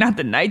date, not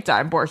the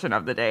nighttime portion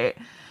of the date.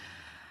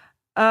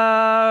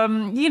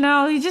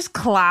 He just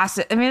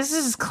classic. This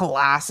is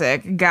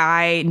classic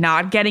guy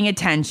not getting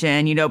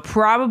attention,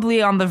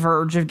 probably on the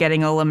verge of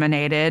getting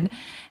eliminated.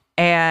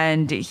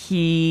 And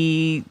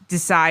he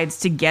decides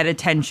to get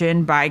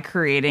attention by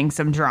creating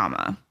some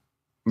drama.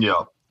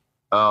 Yeah.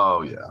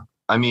 Oh, yeah.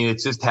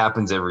 It just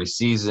happens every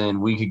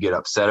season. We could get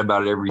upset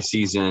about it every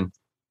season.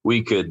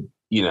 We could,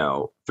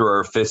 throw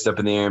our fist up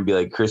in the air and be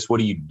like, Chris, what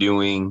are you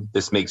doing?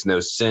 This makes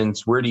no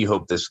sense. Where do you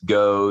hope this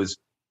goes?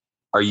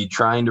 Are you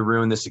trying to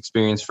ruin this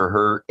experience for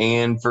her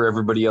and for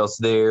everybody else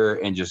there,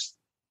 and just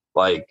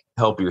like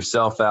help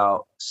yourself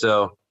out?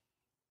 So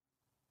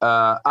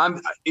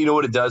you know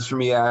what it does for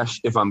me, Ash,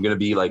 if I'm going to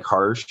be like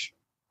harsh?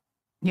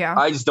 Yeah.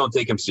 I just don't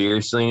take him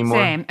seriously anymore.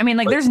 Same.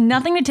 There's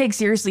nothing to take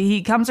seriously.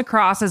 He comes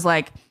across as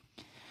like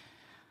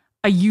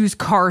a used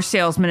car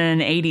salesman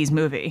in an 80s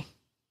movie.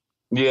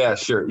 Yeah,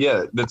 sure.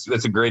 Yeah, that's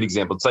a great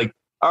example. It's like,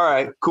 all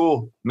right,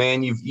 cool,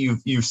 man.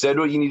 You've said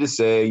what you need to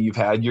say. You've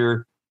had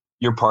your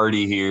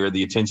party here.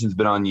 The attention's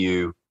been on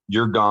you.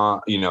 You're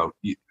gone.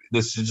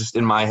 This is just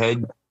in my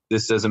head.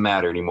 This doesn't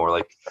matter anymore.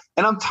 Like,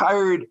 and I'm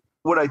tired.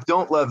 What I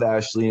don't love,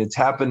 Ashley, and it's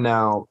happened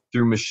now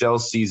through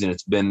Michelle's season,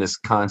 it's been this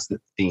constant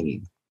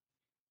theme,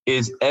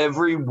 is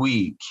every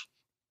week,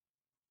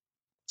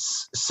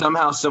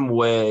 somehow, some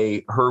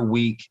way, her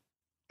week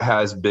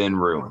has been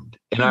ruined.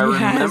 And I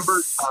remember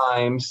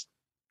times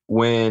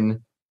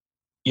when,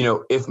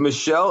 if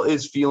Michelle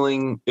is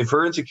if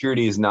her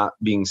insecurity is not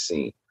being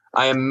seen,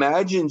 I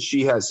imagine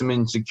she has some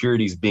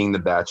insecurities being the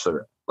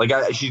Bachelorette. Like,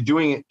 she's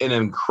doing an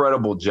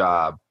incredible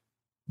job,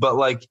 but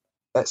like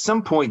at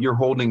some point you're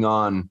holding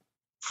on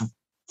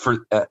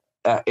for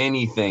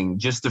anything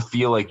just to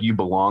feel like you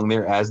belong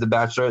there as the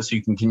Bachelorette, so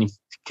you can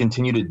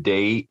continue to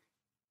date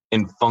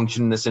and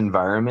function in this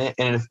environment.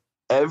 And if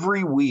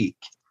every week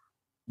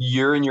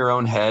you're in your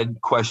own head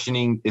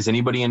questioning, is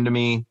anybody into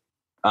me?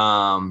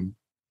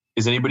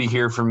 Is anybody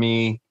here for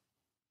me?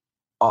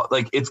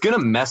 Like, it's going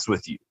to mess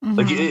with you. Mm-hmm.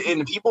 Like,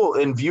 and people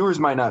and viewers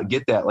might not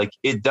get that. Like,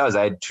 it does.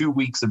 I had 2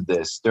 weeks of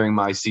this during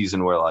my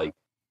season where like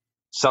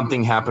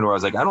something happened where I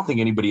was like, I don't think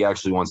anybody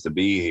actually wants to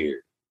be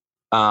here.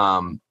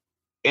 And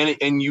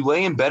you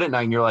lay in bed at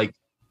night and you're like,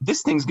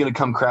 this thing's going to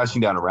come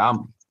crashing down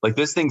around me. Like,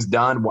 this thing's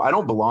done. I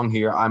don't belong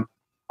here.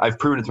 I've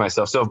proven it to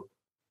myself. So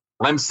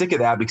I'm sick of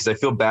that, because I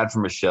feel bad for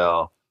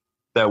Michelle.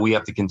 that we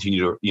have to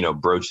continue to,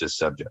 broach this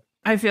subject.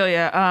 I feel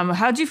you.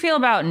 How'd you feel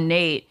about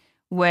Nate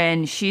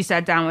when she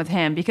sat down with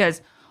him?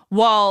 Because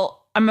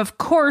while I'm, of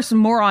course,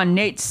 more on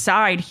Nate's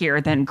side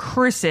here than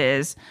Chris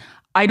is,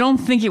 I don't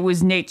think it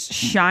was Nate's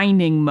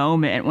shining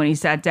moment when he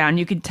sat down.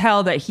 You could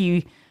tell that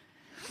he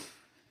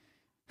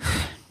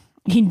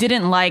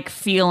didn't like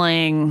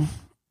feeling...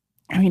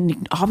 I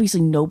mean, obviously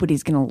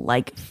nobody's going to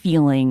like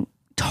feeling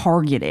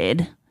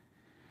targeted.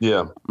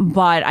 Yeah.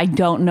 But I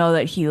don't know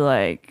that he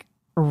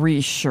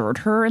reassured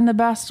her in the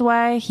best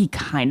way. He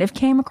kind of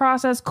came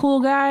across as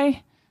cool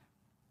guy.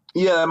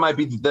 Yeah, that might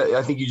be.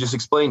 I think you just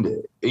explained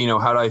it.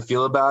 How I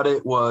feel about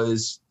it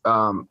was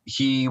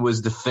he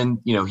was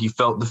he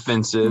felt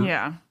defensive.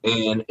 Yeah.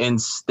 And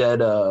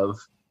instead of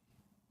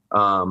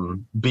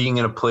being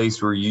in a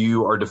place where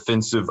you are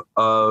defensive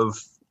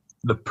of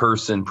the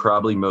person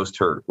probably most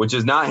hurt, which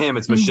is not him,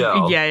 it's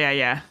Michelle.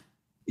 Yeah.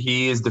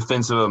 He is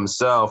defensive of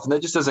himself, and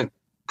that just doesn't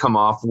come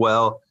off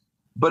well.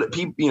 But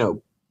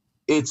people,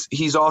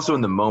 he's also in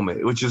the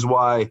moment, which is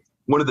why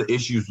one of the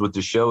issues with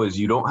the show is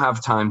you don't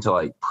have time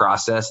to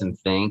process and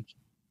think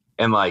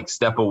and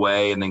step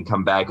away and then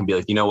come back and be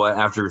like, you know what,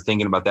 after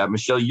thinking about that,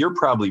 Michelle, you're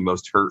probably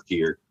most hurt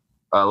here.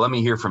 Let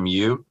me hear from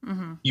you.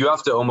 Mm-hmm. You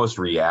have to almost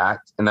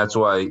react. And that's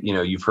why,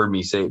 you've heard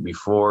me say it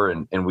before.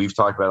 And we've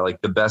talked about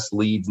it, the best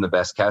leads and the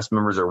best cast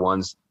members are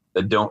ones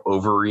that don't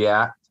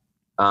overreact.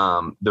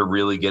 They're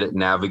really good at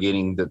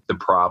navigating the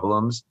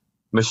problems.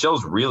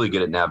 Michelle's really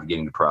good at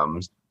navigating the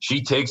problems.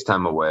 She takes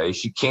time away.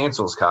 She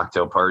cancels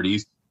cocktail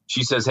parties.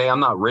 She says, hey,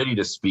 I'm not ready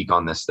to speak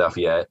on this stuff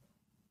yet.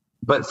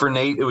 But for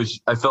Nate,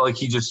 I felt like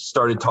he just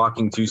started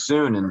talking too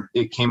soon, and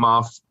it came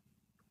off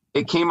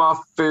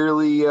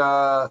fairly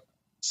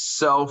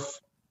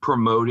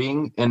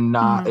self-promoting and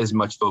not as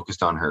much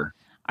focused on her.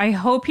 I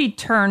hope he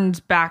turns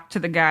back to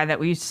the guy that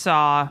we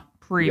saw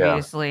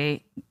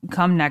previously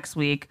come next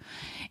week,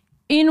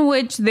 in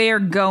which they're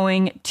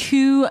going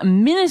to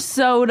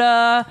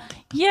Minnesota.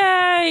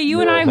 Yay, you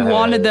and I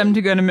wanted them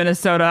to go to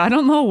Minnesota. I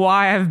don't know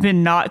why I've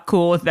been not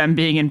cool with them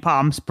being in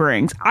Palm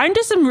Springs. I'm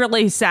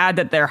really sad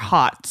that they're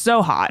hot,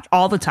 so hot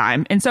all the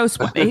time, and so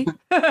sweaty.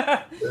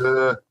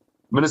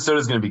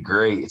 Minnesota's going to be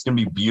great. It's going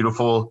to be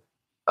beautiful.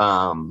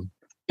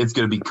 It's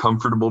going to be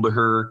comfortable to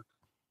her.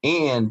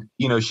 And,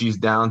 she's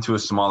down to a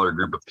smaller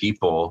group of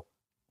people.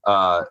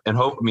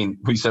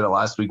 We said it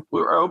last week.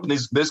 We're hoping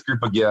this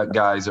group of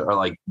guys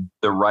are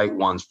the right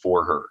ones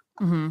for her.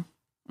 Mm-hmm.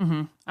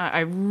 Mm-hmm. I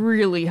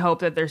really hope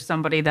that there's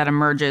somebody that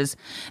emerges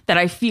that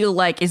I feel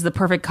like is the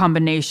perfect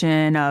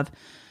combination of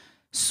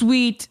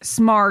sweet,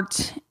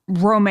 smart,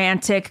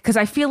 romantic. Because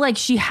I feel like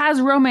she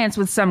has romance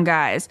with some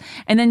guys,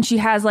 and then she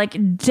has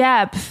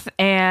depth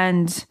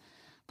and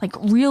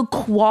real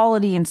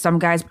quality in some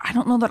guys. But I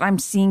don't know that I'm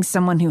seeing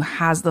someone who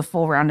has the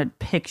full rounded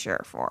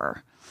picture for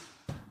her.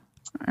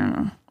 I don't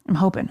know.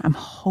 I'm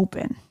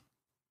hoping.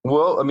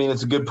 Well,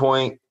 it's a good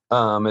point.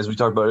 As we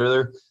talked about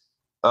earlier,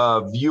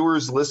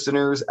 viewers,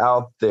 listeners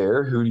out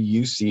there, who do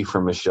you see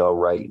from Michelle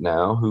right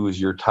now? Who is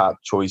your top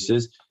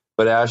choices?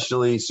 But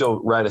Ashley, so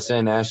write us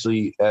in,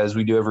 Ashley, as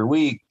we do every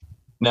week.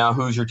 Now,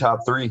 who's your top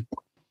three?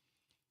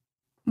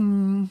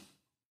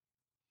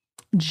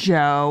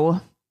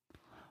 Joe,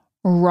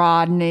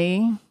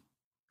 Rodney,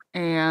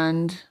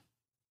 and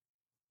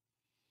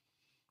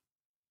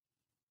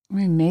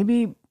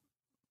maybe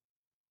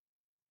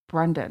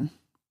Brendan.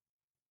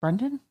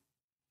 Brendan?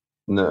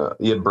 No,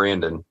 yeah,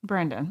 Brandon.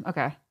 Brandon,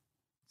 okay.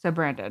 So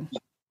Brandon.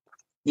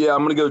 Yeah,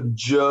 I'm going to go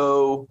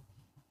Joe,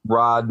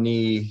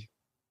 Rodney.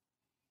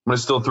 I'm going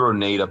to still throw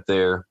Nate up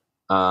there.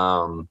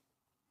 I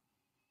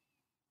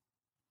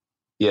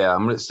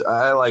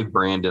like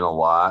Brandon a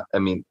lot.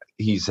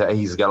 He's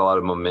got a lot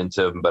of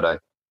momentum, but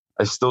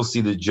I still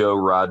see the Joe,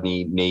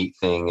 Rodney, Nate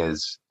thing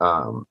as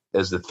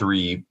the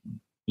three,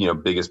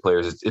 biggest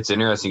players. It's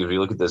interesting if you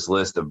look at this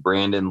list of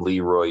Brandon,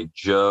 Leroy,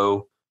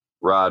 Joe,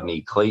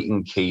 Rodney,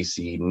 Clayton,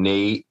 Casey,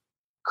 Nate,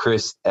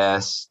 Chris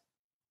S.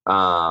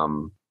 I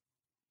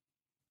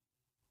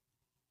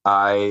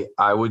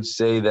would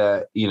say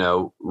that,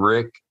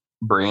 Rick,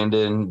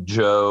 Brandon,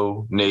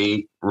 Joe,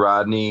 Nate,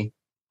 Rodney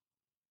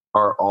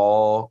are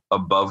all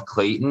above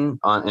Clayton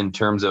in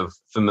terms of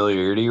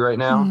familiarity right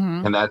now.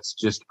 Mm-hmm. And that's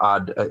just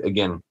odd.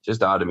 Again,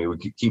 just odd to me. We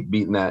could keep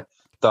beating that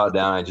thought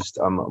down.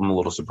 I'm a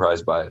little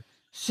surprised by it.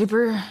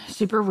 Super,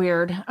 super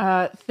weird.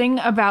 Thing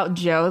about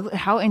Joe,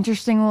 how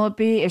interesting will it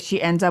be if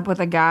she ends up with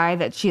a guy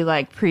that she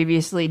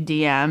previously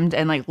DM'd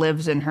and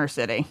lives in her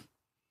city?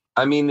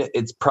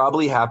 It's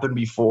probably happened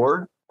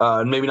before.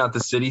 Maybe not the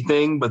city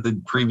thing, but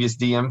the previous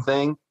DM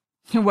thing.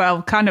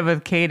 Well, kind of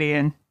with Katie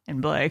and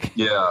Blake.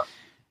 Yeah,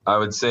 I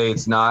would say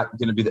it's not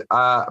going to be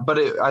I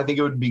think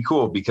it would be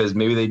cool because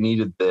maybe they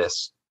needed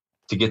this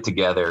to get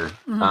together.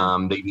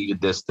 Mm-hmm. They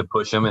needed this to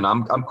push them, and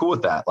I'm cool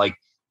with that.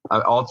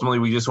 Ultimately,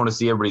 we just want to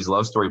see everybody's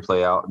love story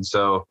play out. And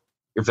so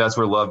if that's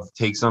where love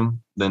takes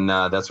them, then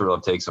that's where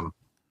love takes them.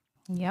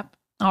 Yep.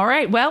 All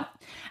right. Well,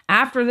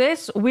 after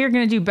this, we're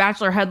going to do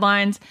Bachelor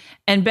headlines.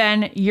 And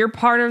Ben, you're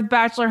part of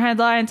Bachelor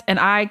headlines, and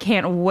I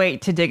can't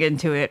wait to dig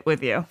into it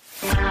with you.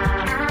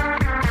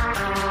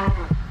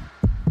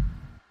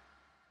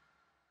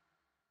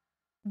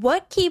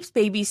 What keeps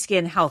baby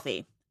skin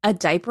healthy? A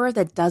diaper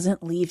that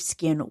doesn't leave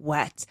skin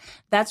wet.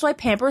 That's why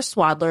Pampers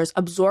Swaddlers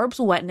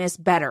absorbs wetness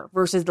better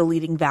versus the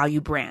leading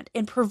value brand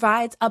and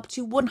provides up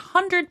to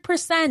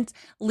 100%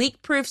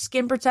 leak-proof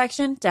skin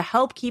protection to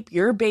help keep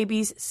your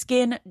baby's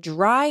skin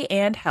dry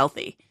and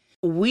healthy.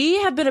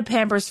 We have been a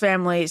Pampers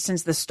family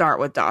since the start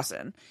with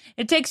Dawson.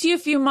 It takes you a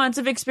few months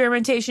of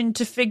experimentation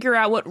to figure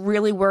out what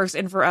really works,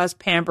 and for us,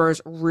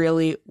 Pampers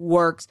really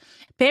works.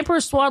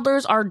 Pampers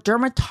Swaddlers are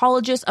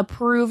dermatologist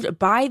approved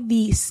by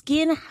the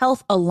Skin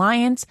Health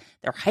Alliance.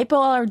 They're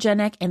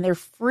hypoallergenic and they're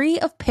free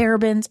of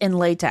parabens and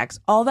latex.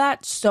 All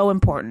that so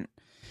important.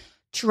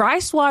 Try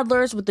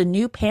Swaddlers with the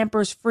new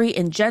Pampers Free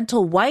and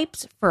Gentle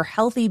wipes for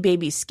healthy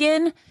baby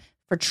skin.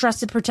 For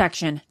trusted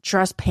protection,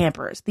 trust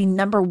Pampers, the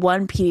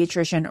 #1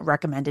 pediatrician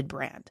recommended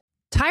brand.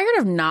 Tired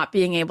of not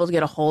being able to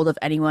get a hold of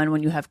anyone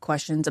when you have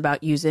questions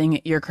about using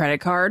your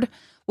credit card?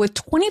 With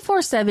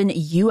 24/7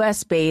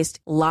 US-based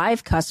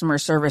live customer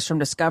service from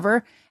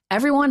Discover,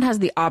 everyone has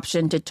the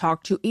option to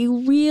talk to a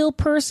real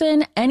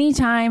person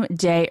anytime,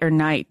 day or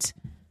night.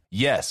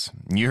 Yes,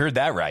 you heard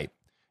that right.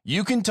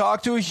 You can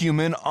talk to a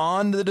human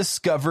on the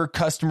Discover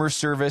customer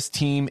service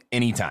team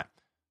anytime.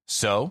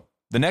 So,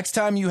 the next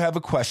time you have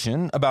a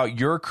question about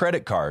your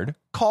credit card,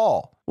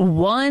 call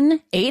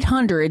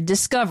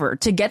 1-800-DISCOVER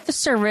to get the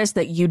service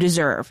that you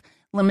deserve.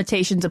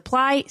 Limitations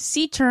apply.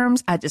 See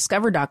terms at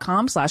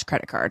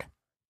discover.com/creditcard.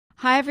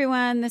 Hi,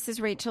 everyone. This is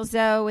Rachel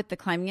Zoe with the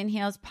Climbing in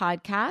Heels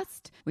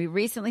podcast. We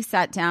recently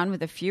sat down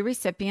with a few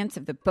recipients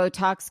of the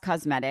Botox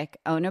Cosmetic,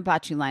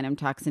 Onabotulinum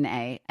Toxin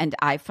A, and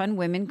iFund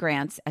Women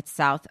grants at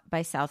South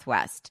by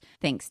Southwest,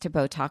 thanks to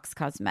Botox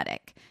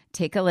Cosmetic.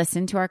 Take a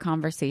listen to our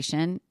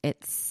conversation.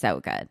 It's so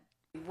good.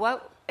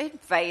 What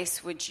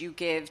advice would you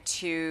give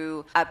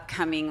to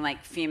upcoming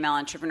female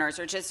entrepreneurs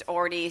or just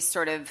already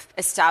sort of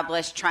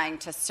established trying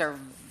to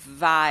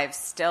survive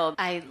still?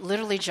 I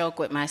literally joke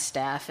with my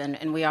staff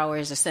and we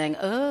always are saying,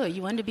 oh,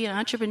 you want to be an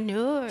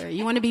entrepreneur?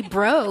 You want to be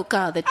broke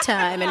all the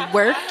time and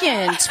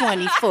working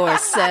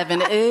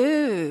 24/7.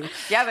 Ooh.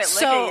 Yeah, but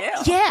look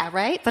at you. Yeah,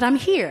 right? But I'm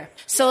here.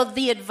 So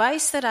the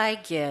advice that I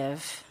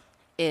give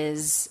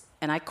is,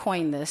 and I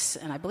coined this,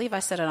 and I believe I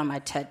said it on my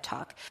TED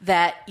Talk,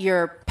 that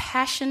your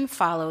passion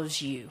follows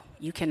you.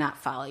 You cannot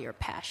follow your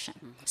passion.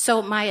 Mm-hmm.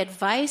 So my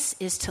advice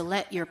is to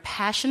let your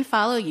passion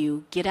follow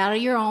you, get out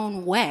of your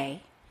own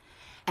way,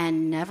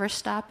 and never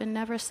stop and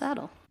never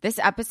settle. This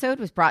episode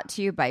was brought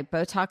to you by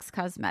Botox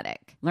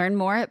Cosmetic. Learn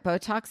more at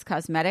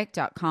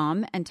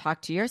BotoxCosmetic.com and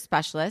talk to your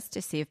specialist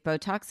to see if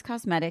Botox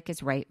Cosmetic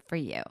is right for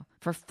you.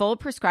 For full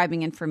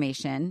prescribing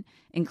information,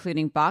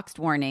 including boxed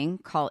warning,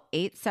 call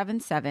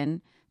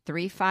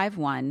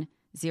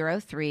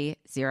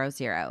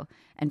 877-351-0300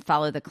 and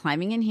follow the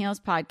Climbing in Heels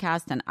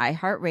podcast on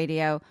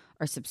iHeartRadio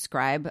or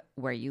subscribe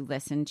where you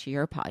listen to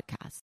your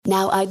podcast.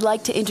 Now I'd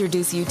like to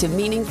introduce you to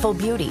Meaningful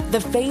Beauty,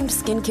 the famed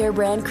skincare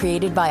brand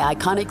created by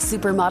iconic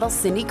supermodel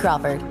Cindy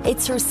Crawford.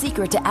 It's her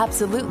secret to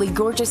absolutely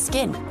gorgeous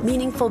skin.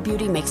 Meaningful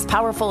Beauty makes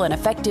powerful and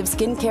effective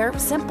skincare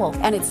simple,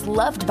 and it's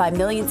loved by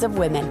millions of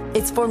women.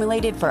 It's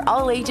formulated for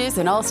all ages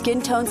and all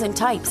skin tones and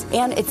types,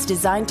 and it's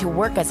designed to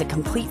work as a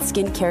complete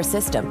skincare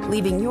system,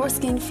 leaving your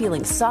skin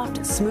feeling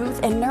soft, smooth,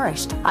 and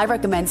nourished. I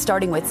recommend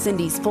starting with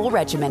Cindy's full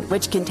regimen,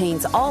 which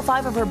contains all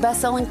 5 of her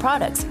best-selling products,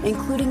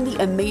 including the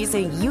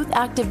amazing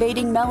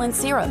youth-activating Melon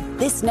Serum.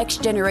 This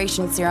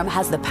next-generation serum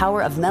has the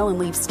power of Melon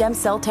Leaf stem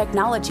cell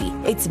technology.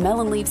 It's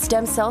Melon Leaf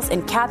stem cells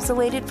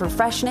encapsulated for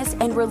freshness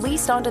and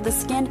released onto the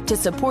skin to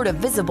support a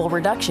visible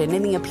reduction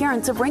in the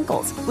appearance of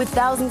wrinkles. With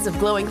thousands of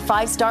glowing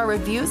 5-star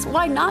reviews,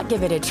 why not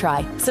give it a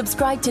try?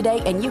 Subscribe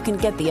today and you can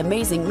get the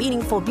amazing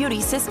Meaningful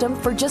Beauty system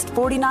for just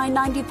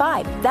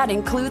 $49.95. That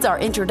includes our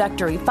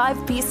introductory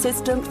 5-piece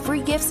system,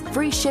 free gifts,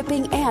 free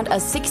shipping, and a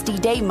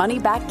 60-day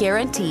money-back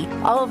guarantee.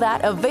 All of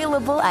that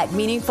available at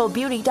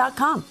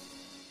meaningfulbeauty.com.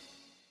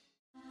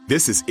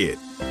 This is it.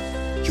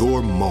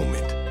 Your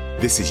moment.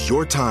 This is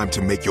your time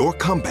to make your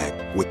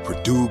comeback with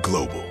Purdue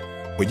Global.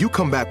 When you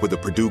come back with a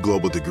Purdue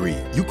Global degree,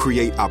 you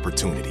create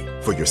opportunity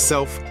for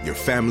yourself, your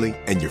family,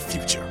 and your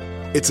future.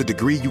 It's a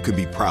degree you can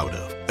be proud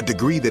of, a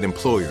degree that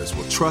employers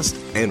will trust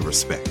and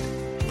respect.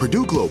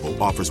 Purdue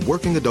Global offers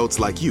working adults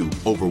like you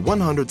over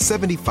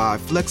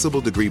 175 flexible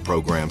degree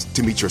programs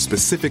to meet your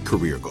specific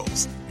career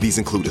goals. These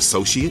include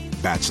associate,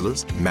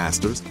 bachelor's,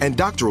 master's, and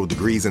doctoral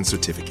degrees and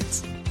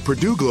certificates.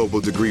 Purdue Global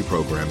degree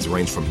programs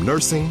range from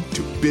nursing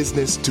to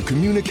business to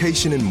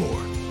communication and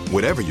more.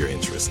 Whatever your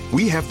interest,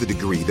 we have the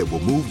degree that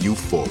will move you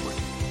forward.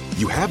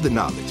 You have the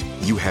knowledge,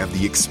 you have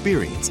the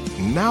experience.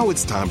 Now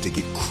it's time to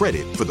get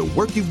credit for the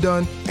work you've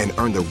done and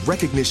earn the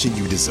recognition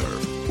you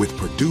deserve with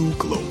Purdue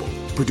Global,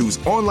 Purdue's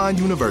online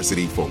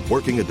university for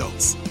working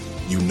adults.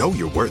 You know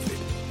you're worth it.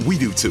 We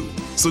do too.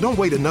 So don't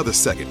wait another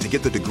second to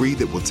get the degree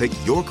that will take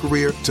your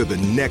career to the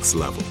next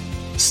level.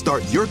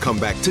 Start your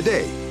comeback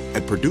today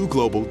at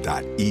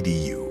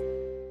purdueglobal.edu.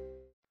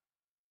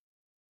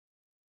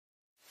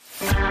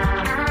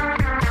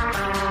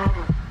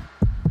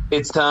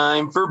 It's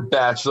time for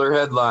Bachelor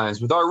Headlines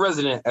with our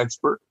resident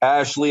expert,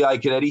 Ashley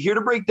Iaconetti, here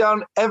to break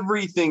down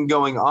everything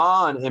going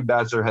on in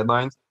Bachelor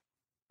Headlines.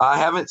 I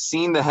haven't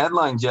seen the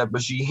headlines yet,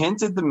 but she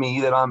hinted to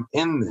me that I'm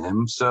in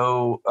them.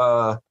 So,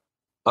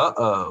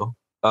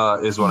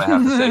 is what I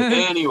have to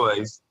say.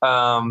 Anyways,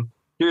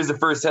 here's the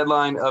first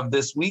headline of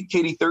this week.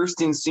 Katie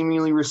Thurston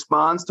seemingly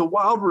responds to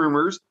wild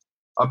rumors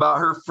about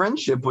her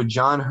friendship with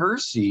John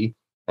Hersey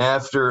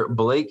after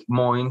Blake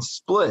Moynes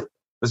split.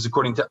 This is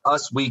according to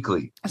Us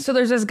Weekly. So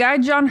there's this guy,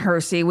 John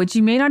Hersey, which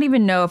you may not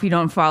even know if you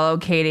don't follow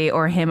Katie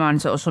or him on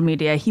social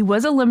media. He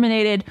was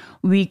eliminated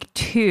week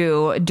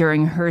 2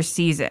 during her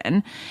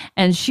season.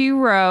 And she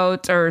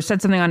wrote or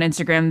said something on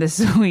Instagram this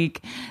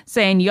week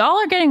saying, y'all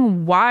are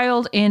getting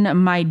wild in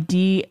my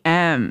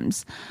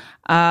DMs.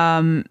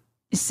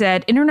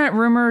 Said, internet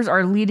rumors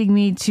are leading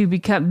me to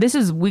become, this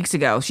is weeks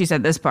ago, she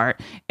said this part,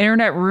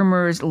 internet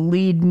rumors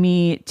lead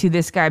me to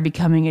this guy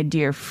becoming a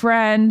dear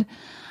friend.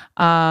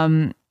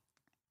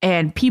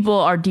 And people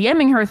are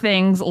DMing her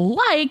things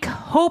like,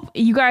 hope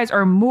you guys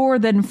are more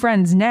than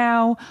friends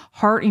now,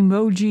 heart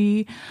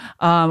emoji,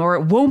 or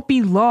it won't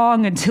be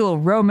long until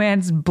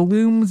romance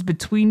blooms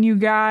between you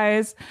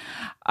guys.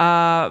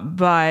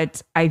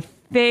 But I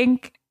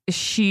think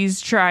she's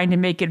trying to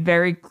make it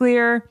very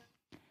clear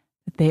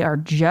that they are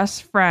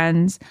just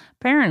friends.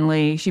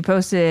 Apparently, she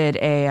posted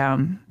a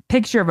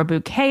picture of a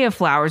bouquet of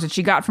flowers that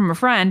she got from a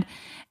friend,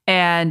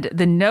 and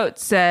the note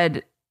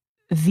said,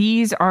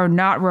 these are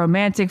not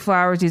romantic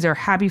flowers. These are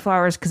happy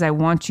flowers because I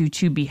want you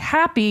to be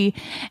happy.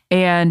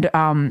 And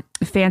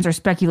fans are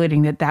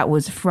speculating that that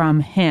was from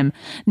him.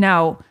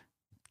 Now,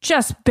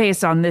 just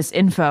based on this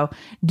info,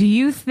 do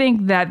you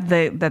think that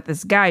that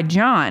this guy,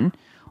 John,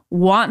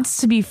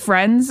 wants to be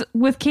friends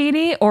with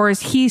Katie? Or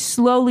is he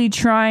slowly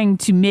trying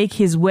to make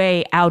his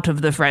way out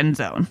of the friend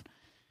zone?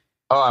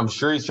 Oh, I'm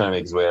sure he's trying to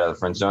make his way out of the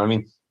friend zone. I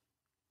mean,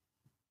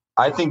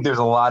 I think there's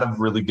a lot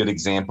of really good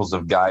examples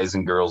of guys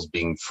and girls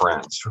being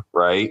friends,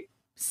 right?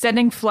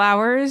 Sending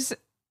flowers.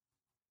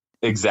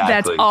 Exactly.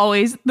 That's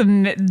always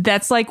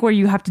that's like where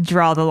you have to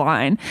draw the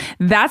line.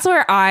 That's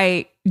where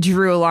I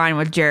drew a line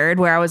with Jared,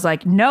 where I was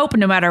like, nope,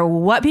 no matter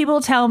what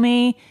people tell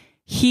me,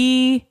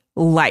 he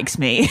likes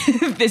me.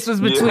 This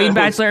was between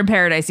Bachelor in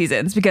Paradise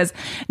seasons, because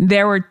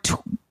there were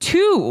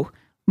two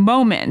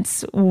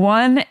moments,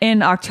 one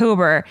in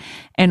October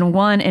and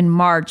one in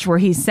March, where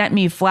he sent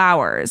me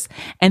flowers,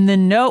 and the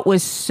note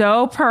was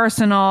so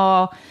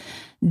personal,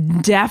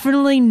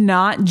 definitely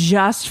not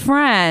just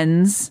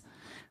friends.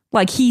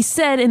 Like he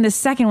said in the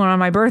second one on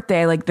my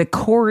birthday, like the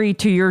Corey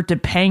to your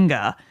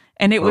Topanga.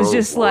 And it was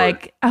just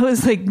like, I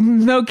was like,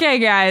 okay,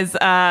 guys,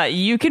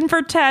 you can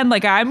pretend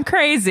like I'm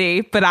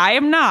crazy, but I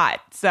am not.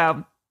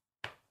 So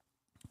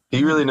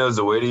he really knows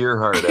the way to your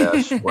heart,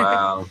 Ash.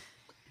 Wow.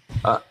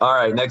 All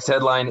right. Next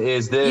headline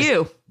is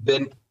this.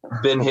 Ben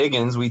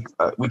Higgins. We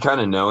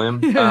kind of know him.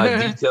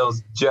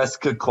 Details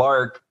Jessica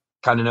Clark.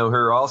 Kind of know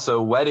her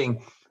also.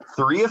 Wedding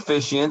 3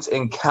 officiants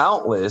and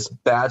countless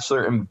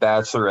Bachelor and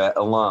Bachelorette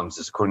alums. This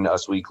is according to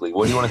Us Weekly.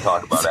 What do you want to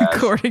talk about, Ash?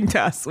 According to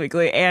Us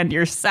Weekly and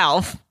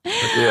yourself.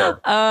 Yeah.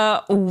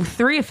 3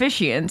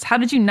 officiants. How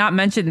did you not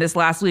mention this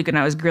last week when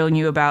I was grilling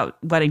you about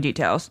wedding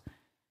details?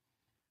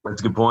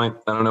 That's a good point.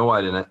 I don't know why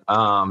I didn't.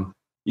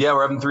 Yeah,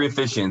 we're having 3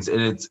 officiants,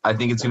 and I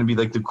think it's going to be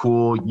like the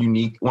cool,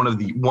 unique one of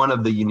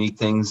the unique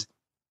things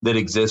that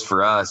exists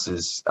for us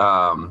is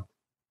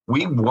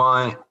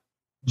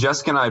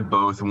Jessica and I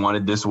both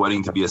wanted this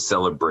wedding to be a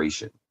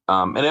celebration,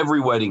 and every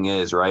wedding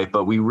is, right?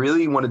 But we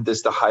really wanted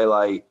this to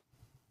highlight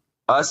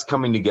us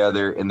coming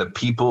together and the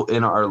people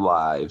in our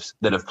lives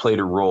that have played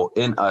a role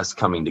in us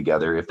coming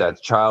together. If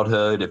that's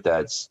childhood, if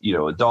that's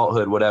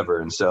adulthood, whatever.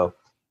 And so,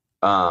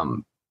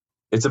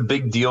 it's a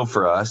big deal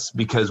for us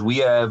because we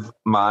have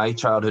my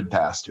childhood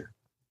pastor.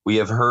 We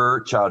have her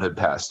childhood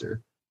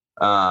pastor.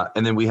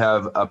 And then we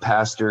have a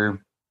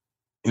pastor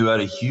who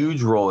had a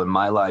huge role in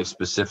my life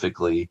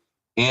specifically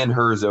and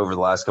hers over the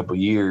last couple of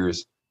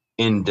years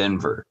in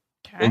Denver.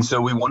 Okay. And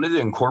so we wanted to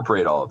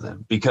incorporate all of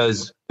them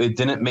because it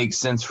didn't make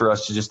sense for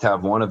us to just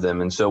have one of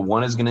them. And so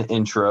one is going to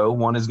intro,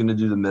 one is going to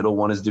do the middle,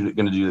 one is going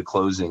to do the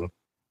closing.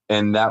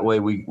 And that way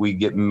we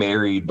get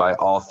married by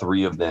all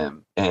 3 of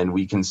them. And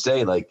we can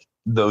say like,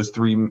 those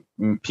 3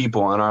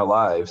 people in our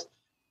lives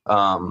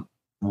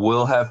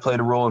will have played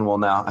a role and will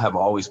now have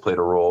always played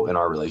a role in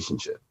our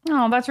relationship.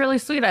 Oh, that's really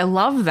sweet. I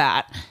love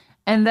that.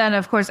 And then,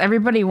 of course,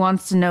 everybody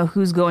wants to know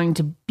who's going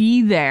to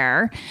be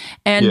there.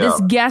 And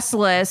this guest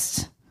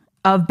list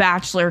of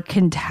Bachelor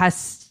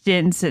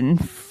contestants and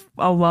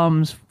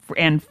alums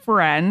and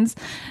friends,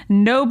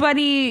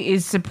 nobody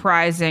is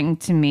surprising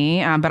to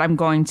me, but I'm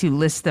going to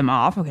list them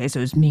off. Okay,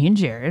 so it's me and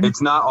Jared.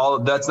 That's not all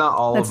of them. That's not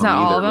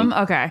all of them?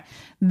 Okay.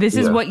 This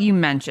is what you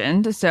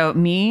mentioned. So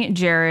me,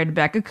 Jared,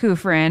 Becca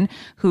Kufrin,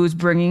 who's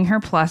bringing her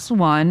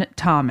 +1,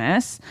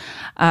 Thomas.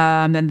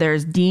 Then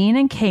there's Dean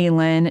and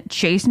Kaylin.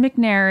 Chase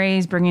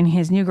McNary's bringing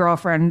his new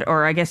girlfriend,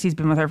 or I guess he's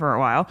been with her for a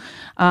while.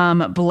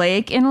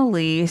 Blake and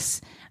Elise,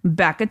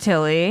 Becca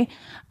Tilley,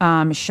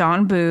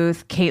 Sean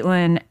Booth,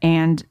 Caitlin,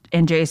 and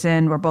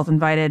Jason were both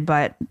invited,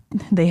 but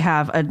they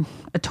have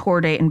a tour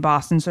date in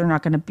Boston, so they're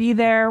not going to be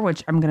there,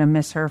 which I'm going to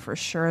miss her for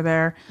sure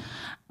there.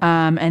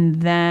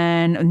 And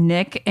then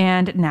Nick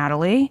and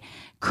Natalie,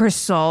 Chris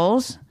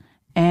Soules,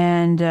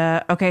 And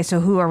okay, so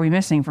who are we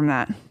missing from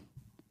that?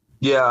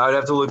 Yeah, I'd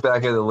have to look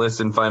back at the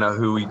list and find out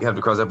who we have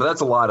to cross out, but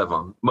that's a lot of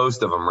them,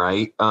 most of them,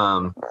 right?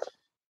 And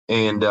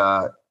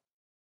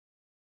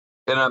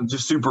I'm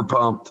just super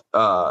pumped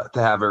to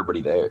have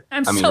everybody there.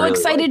 I'm so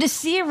excited to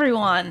see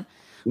everyone.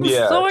 I'm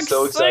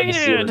so excited. To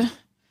see everybody.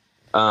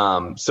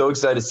 So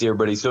excited to see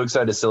everybody. So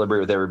excited to celebrate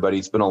with everybody.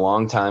 It's been a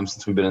long time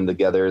since we've been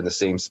together in the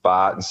same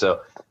spot, and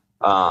so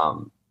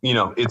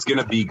it's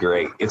gonna be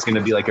great. It's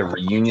gonna be like a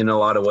reunion in a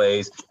lot of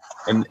ways.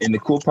 And the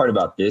cool part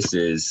about this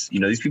is,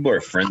 these people are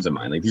friends of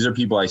mine. Like, these are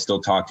people I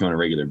still talk to on a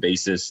regular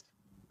basis.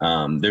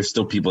 There's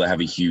still people that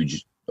have a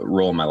huge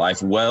role in my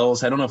life.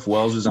 Wells, I don't know if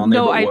Wells was on there.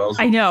 No, but Wells,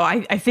 I know.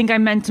 I think I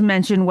meant to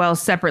mention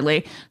Wells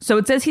separately. So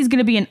it says he's going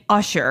to be an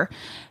usher.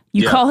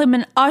 You call him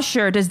an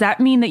usher. Does that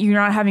mean that you're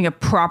not having a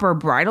proper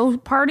bridal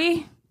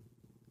party?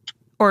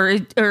 Or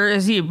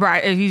is he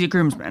he's a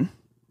groomsman?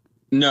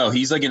 No,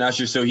 he's like an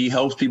usher. So he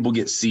helps people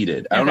get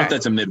seated. I don't know if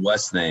that's a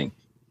Midwest thing.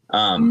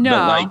 No.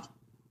 But like,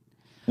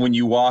 when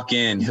you walk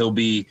in,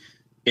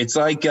 it's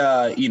like,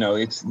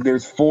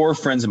 there's 4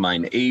 friends of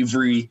mine,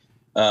 Avery,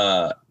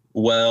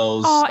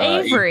 Wells. Oh,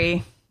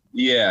 Avery.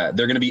 They're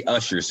going to be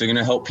ushers. So they're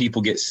going to help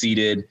people get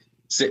seated,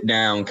 sit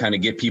down, kind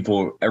of get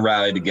people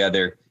rallied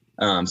together.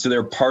 So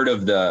they're part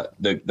of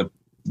the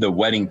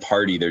wedding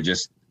party. They're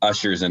just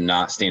ushers and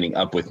not standing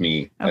up with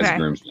me as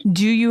groomsmen.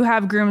 Do you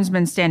have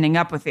groomsmen standing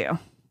up with you?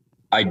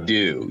 I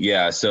do.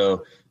 Yeah.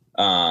 So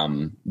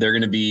they're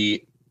going to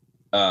be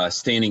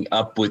standing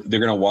up they're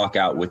going to walk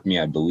out with me,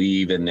 I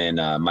believe. And then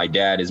my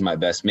dad is my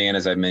best man,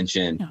 as I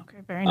mentioned. Okay,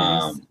 very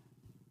nice.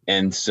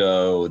 And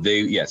so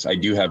I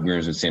do have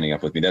groomsmen standing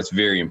up with me. That's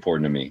very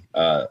important to me.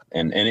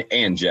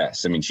 And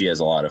Jess, I mean, she has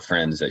a lot of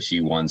friends that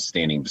she wants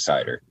standing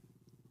beside her.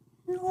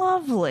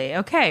 Lovely.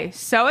 Okay.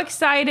 So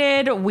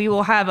excited. We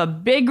will have a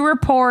big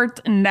report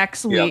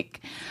next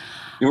week.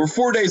 We're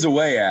 4 days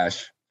away,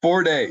 Ash.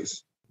 4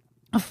 days.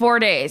 4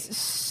 days.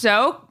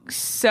 So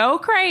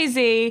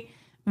crazy.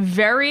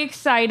 Very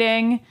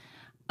exciting.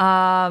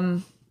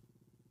 Can't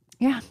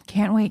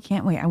wait.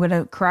 I'm going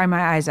to cry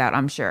my eyes out,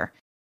 I'm sure.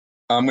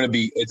 I'm going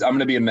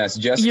to be a mess.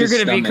 Jessica's You're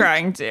going to be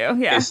crying too.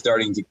 Yeah. Is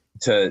starting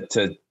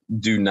to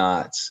do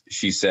knots.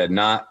 She said,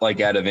 not like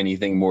out of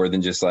anything more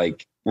than just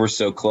like, we're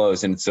so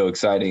close and it's so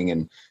exciting.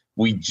 And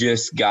we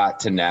just got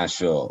to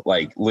Nashville,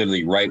 like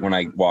literally right when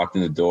I walked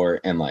in the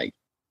door, and like,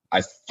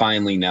 I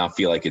finally now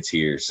feel like it's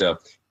here. So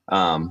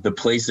the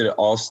place that it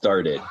all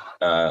started,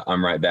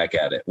 I'm right back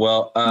at it.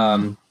 Well,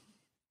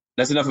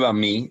 that's enough about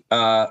me.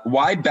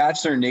 Why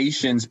Bachelor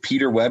Nation's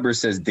Peter Weber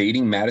says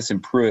dating Madison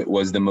Pruitt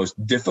was the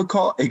most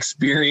difficult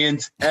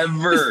experience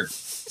ever.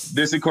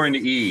 This according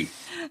to E!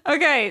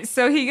 Okay,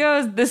 so he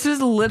goes, this is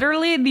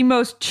literally the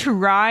most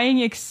trying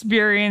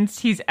experience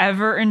he's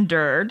ever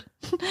endured.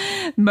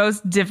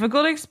 Most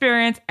difficult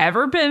experience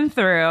ever been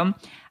through.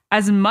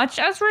 As much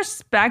as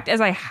respect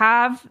as I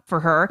have for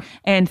her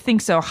and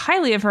think so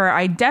highly of her,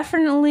 I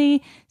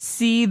definitely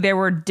see there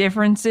were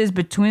differences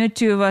between the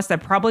two of us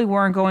that probably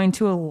weren't going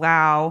to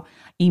allow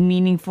a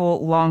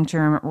meaningful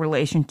long-term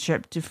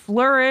relationship to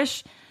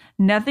flourish.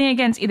 Nothing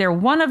against either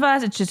one of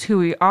us. It's just who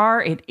we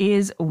are. It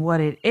is what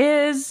it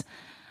is.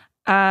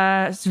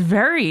 It's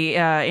very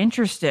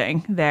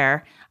interesting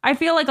there. I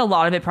feel like a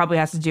lot of it probably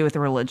has to do with the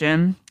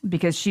religion,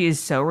 because she is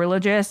so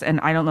religious,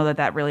 and I don't know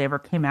that really ever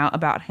came out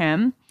about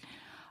him.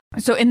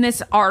 So in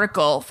this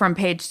article from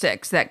Page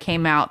 6 that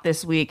came out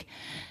this week,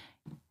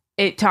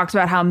 it talks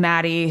about how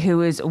Maddie,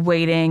 who is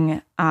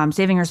waiting,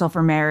 saving herself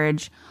for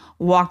marriage,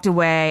 walked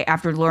away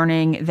after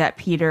learning that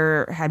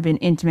Peter had been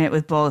intimate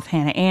with both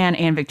Hannah Ann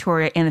and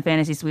Victoria in the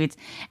fantasy suites.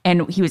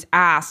 And he was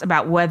asked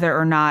about whether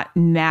or not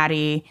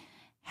Maddie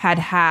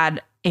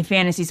had a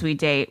fantasy suite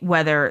date,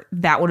 whether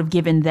that would have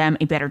given them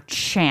a better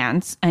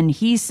chance. And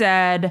he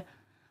said,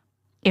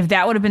 if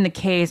that would have been the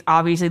case,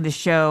 obviously the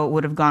show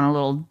would have gone a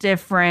little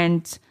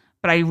different.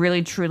 But I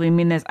really, truly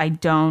mean this. I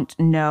don't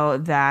know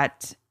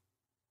that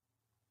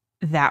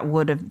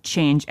would have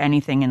changed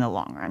anything in the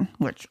long run,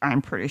 which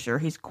I'm pretty sure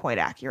he's quite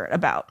accurate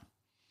about.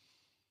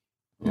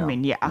 Yeah. I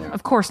mean,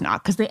 of course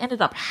not, because they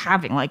ended up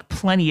having like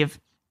plenty of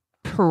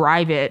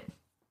private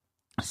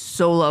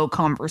solo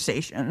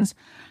conversations.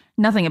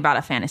 Nothing about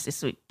a fantasy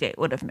suite date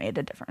would have made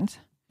a difference.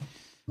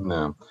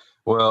 No.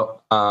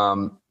 Well,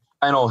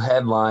 final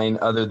headline,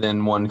 other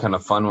than one kind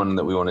of fun one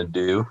that we want to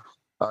do.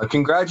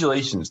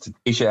 Congratulations to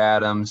Tayshia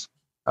Adams,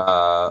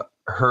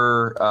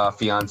 her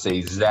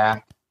fiance,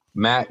 Zach,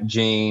 Matt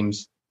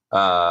James,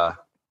 and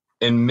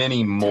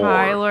many more.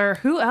 Tyler.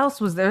 Who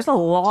else was there? There's a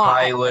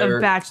lot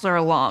of Bachelor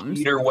alums.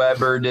 Peter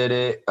Weber did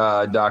it.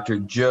 Dr.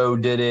 Joe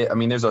did it. I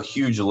mean, there's a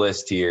huge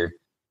list here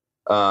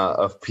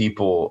of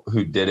people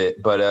who did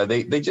it. But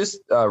they just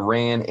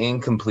ran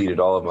and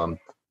completed, all of them,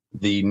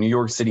 the New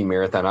York City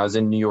Marathon. I was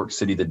in New York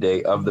City the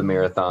day of the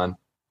marathon.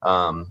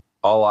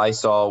 All I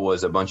saw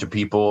was a bunch of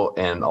people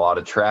and a lot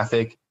of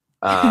traffic.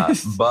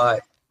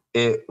 But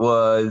it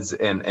was,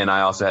 and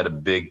I also had a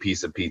big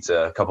piece of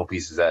pizza, a couple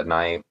pieces that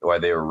night while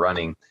they were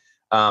running.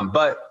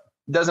 But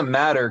it doesn't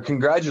matter.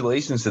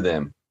 Congratulations to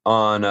them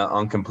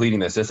on completing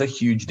this. It's a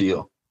huge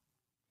deal.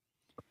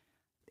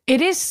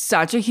 It is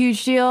such a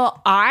huge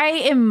deal.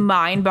 I am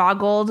mind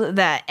boggled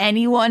that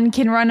anyone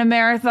can run a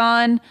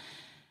marathon.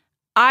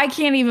 I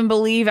can't even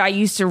believe I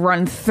used to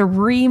run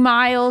 3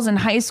 miles in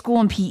high school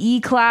in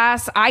PE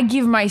class. I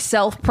give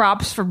myself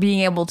props for being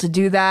able to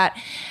do that.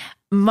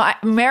 My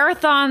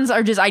marathons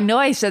are just, I know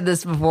I said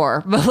this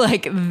before, but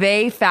like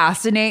they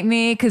fascinate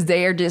me because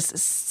they are just,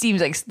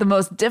 seems like the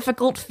most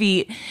difficult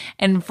feat.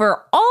 And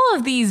for all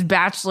of these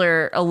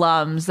Bachelor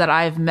alums that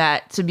I've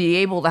met to be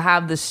able to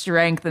have the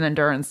strength and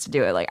endurance to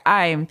do it, like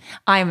I'm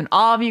in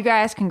awe of you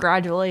guys.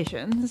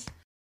 Congratulations.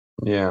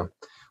 Yeah.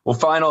 Well,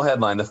 final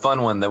headline, the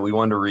fun one that we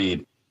wanted to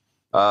read.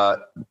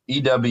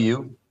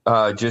 EW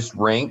just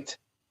ranked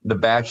the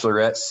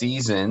Bachelorette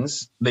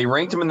seasons. They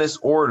ranked them in this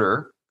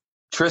order.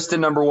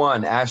 Tristan, number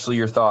 1. Ashley,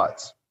 your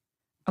thoughts?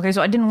 Okay,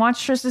 so I didn't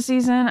watch Trista's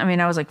season. I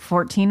mean, I was like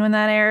 14 when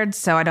that aired,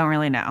 so I don't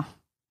really know.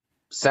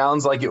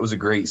 Sounds like it was a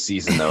great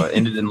season, though. It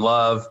ended in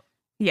love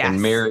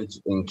and marriage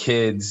and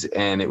kids,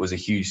 and it was a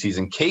huge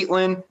season.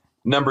 Caitlin,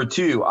 number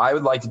 2. I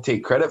would like to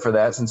take credit for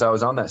that since I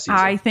was on that season.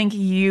 I think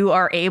you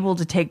are able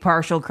to take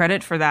partial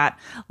credit for that.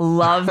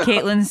 Love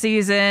Caitlin's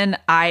season.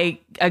 I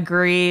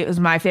agree. It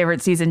was my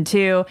favorite season,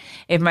 too.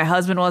 If my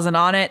husband wasn't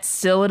on it,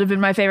 still would have been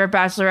my favorite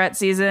Bachelorette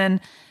season.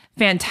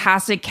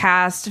 Fantastic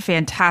cast,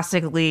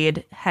 fantastic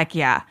lead. Heck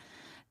yeah.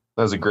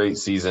 That was a great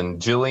season.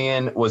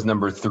 Jillian was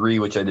number 3,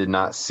 which I did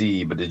not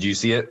see, but did you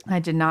see it? I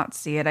did not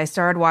see it. I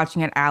started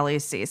watching it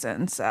Allie's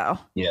season, so.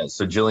 Yeah,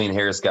 so Jillian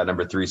Harris got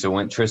number 3. So it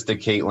went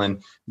Trista,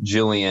 Caitlin,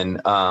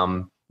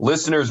 Jillian.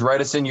 Listeners,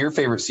 write us in your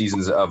favorite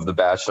seasons of The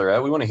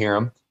Bachelorette. We want to hear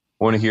them.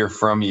 We want to hear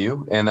from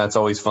you, and that's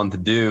always fun to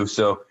do.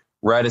 So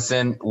write us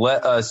in.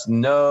 Let us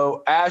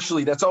know.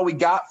 Ashley, that's all we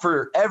got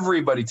for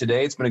everybody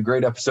today. It's been a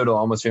great episode of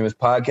Almost Famous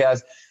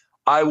Podcast.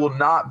 I will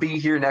not be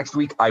here next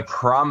week. I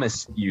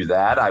promise you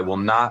that. I will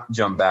not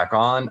jump back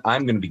on.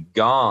 I'm going to be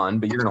gone,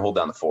 but you're going to hold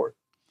down the fort.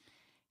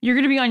 You're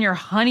going to be on your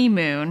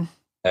honeymoon.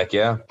 Heck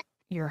yeah.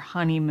 Your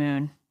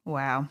honeymoon.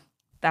 Wow.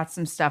 That's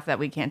some stuff that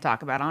we can't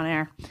talk about on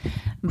air.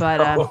 But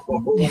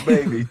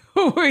baby.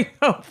 We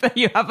hope that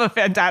you have a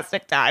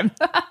fantastic time.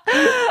 All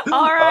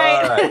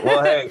right. All right.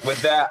 Well, hey,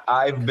 with that,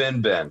 I've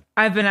been Ben.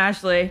 I've been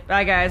Ashley.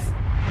 Bye, guys.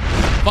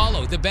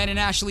 Follow the Ben and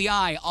Ashley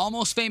I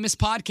Almost Famous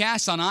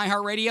podcast on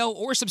iHeartRadio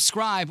or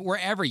subscribe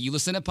wherever you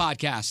listen to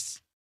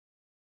podcasts.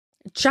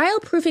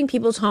 Childproofing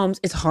people's homes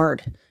is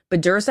hard, but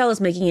Duracell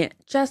is making it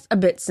just a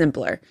bit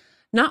simpler.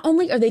 Not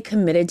only are they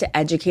committed to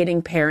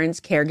educating parents,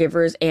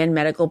 caregivers, and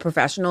medical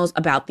professionals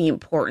about the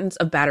importance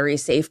of battery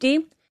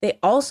safety, they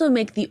also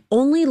make the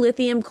only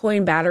lithium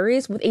coin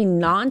batteries with a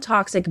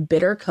non-toxic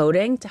bitter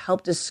coating to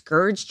help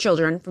discourage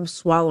children from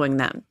swallowing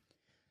them.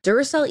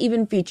 Duracell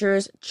even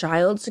features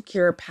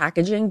child-secure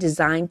packaging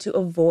designed to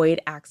avoid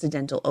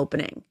accidental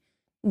opening.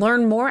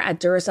 Learn more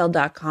at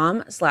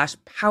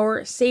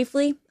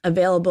Duracell.com/powersafely,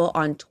 available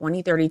on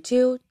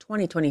 2032,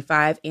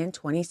 2025, and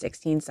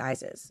 2016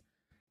 sizes.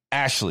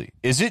 Ashley,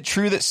 is it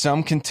true that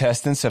some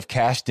contestants have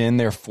cashed in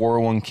their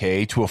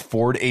 401k to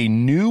afford a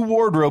new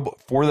wardrobe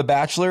for The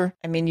Bachelor?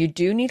 I mean, you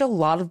do need a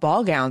lot of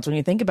ball gowns when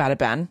you think about it,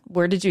 Ben.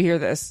 Where did you hear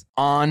this?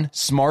 On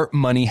Smart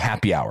Money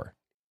Happy Hour.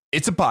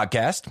 It's a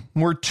podcast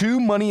where 2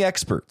 money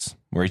experts,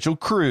 Rachel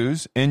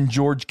Cruz and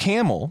George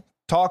Kamel,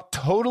 talk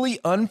totally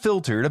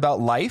unfiltered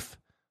about life,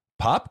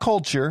 pop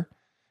culture,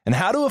 and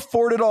how to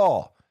afford it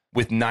all,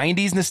 with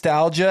 90s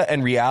nostalgia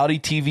and reality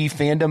TV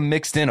fandom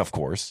mixed in, of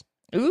course.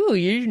 Ooh,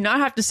 you do not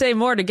have to say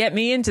more to get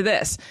me into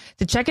this.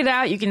 To check it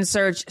out, you can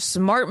search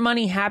Smart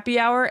Money Happy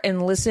Hour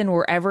and listen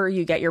wherever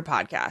you get your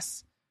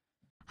podcasts.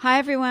 Hi,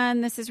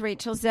 everyone. This is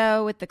Rachel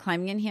Zoe with the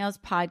Climbing in Heels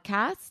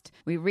podcast.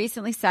 We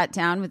recently sat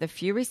down with a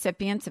few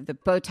recipients of the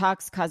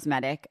Botox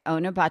Cosmetic,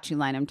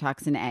 Onabotulinum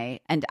Toxin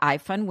A, and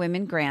iFund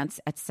Women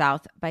grants at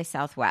South by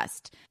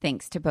Southwest,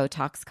 thanks to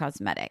Botox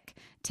Cosmetic.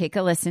 Take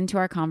a listen to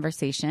our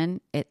conversation.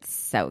 It's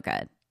so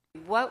good.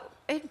 What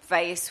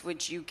advice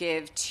would you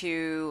give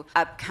to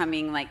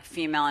upcoming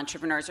female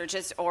entrepreneurs or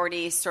just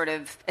already sort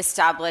of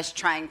established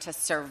trying to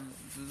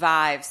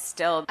survive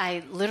still?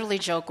 I literally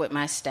joke with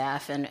my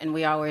staff and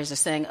we always are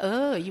saying,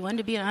 oh, you want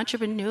to be an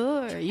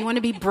entrepreneur? You want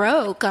to be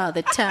broke all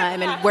the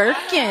time and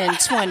working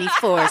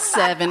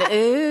 24/7.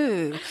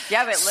 Ooh.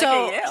 Yeah, but look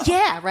at you.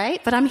 Yeah,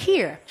 right? But I'm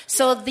here.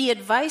 So the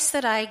advice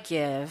that I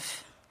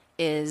give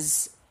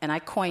is, and I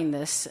coined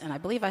this, and I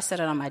believe I said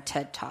it on my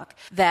TED Talk,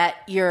 that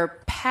your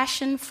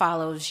passion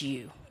follows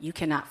you. You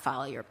cannot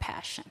follow your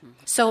passion.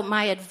 So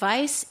my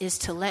advice is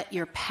to let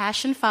your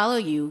passion follow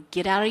you,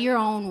 get out of your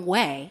own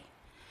way,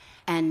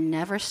 and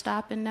never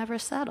stop and never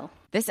settle.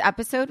 This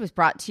episode was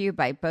brought to you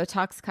by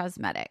Botox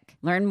Cosmetic.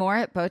 Learn more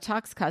at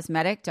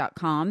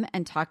BotoxCosmetic.com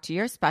and talk to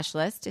your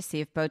specialist to see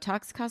if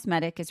Botox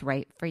Cosmetic is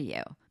right for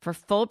you. For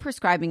full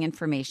prescribing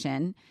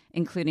information,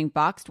 including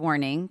boxed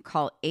warning,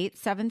 call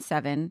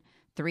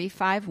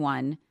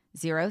 877-351-31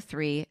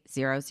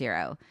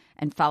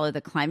 and follow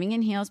the Climbing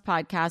in Heels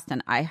podcast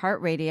on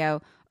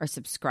iHeartRadio or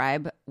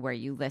subscribe where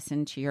you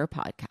listen to your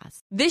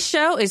podcast. This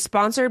show is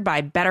sponsored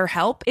by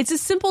BetterHelp. It's a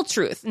simple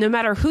truth. No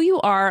matter who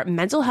you are,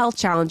 mental health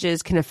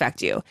challenges can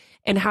affect you,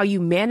 and how you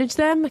manage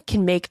them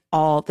can make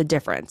all the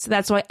difference.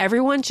 That's why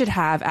everyone should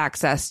have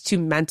access to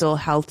mental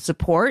health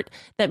support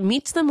that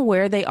meets them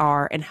where they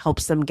are and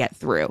helps them get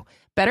through.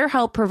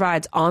 BetterHelp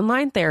provides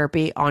online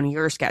therapy on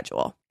your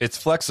schedule. It's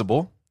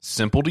flexible,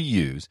 simple to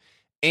use,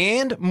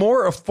 and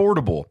more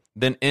affordable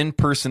than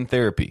in-person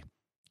therapy.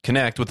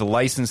 Connect with a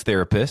licensed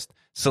therapist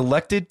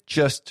selected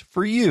just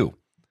for you.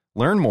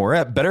 Learn more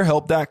at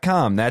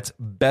BetterHelp.com. That's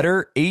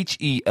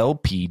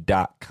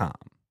BetterHelp.com.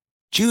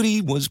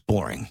 Judy was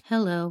boring.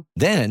 Hello.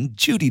 Then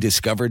Judy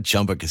discovered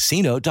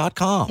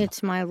ChumbaCasino.com.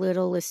 It's my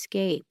little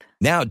escape.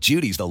 Now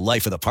Judy's the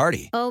life of the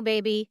party. Oh,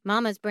 baby,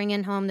 mama's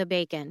bringing home the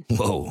bacon.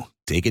 Whoa,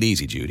 take it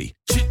easy, Judy.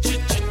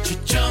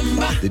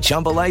 The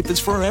Chumba life is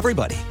for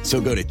everybody. So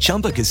go to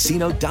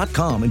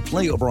ChumbaCasino.com and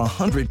play over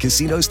 100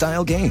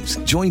 casino-style games.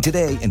 Join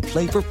today and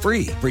play for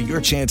free for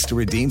your chance to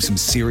redeem some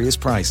serious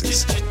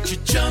prizes.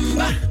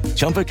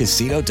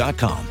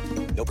 ChumbaCasino.com.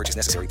 No purchase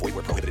necessary. Void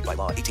where prohibited by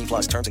law.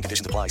 18+ terms and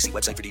conditions apply. See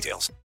website for details.